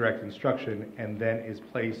 is getting direct instruction, and then is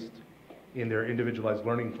placed in their individualized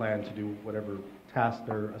learning plan to do whatever task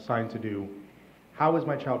they're assigned to do, how is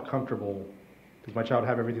my child comfortable? Does my child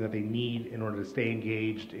have everything that they need in order to stay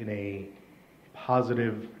engaged in a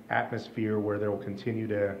positive atmosphere where they will continue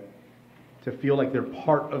to feel like they're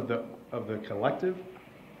part of the collective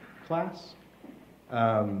class,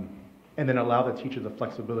 and then allow the teacher the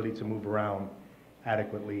flexibility to move around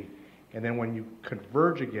adequately. And then when you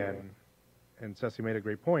converge again, and Ceci made a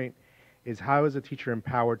great point, is how is a teacher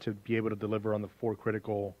empowered to be able to deliver on the 4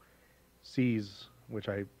 critical C's, which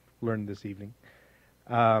I learned this evening,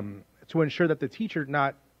 to ensure that the teacher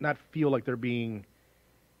not feel like they're being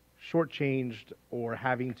shortchanged or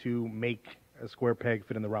having to make a square peg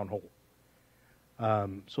fit in the round hole.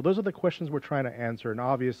 So those are the questions we're trying to answer, and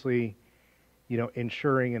obviously,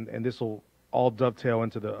 ensuring, and this will all dovetail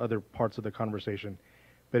into the other parts of the conversation,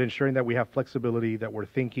 but ensuring that we have flexibility, that we're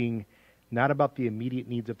thinking not about the immediate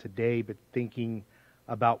needs of today, but thinking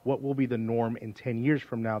about what will be the norm in 10 years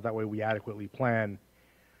from now. That way we adequately plan.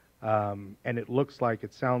 And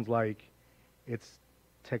it sounds like It's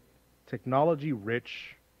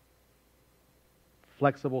technology-rich,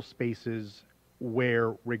 flexible spaces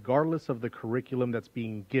where, regardless of the curriculum that's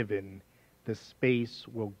being given, the space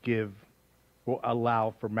will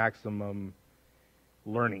allow for maximum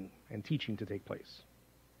learning and teaching to take place.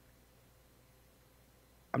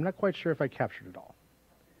 I'm not quite sure if I captured it all,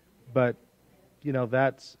 but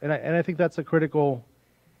that's, and I think that's a critical.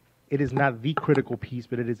 It is not the critical piece,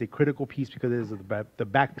 but it is a critical piece because it is the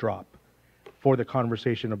backdrop for the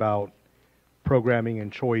conversation about programming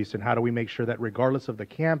and choice, and how do we make sure that regardless of the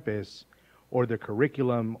campus or the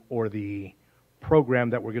curriculum or the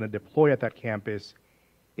program that we're going to deploy at that campus,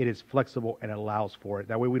 it is flexible and allows for it.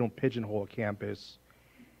 That way we don't pigeonhole a campus.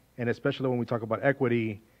 And especially when we talk about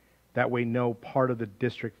equity, that way no part of the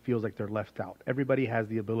district feels like they're left out. Everybody has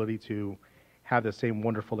the ability to have the same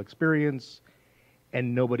wonderful experience,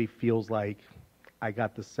 and nobody feels like I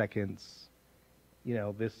got the seconds.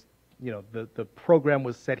 The program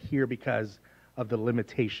was set here because of the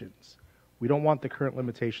limitations. We don't want the current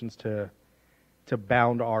limitations to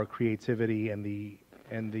bound our creativity and the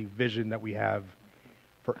vision that we have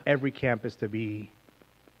for every campus to be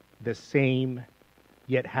the same,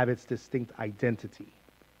 yet have its distinct identity.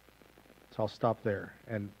 So I'll stop there.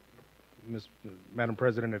 And Madam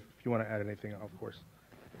President, if you want to add anything, of course.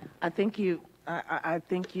 I think you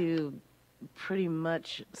pretty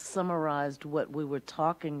much summarized what we were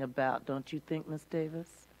talking about, don't you think, Ms. Davis?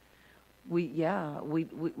 We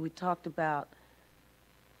talked about,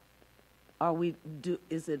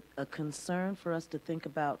 is it a concern for us to think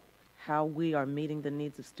about how we are meeting the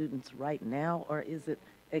needs of students right now, or is it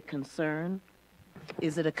a concern?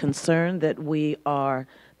 Is it a concern that we are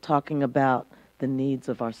talking about the needs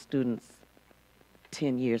of our students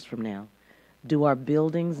 10 years from now? Do our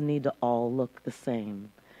buildings need to all look the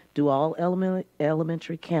same? Do all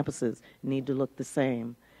elementary campuses need to look the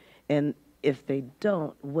same? And if they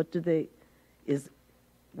don't, what do they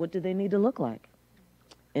need to look like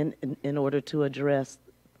in order to address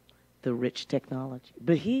the rich technology?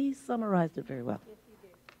 But he summarized it very well.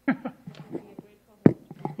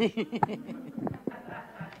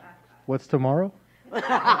 What's tomorrow?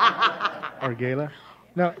 Or gala?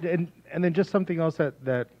 No, and then just something else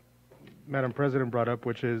that Madam President brought up,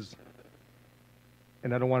 which is,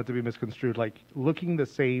 and I don't want it to be misconstrued, like looking the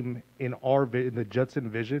same in the Judson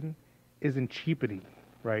vision isn't cheapening,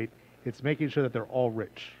 right? It's making sure that they're all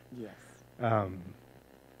rich. Yes. So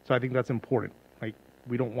I think that's important. Like,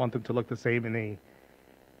 we don't want them to look the same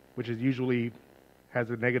which is usually has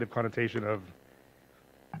a negative connotation of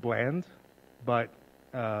bland, but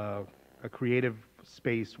a creative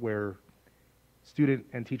space where student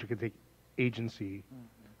and teacher can take agency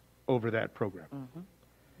over that program.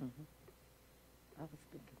 I was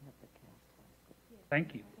thinking of the cast.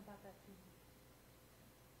 Thank you.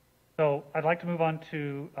 So I'd like to move on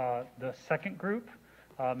to the second group.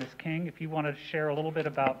 Ms. King, if you wanted to share a little bit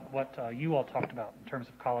about what you all talked about in terms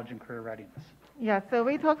of college and career readiness. Yeah, so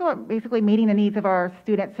we talked about basically meeting the needs of our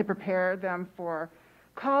students to prepare them for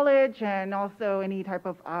college and also any type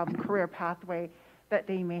of career pathway that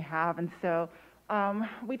they may have. And so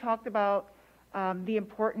we talked about the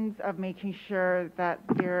importance of making sure that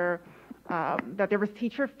there was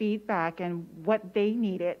teacher feedback and what they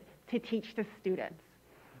needed to teach the students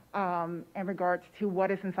in regards to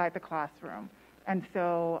what is inside the classroom. And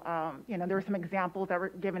so, there were some examples that were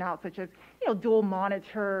given out, such as, dual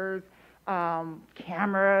monitors,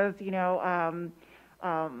 cameras,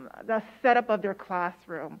 the setup of their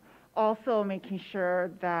classroom. Also making sure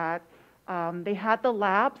that they had the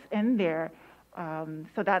labs in there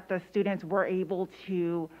so that the students were able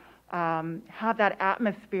to have that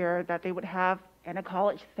atmosphere that they would have in a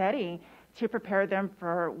college setting to prepare them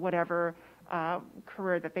for whatever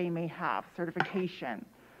career that they may have, certification.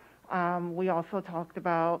 We also talked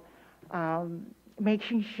about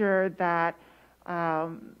making sure that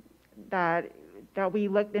that we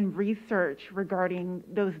looked in research regarding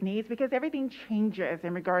those needs, because everything changes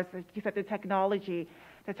in regards to, you said, the technology.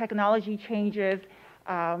 The technology changes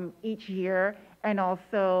each year, and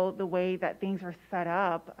also the way that things are set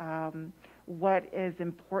up. What is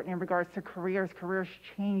important in regards to careers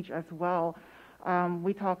change as well.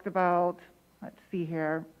 We talked about, let's see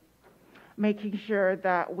here, making sure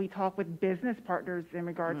that we talk with business partners in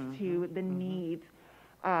regards to the needs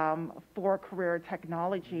for career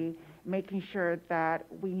technology, making sure that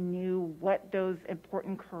we knew what those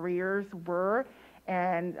important careers were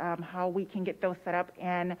and how we can get those set up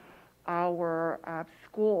in our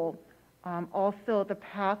school. Also the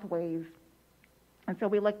pathways. And so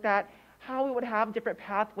we looked at how we would have different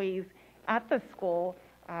pathways at the school,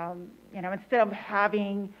 instead of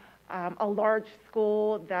having a large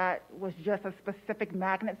school that was just a specific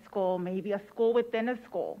magnet school, maybe a school within a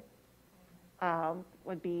school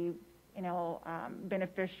would be,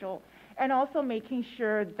 beneficial. And also making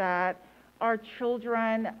sure that our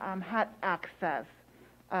children had access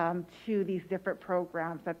to these different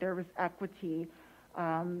programs, that there was equity,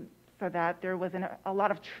 so that there wasn't a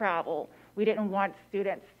lot of travel. We didn't want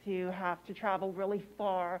students to have to travel really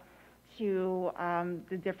far to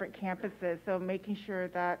the different campuses. So making sure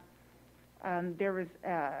that there was,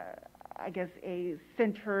 a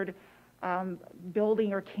centered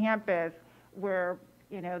building or campus where,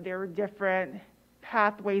 there were different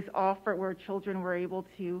pathways offered where children were able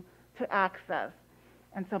to access.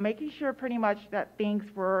 And so making sure pretty much that things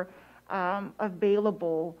were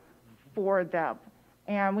available for them.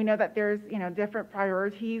 And we know that there's, different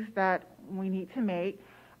priorities that we need to make,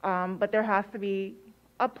 but there has to be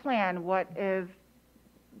a plan. What is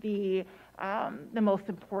the most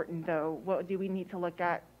important, though? What do we need to look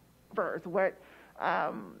at first? What,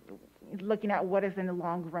 looking at what is in the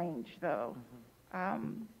long range, though.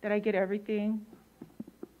 Did I get everything?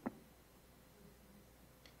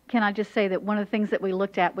 Can I just say that one of the things that we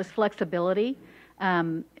looked at was flexibility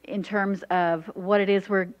in terms of what it is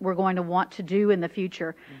we're going to want to do in the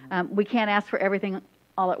future. We can't ask for everything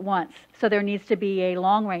all at once, so there needs to be a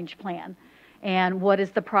long-range plan. And what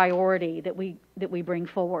is the priority that we bring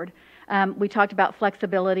forward? We talked about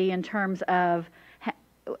flexibility in terms of,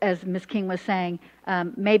 as Ms. King was saying,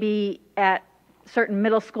 maybe at certain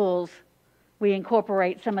middle schools we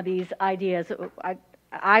incorporate some of these ideas.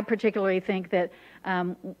 I particularly think that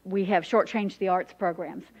we have shortchanged the arts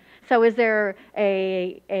programs. So is there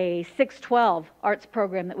a 6-12 arts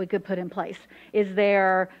program that we could put in place? Is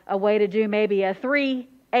there a way to do maybe a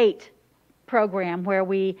 3-8 program where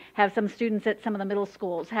we have some students at some of the middle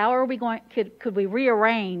schools? How are we going, could we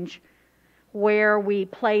rearrange where we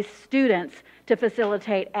place students to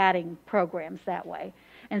facilitate adding programs that way?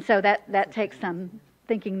 And so that takes some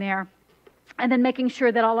thinking there. And then making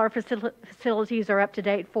sure that all our facilities are up to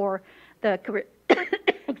date for the career,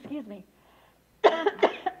 excuse me,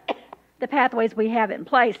 the pathways we have in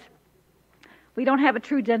place. We don't have a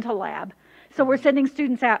true dental lab, so we're sending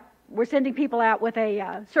students out. We're sending people out with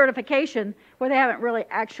a certification where they haven't really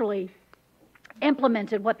actually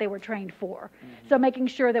implemented what they were trained for. So making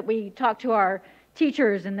sure that we talk to our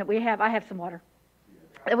teachers and that I have some water.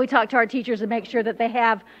 That we talk to our teachers and make sure that they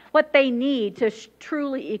have what they need to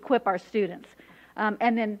truly equip our students.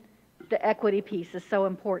 And then the equity piece is so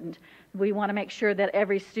important. We want to make sure that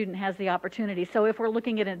every student has the opportunity. So if we're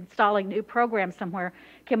looking at installing new programs somewhere,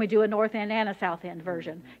 can we do a North End and a South End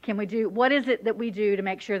version? Can we do, what is it that we do to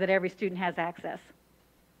make sure that every student has access?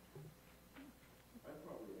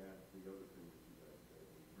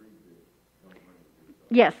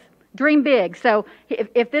 Yes, dream big. So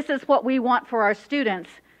if this is what we want for our students,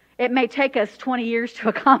 it may take us 20 years to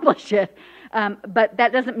accomplish it, but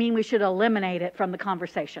that doesn't mean we should eliminate it from the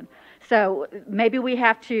conversation. So maybe we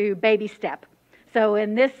have to baby step. So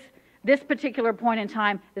in this particular point in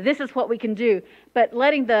time, this is what we can do, but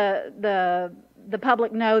letting the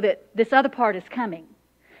public know that this other part is coming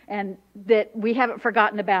and that we haven't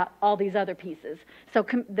forgotten about all these other pieces. So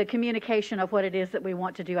the communication of what it is that we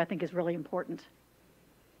want to do, I think, is really important.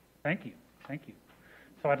 Thank you. Thank you.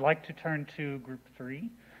 So I'd like to turn to group 3.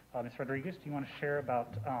 Ms. Rodriguez, do you want to share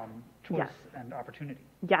about choice and opportunity?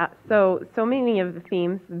 Yeah, so many of the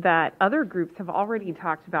themes that other groups have already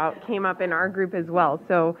talked about came up in our group as well.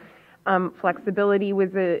 So flexibility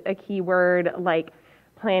was a key word, like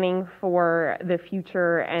planning for the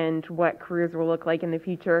future and what careers will look like in the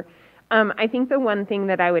future. I think the one thing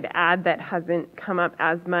that I would add that hasn't come up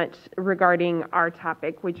as much regarding our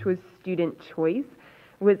topic, which was student choice,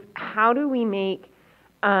 was how do we make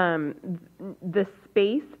the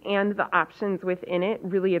space and the options within it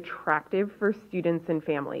really attractive for students and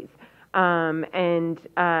families. And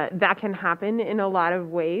that can happen in a lot of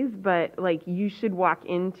ways, but like you should walk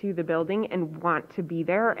into the building and want to be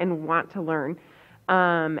there and want to learn.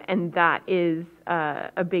 And that is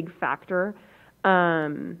a big factor.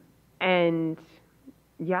 And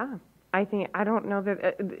yeah, I don't know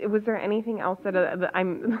that, was there anything else that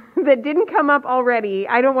that didn't come up already?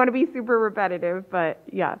 I don't want to be super repetitive, but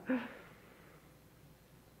yeah.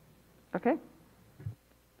 Okay.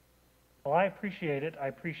 Well, I appreciate it. I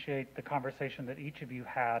appreciate the conversation that each of you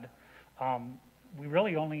had. We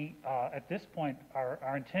really only, at this point,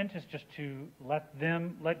 our intent is just to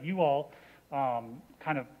let you all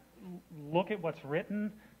kind of look at what's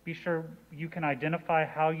written, be sure you can identify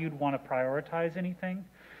how you'd want to prioritize anything.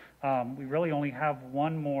 We really only have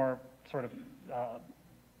one more sort of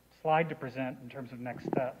slide to present in terms of next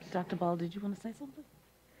steps. Dr. Ball, did you want to say something?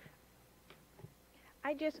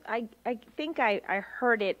 I think I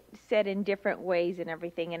heard it said in different ways and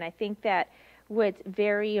everything. And I think that what's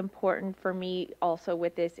very important for me also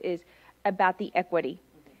with this is about the equity.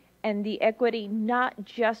 And the equity, not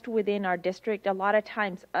just within our district. A lot of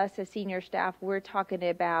times us as senior staff, we're talking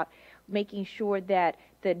about making sure that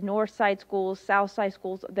the north side schools, south side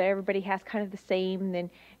schools, that everybody has kind of the same, and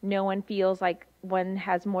then no one feels like one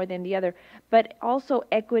has more than the other. But also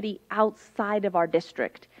equity outside of our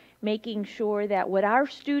district, making sure that what our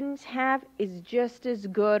students have is just as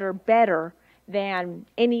good or better than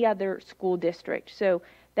any other school district. So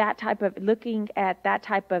that type of, looking at that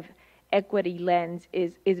type of equity lens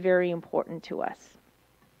is very important to us.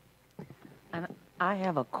 And I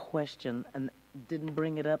have a question, and didn't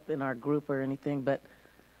bring it up in our group or anything, but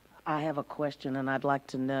I have a question, and I'd like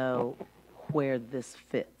to know where this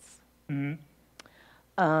fits.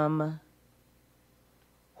 Mm-hmm.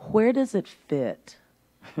 Where does it fit?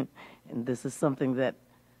 And this is something that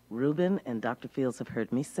Ruben and Dr. Fields have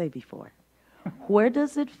heard me say before. Where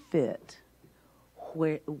does it fit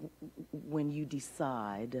when you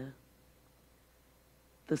decide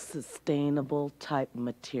the sustainable type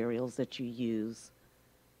materials that you use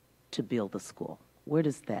to build the school? Where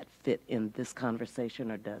does that fit in this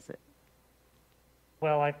conversation, or does it?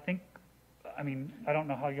 Well, I don't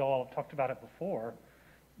know how you all have talked about it before.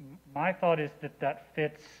 My thought is that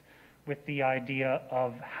fits with the idea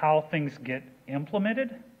of how things get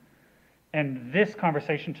implemented. And this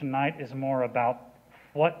conversation tonight is more about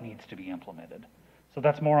what needs to be implemented. So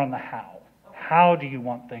that's more on the how. How do you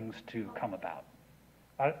want things to come about?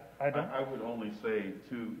 I would only say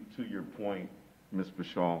to your point, Ms.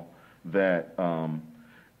 Bashal, that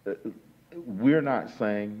we're not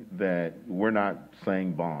saying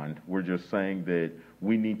bond. We're just saying that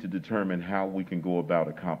we need to determine how we can go about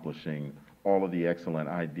accomplishing all of the excellent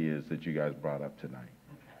ideas that you guys brought up tonight.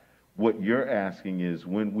 What you're asking is,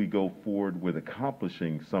 when we go forward with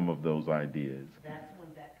accomplishing some of those ideas,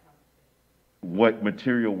 what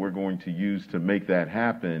material we're going to use to make that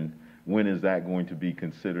happen. When is that going to be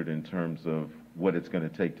considered in terms of what it's going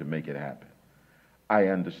to take to make it happen? I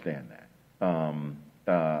understand that.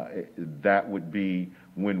 That would be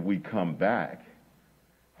when we come back.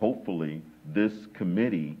 Hopefully, this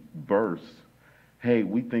committee bursts, hey,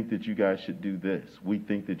 we think that you guys should do this. We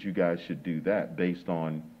think that you guys should do that based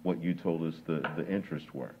on what you told us the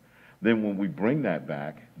interests were. Then when we bring that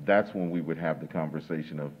back, that's when we would have the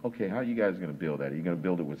conversation of, okay, how are you guys going to build that? Are you going to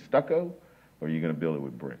build it with stucco, or are you going to build it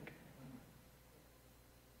with brick?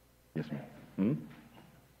 Yes, ma'am.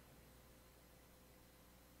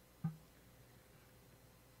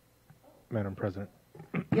 Madam President.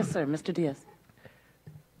 Yes, sir. Mr. Diaz.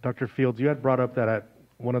 Dr. Fields, you had brought up that at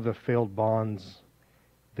one of the failed bonds,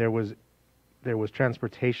 there was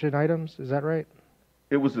transportation items. Is that right?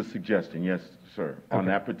 It was a suggestion, yes, sir. Okay. On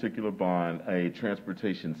that particular bond, a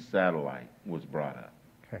transportation satellite was brought up.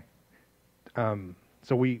 Okay.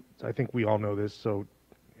 So I think we all know this. So,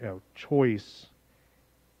 choice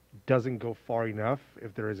doesn't go far enough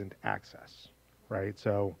if there isn't access, right?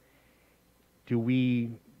 So, do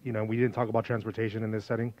we didn't talk about transportation in this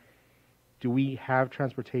setting. Do we have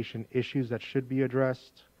transportation issues that should be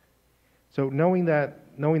addressed? So knowing that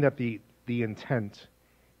the intent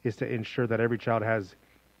is to ensure that every child has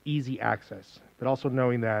easy access, but also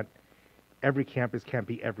knowing that every campus can't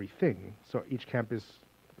be everything. So each campus,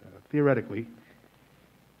 theoretically,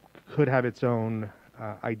 could have its own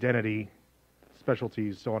identity,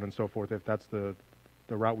 specialties, so on and so forth, if that's the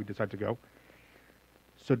route we decide to go.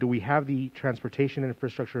 So do we have the transportation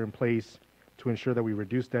infrastructure in place to ensure that we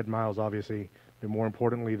reduce dead miles, obviously, but more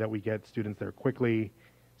importantly, that we get students there quickly,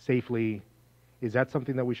 safely? Is that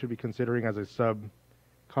something that we should be considering as a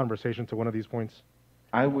sub-conversation to one of these points?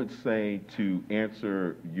 I would say, to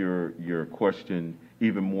answer your question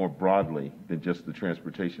even more broadly than just the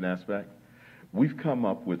transportation aspect, we've come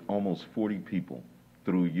up with almost 40 people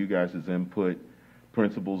through you guys' input,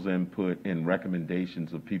 principals' input, and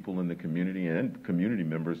recommendations of people in the community and community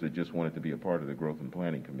members that just wanted to be a part of the Growth and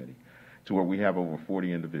Planning Committee, to where we have over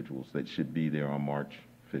 40 individuals that should be there on March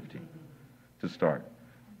 15th to start.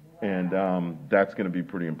 And that's going to be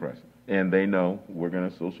pretty impressive. And they know we're going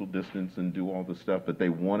to social distance and do all the stuff, but they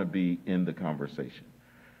want to be in the conversation.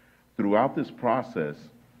 Throughout this process,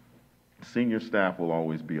 senior staff will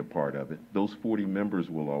always be a part of it. Those 40 members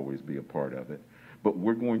will always be a part of it. But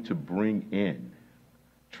we're going to bring in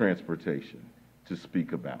transportation to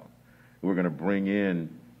speak about. We're going to bring in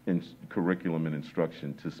curriculum and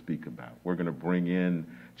instruction to speak about. We're going to bring in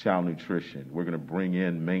child nutrition. We're going to bring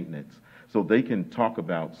in maintenance, so they can talk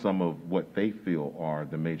about some of what they feel are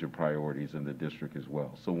the major priorities in the district as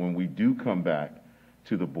well. So when we do come back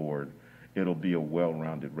to the board it'll be a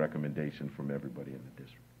well-rounded recommendation from everybody in the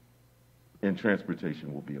district. And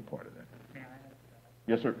transportation will be a part of that.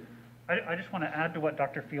 Yes, sir. I just want to add to what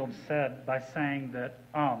Dr. Fields said by saying that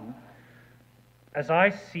as I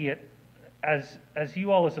see it, as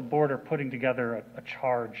you all as a board are putting together a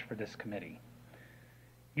charge for this committee,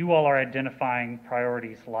 you all are identifying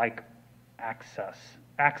priorities like access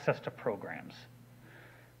to programs.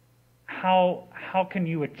 How can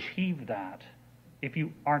you achieve that if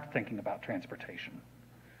you aren't thinking about transportation?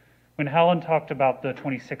 When Helen talked about the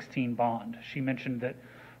 2016 bond, she mentioned that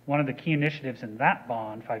one of the key initiatives in that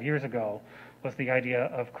bond 5 years ago was the idea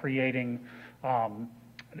of creating,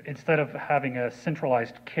 instead of having a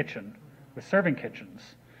centralized kitchen with serving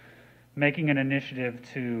kitchens, making an initiative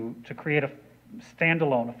to create a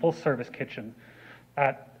standalone, a full-service kitchen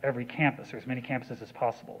at every campus, or as many campuses as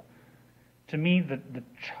possible. To me, the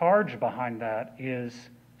charge behind that is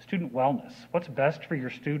student wellness. What's best for your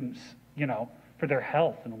students, you know, for their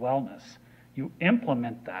health and wellness? You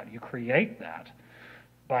implement that, you create that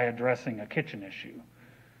by addressing a kitchen issue.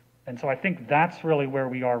 And so I think that's really where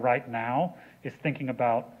we are right now, is thinking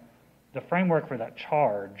about the framework for that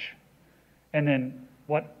charge, and then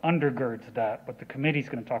what undergirds that, what the committee's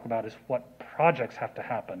going to talk about is what projects have to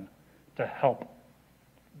happen to help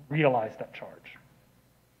realize that charge.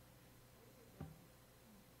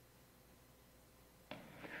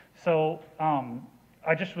 So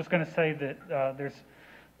I just was going to say that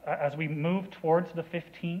as we move towards the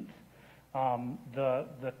 15th,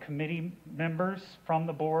 the committee members from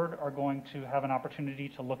the board are going to have an opportunity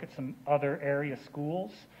to look at some other area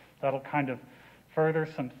schools. That'll kind of further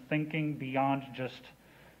some thinking beyond just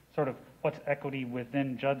sort of what's equity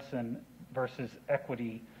within Judson versus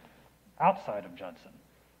equity outside of Judson.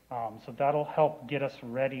 So that'll help get us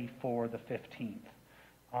ready for the 15th.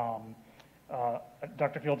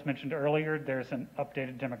 Dr. Fields mentioned earlier, there's an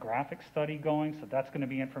updated demographic study going, so that's going to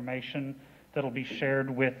be information that'll be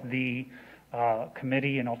shared with the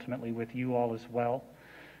committee and ultimately with you all as well.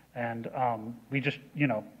 And we just, you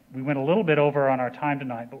know, we went a little bit over on our time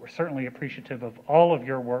tonight, but we're certainly appreciative of all of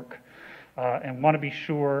your work and want to be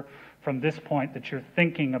sure from this point that you're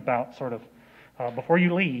thinking about sort of, before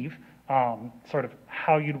you leave, sort of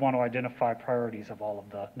how you'd want to identify priorities of all of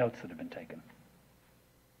the notes that have been taken.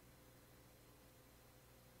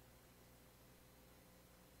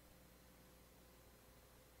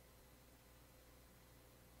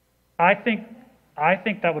 I think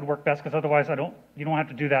that would work best, because otherwise you don't have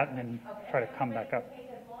to do that and then try to come back up.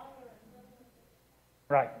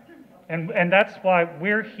 Right. And that's why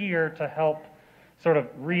we're here to help sort of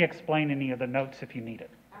re-explain any of the notes if you need it.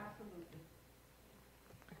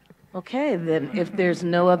 Okay, then if there's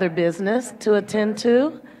no other business to attend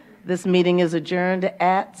to, this meeting is adjourned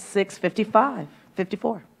at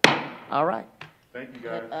 6:54. All right. Thank you,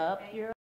 guys. Up here.